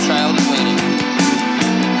 Your child is waiting.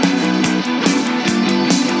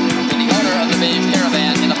 To the owner of the beige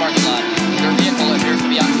caravan in the parking lot, your vehicle appears to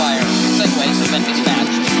be on fire. Segways have been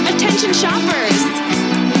dispatched. Attention shoppers!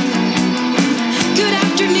 Good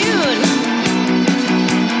afternoon!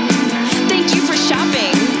 Thank you for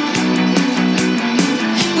shopping.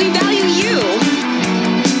 We value you.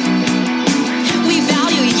 We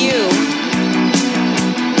value you.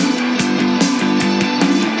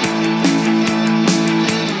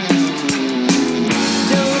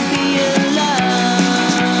 Don't be alarmed.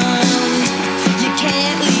 You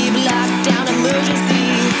can't leave lockdown emergency.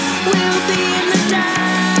 We'll be in the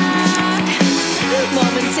dark.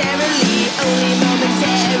 Momentarily, only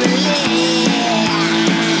momentarily.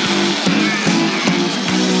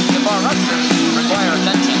 The bar rushers require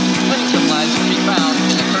attention. Cleaning supplies can be found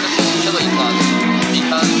in the courtesy utility closet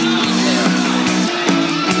because we care.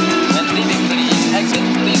 When leaving for the east exit,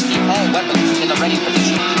 please keep all weapons in a ready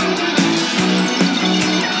position.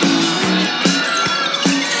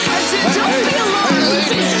 Don't be alarmed.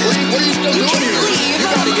 What are you still You can't leave.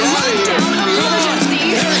 Lockdown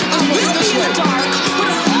emergency. We'll be in the dark, but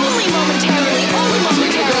only momentarily. Only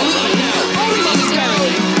momentarily. Only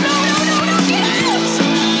momentarily. No, get out!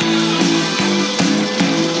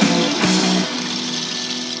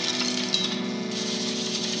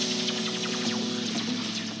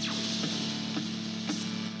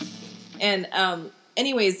 And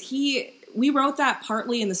anyways, we wrote that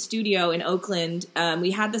partly in the studio in Oakland.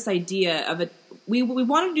 We had this idea of we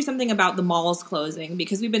wanted to do something about the malls closing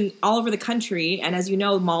because we've been all over the country, and as you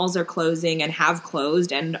know, malls are closing and have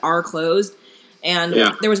closed and are closed. And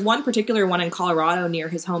there was one particular one in Colorado near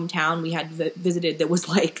his hometown we had visited that was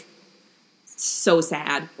like so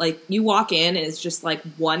sad. Like you walk in and it's just like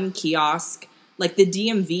one kiosk. Like the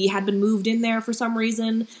DMV had been moved in there for some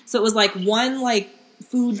reason, so it was like one like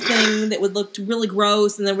food thing that looked really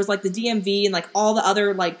gross, and there was like the DMV and like all the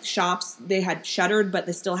other like shops they had shuttered, but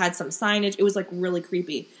they still had some signage. It was like really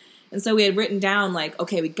creepy, and so we had written down like,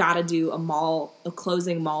 okay, we got to do a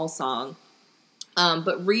closing mall song,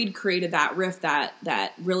 But Reed created that riff,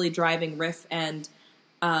 that really driving riff, and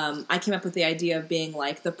I came up with the idea of being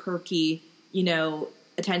like the perky,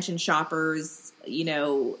 attention shoppers,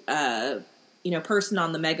 person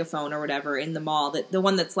on the megaphone or whatever in the mall, that the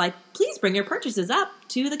one that's like, please bring your purchases up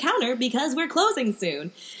to the counter because we're closing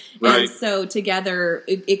soon. Right. And so together,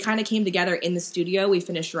 it kind of came together in the studio. We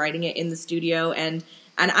finished writing it in the studio, and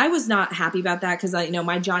I was not happy about that because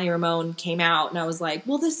my Johnny Ramone came out, and I was like,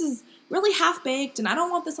 well, this is really half-baked, and I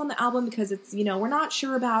don't want this on the album because it's, we're not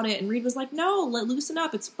sure about it. And Reed was like, no, loosen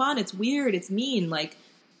up. It's fun. It's weird. It's mean. Like,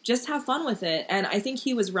 just have fun with it. And I think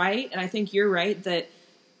he was right, and I think you're right, that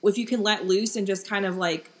if you can let loose and just kind of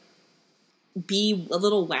like be a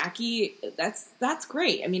little wacky, that's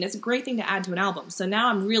great. I mean, it's a great thing to add to an album. So now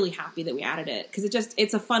I'm really happy that we added it because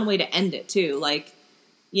it's a fun way to end it too. Like,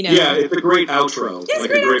 Yeah, it's a great outro. It's like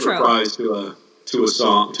a great outro. Reprise to a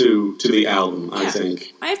song, to the album, I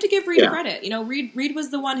think. I have to give Reed credit. Reed was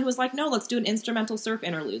the one who was like, no, let's do an instrumental surf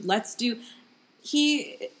interlude.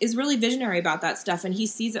 He is really visionary about that stuff, and he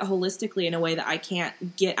sees it holistically in a way that I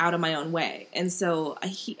can't get out of my own way. And so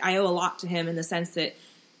I owe a lot to him in the sense that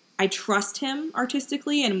I trust him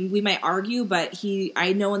artistically, and we might argue, but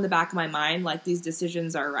I know in the back of my mind, like, these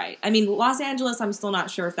decisions are right. I mean, Los Angeles, I'm still not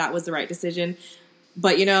sure if that was the right decision,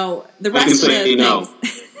 but the rest of the things.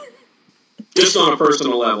 Just on a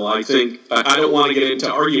personal level, I think I don't want to get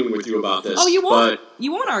into arguing with you about this. Oh, you won't? But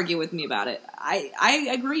you won't argue with me about it. I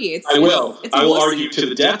agree. I will argue to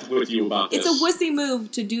the death with you about this. It's a wussy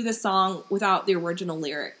move to do the song without the original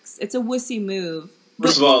lyrics. It's a wussy move.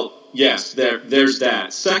 First of all, yes, there's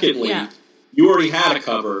that. Secondly, you already had a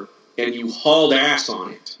cover and you hauled ass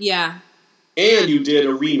on it. Yeah. And you did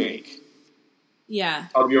a remake. Yeah.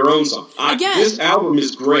 Of your own song. This album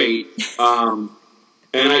is great.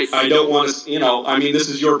 And I don't want to, this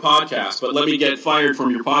is your podcast, but let me get fired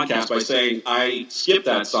from your podcast by saying I skipped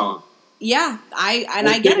that song. Yeah,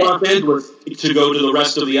 I get it. Los Angeles to go to the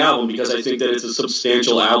rest of the album because I think that it's a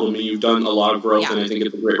substantial album and you've done a lot of growth and I think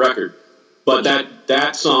it's a great record. But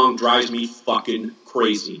that song drives me fucking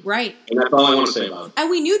crazy. Right. And that's all I want to say about it. And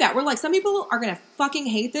we knew that. We're like, some people are going to fucking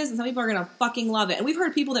hate this and some people are going to fucking love it. And we've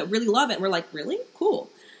heard people that really love it and we're like, really? Cool.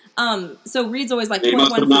 So Reed's always like, they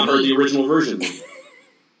must have not heard the original version.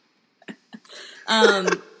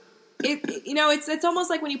 It's almost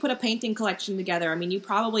like when you put a painting collection together. I mean, you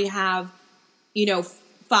probably have,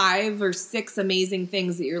 5 or 6 amazing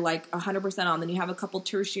things that you're like 100% on. Then you have a couple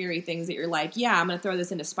tertiary things that you're like, yeah, I'm going to throw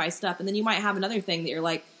this into spiced up. And then you might have another thing that you're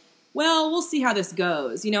like, well, we'll see how this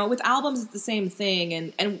goes. With albums, it's the same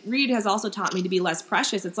thing. And Reed has also taught me to be less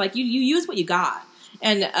precious. It's like you use what you got.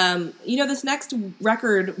 And, this next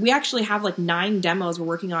record, we actually have like 9 demos we're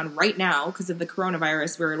working on right now because of the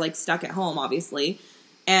coronavirus. We're like stuck at home, obviously.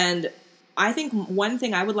 And I think one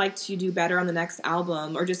thing I would like to do better on the next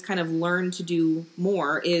album, or just kind of learn to do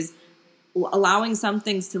more, is allowing some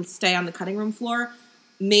things to stay on the cutting room floor.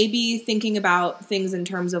 Maybe thinking about things in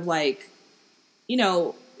terms of like,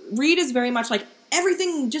 Reed is very much like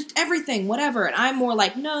everything, whatever. And I'm more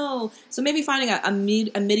like, no. So maybe finding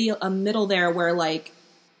a middle there where like,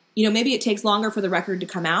 maybe it takes longer for the record to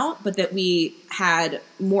come out, but that we had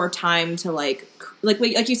more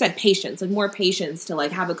like you said, patience, like more patience to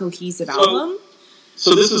like have a cohesive album.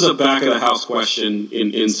 So this is a back of the house question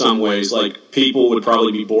in some ways. Like, people would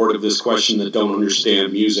probably be bored of this question that don't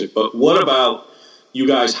understand music. But what about you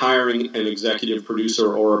guys hiring an executive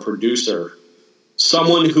producer or a producer?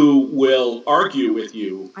 Someone who will argue with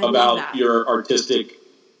you about your artistic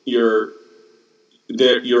resolve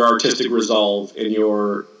and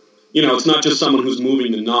your, it's not just someone who's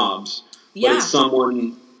moving the knobs, but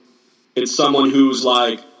it's someone who's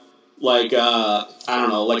like I don't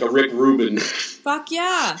know, like a Rick Rubin. Fuck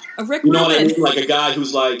yeah, a Rick Rubin. You know what I mean? Like a guy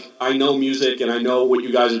who's like, I know music and I know what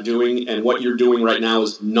you guys are doing, and what you're doing right now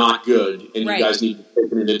is not good, and you guys need to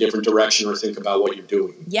take it in a different direction or think about what you're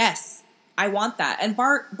doing. Yes. I want that. And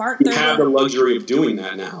Bart you have the luxury of doing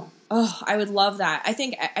that now. Oh, I would love that. I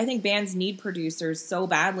think bands need producers so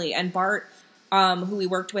badly. And Bart, who we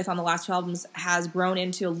worked with on the last 2 albums, has grown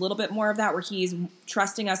into a little bit more of that, where he's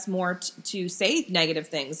trusting us more to say negative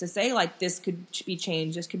things, to say like, this could be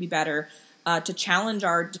changed, this could be better, to challenge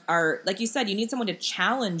our, like you said, you need someone to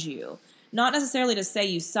challenge you. Not necessarily to say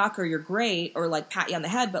you suck or you're great or like pat you on the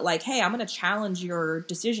head, but like, hey, I'm going to challenge your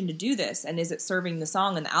decision to do this. And is it serving the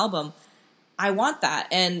song and the album? I want that,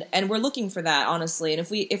 and we're looking for that, honestly. And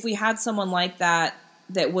if we had someone like that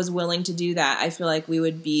was willing to do that, I feel like we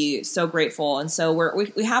would be so grateful. And so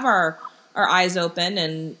we have our eyes open,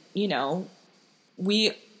 and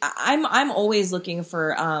I'm always looking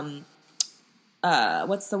for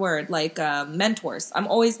what's the word? Like mentors. I'm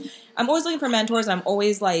always looking for mentors. I'm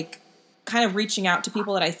always like kind of reaching out to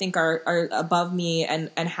people that I think are above me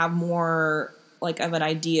and have more like of an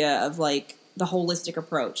idea of like the holistic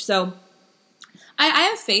approach. So I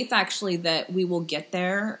have faith actually that we will get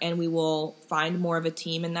there and we will find more of a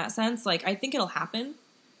team in that sense. Like I think it'll happen.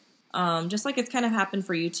 Just like it's kind of happened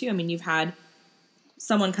for you too. I mean, you've had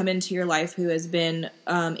someone come into your life who has been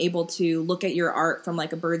able to look at your art from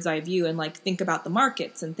like a bird's eye view and like think about the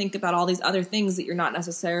markets and think about all these other things that you're not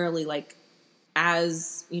necessarily like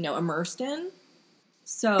as, immersed in.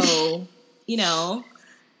 So,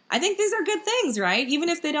 I think these are good things, right? Even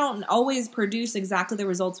if they don't always produce exactly the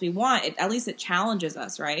results we want, at least it challenges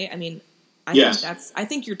us, right? I mean, I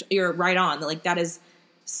think you're right on. Like that is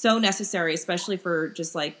so necessary, especially for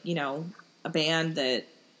just like, a band that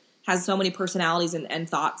has so many personalities and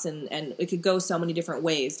thoughts and it could go so many different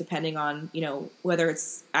ways depending on, whether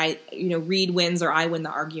it's Reed wins or I win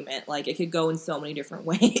the argument. Like it could go in so many different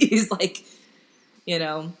ways. Like,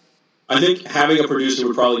 I think having a producer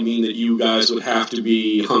would probably mean that you guys would have to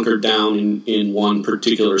be hunkered down in one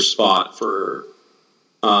particular spot for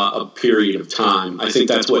a period of time. I think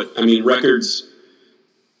that's records,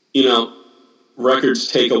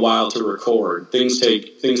 records take a while to record. Things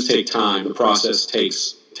take time. The process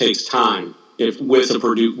takes time with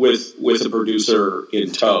a producer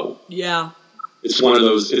in tow. Yeah. It's one of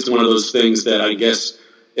those things that I guess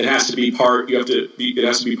it has to be part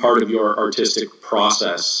of your artistic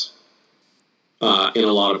process. In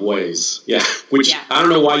a lot of ways, Which I don't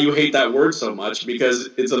know why you hate that word so much because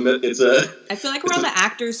it's a. I feel like we're on the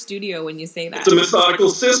actor's studio when you say that. It's a methodical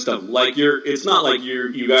system. Like it's not like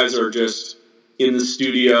you guys are just in the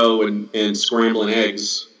studio and scrambling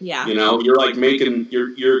eggs. Yeah. You're like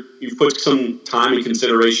you've put some time and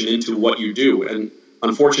consideration into what you do, and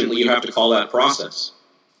unfortunately, you have to call that process.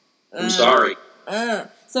 I'm sorry.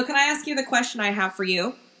 So can I ask you the question I have for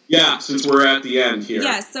you? Yeah, since we're at the end here.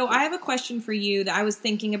 Yeah, so I have a question for you that I was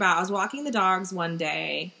thinking about. I was walking the dogs one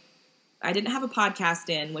day. I didn't have a podcast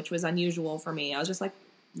in, which was unusual for me. I was just like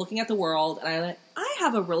looking at the world, and I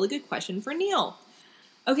have a really good question for Neil.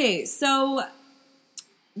 Okay, so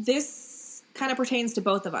this kind of pertains to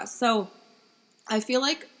both of us. So I feel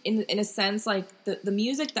like in a sense, like the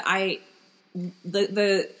music that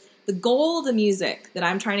the goal of the music that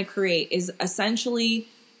I'm trying to create is essentially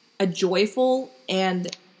a joyful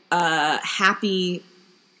and happy,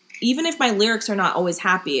 even if my lyrics are not always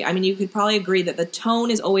happy. I mean, you could probably agree that the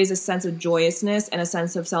tone is always a sense of joyousness and a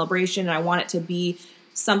sense of celebration, and I want it to be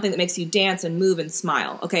something that makes you dance and move and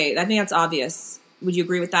smile. Okay, I think that's obvious. Would you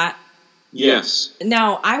agree with that? Yes.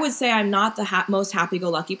 Now, I would say I'm not the most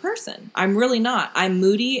happy-go-lucky person. I'm really not. I'm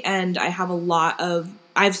moody, and I have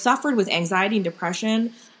I've suffered with anxiety and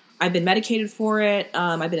depression. I've been medicated for it.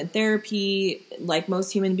 I've been in therapy, like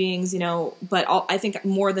most human beings, But I think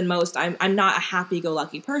more than most, I'm not a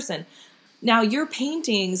happy-go-lucky person. Now, your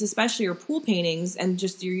paintings, especially your pool paintings, and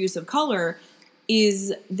just your use of color,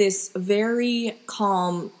 is this very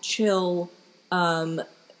calm, chill,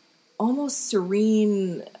 almost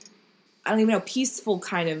serene. I don't even know, peaceful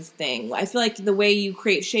kind of thing. I feel like the way you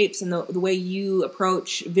create shapes and the way you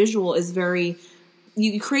approach visual is very.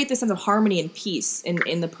 You create this sense of harmony and peace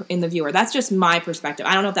in the viewer. That's just my perspective.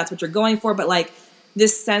 I don't know if that's what you're going for, but like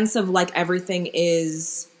this sense of like everything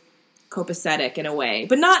is copacetic in a way,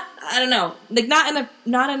 but not. I don't know, like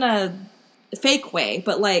not in a fake way,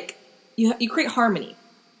 but like you create harmony.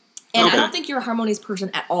 And okay. I don't think you're a harmonious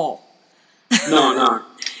person at all. No, I'm not.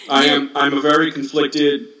 I'm a very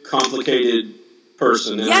conflicted, complicated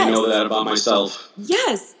person, and yes. I know that about myself.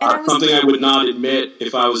 Yes. Something I would not admit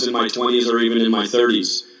if I was in my 20s or even in my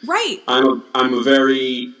 30s. Right. I'm a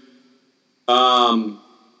very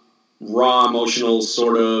raw, emotional,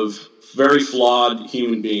 sort of very flawed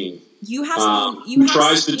human being. Who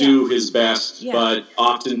tries to do his best, but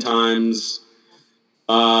oftentimes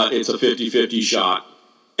it's a 50-50 shot.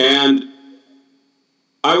 And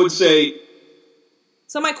I would say...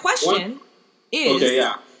 So my question is... Okay,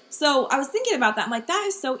 yeah. So I was thinking about that. I'm like, that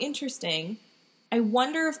is so interesting. I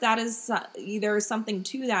wonder if that is there is something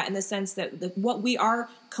to that in the sense that what we are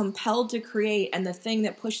compelled to create and the thing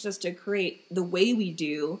that pushes us to create the way we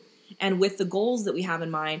do and with the goals that we have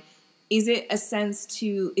in mind, is it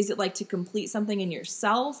like to complete something in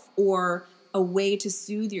yourself or a way to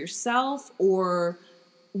soothe yourself or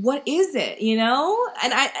what is it,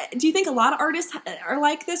 And do you think a lot of artists are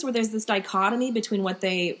like this, where there's this dichotomy between what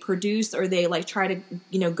they produce or they like try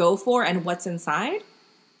to, go for and what's inside?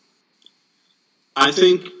 I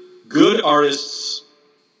think good artists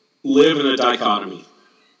live in a dichotomy.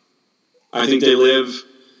 I think they live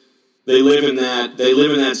they live in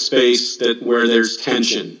that space where there's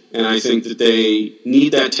tension, and I think that they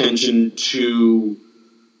need that tension to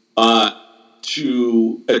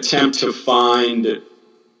attempt to find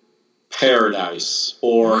paradise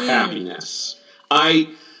or happiness.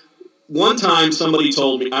 One time somebody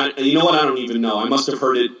told me, you know what, I don't even know. I must have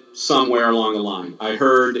heard it somewhere along the line. I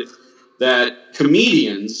heard that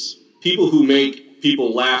comedians, people who make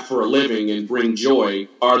people laugh for a living and bring joy,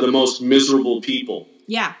 are the most miserable people.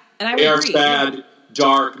 Yeah, and I would They agree. are sad,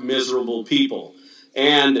 dark, miserable people.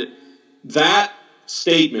 And that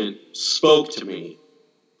statement spoke to me.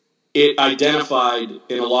 It identified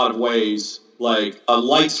in a lot of ways, like a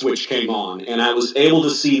light switch came on, and I was able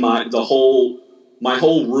to see my whole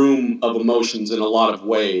room of emotions in a lot of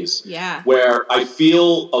ways. Yeah. Where I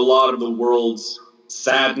feel a lot of the world's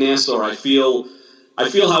sadness, or I feel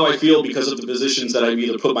how I feel because of the positions that I've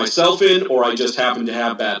either put myself in, or I just happen to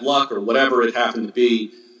have bad luck, or whatever it happened to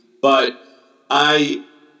be. But I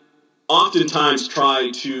oftentimes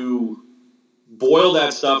try to boil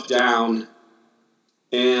that stuff down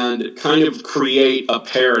and kind of create a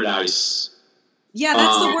paradise. Yeah,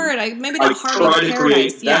 that's the word. Maybe that heart of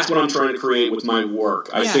paradise. That's what I'm trying to create with my work.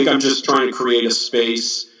 I think I'm just trying to create a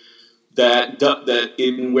space that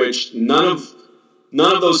in which none of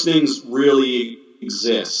those things really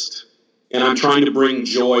exist, and I'm trying to bring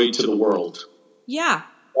joy to the world. Yeah,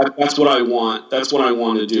 that's what I want. That's what I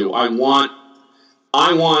want to do. I want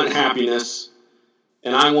happiness.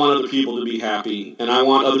 And I want other people to be happy, and I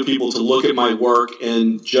want other people to look at my work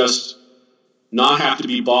and just not have to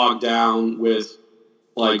be bogged down with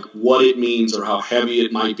like what it means or how heavy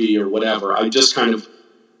it might be or whatever. I just kind of,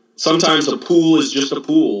 sometimes a pool is just a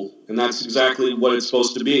pool, and that's exactly what it's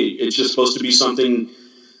supposed to be. It's just supposed to be something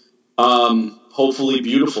hopefully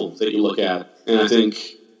beautiful that you look at. And I think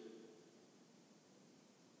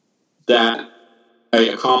that I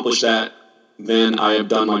accomplish that, then I have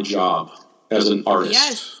done my job as an artist.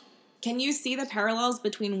 Yes. Can you see the parallels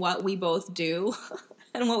between what we both do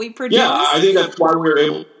and what we produce? Yeah, I think that's why we're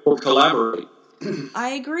able to collaborate. I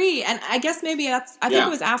agree. And I guess maybe I think it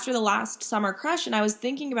was after the last Summer Crush, and I was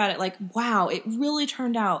thinking about it like, wow, it really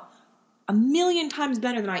turned out a million times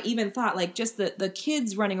better than I even thought. Like, just the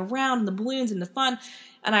kids running around and the balloons and the fun.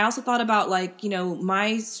 And I also thought about, like, you know,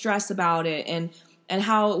 my stress about it and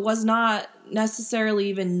how it was not necessarily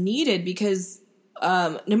even needed, because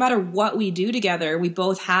no matter what we do together, we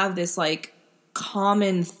both have this like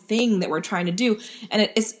common thing that we're trying to do. And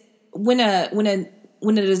it's when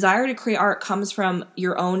a desire to create art comes from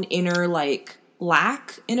your own inner like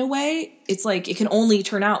lack in a way, it's like it can only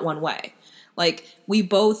turn out one way. Like, we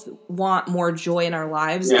both want more joy in our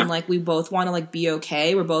lives, and like we both want to like be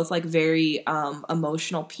okay. We're both like very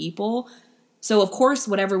emotional people. So of course,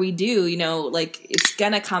 whatever we do, you know, like it's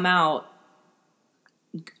gonna come out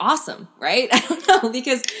awesome, right? I don't know,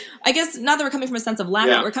 because I guess not that we're coming from a sense of lack,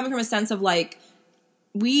 but we're coming from a sense of like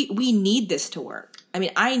we need this to work. I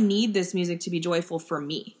mean, I need this music to be joyful for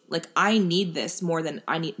me. Like, I need this more than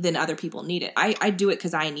other people need it. I do it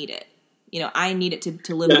because I need it. You know, I need it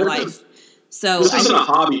to live my life. So this isn't a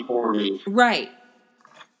hobby for me, right?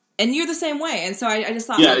 And you're the same way. And so I just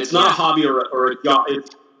thought, like, it's not a hobby or a job.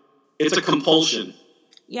 It's a compulsion.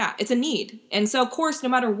 Yeah, it's a need. And so, of course, no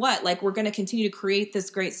matter what, like, we're going to continue to create this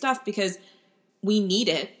great stuff because we need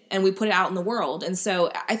it and we put it out in the world. And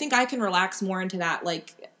so I think I can relax more into that,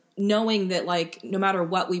 like, knowing that, like, no matter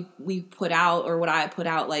what we put out or what I put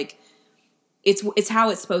out, like, it's how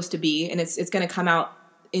it's supposed to be, and it's going to come out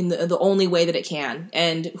in the only way that it can.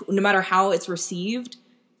 And no matter how it's received,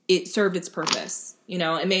 it served its purpose. You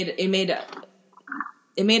know, it made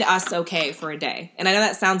us okay for a day. And I know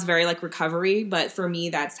that sounds very like recovery, but for me,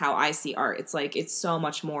 that's how I see art. It's like, it's so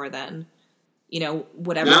much more than, you know,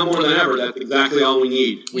 whatever. Now more than ever, that's exactly all we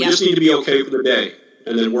need. We just need to be okay for the day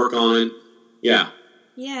and then work on it. Yeah.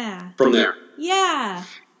 From there. Yeah.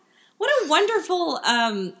 What a wonderful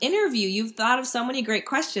interview. You've thought of so many great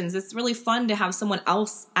questions. It's really fun to have someone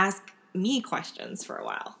else ask me questions for a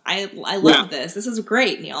while. I love this. This is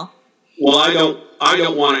great, Neil. Well, I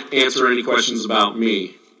don't want to answer any questions about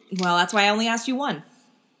me. Well, that's why I only asked you one.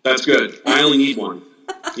 That's good. I only need one.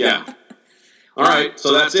 Yeah. All right.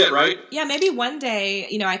 So that's it, right? Yeah. Maybe one day,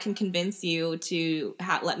 you know, I can convince you to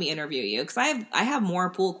let me interview you, because I have more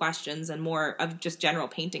pool questions and more of just general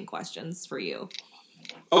painting questions for you.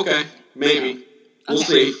 Okay. Maybe. We'll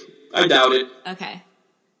see. I doubt it. Okay.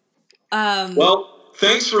 Well,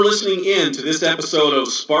 thanks for listening in to this episode of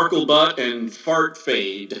Sparkle Butt and Fart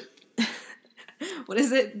Fade. What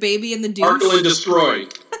is it? Baby in the douche? Sparkle and Destroy.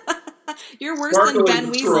 You're worse than Ben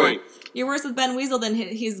Weasel. You're worse with Ben Weasel than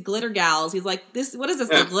his glitter gals. He's like, what is this,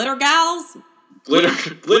 the glitter gals? Glitter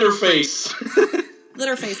Face.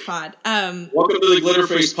 Glitter Face Pod. Welcome to the Glitter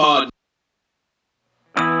Face Pod.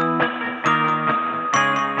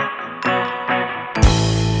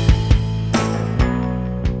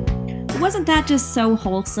 Wasn't that just so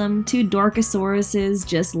wholesome? Two Dorkasauruses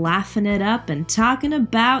just laughing it up and talking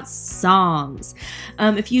about songs.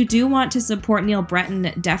 If you do want to support Neil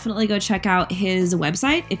Breton, definitely go check out his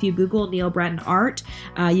website. If you Google Neil Breton Art,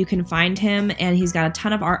 you can find him, and he's got a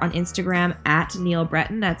ton of art on Instagram at Neil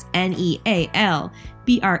Breton. That's NealBreton.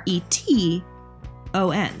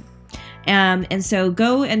 And so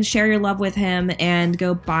go and share your love with him and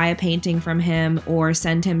go buy a painting from him or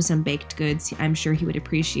send him some baked goods. I'm sure he would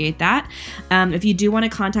appreciate that. If you do want to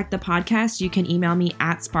contact the podcast, you can email me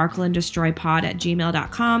at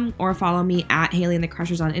sparkleanddestroypod@gmail.com or follow me at Haley and the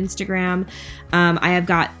Crushers on Instagram. I have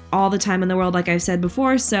got all the time in the world, like I've said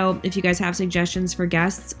before, so if you guys have suggestions for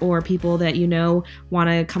guests or people that you know want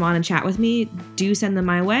to come on and chat with me, do send them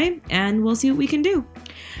my way and we'll see what we can do.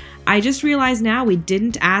 I just realized now we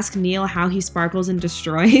didn't ask Neil how he sparkles and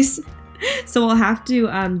destroys, so we'll have to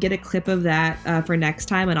get a clip of that for next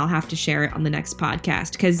time, and I'll have to share it on the next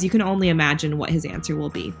podcast, because you can only imagine what his answer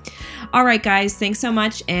will be. All right, guys, thanks so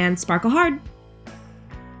much, and sparkle hard!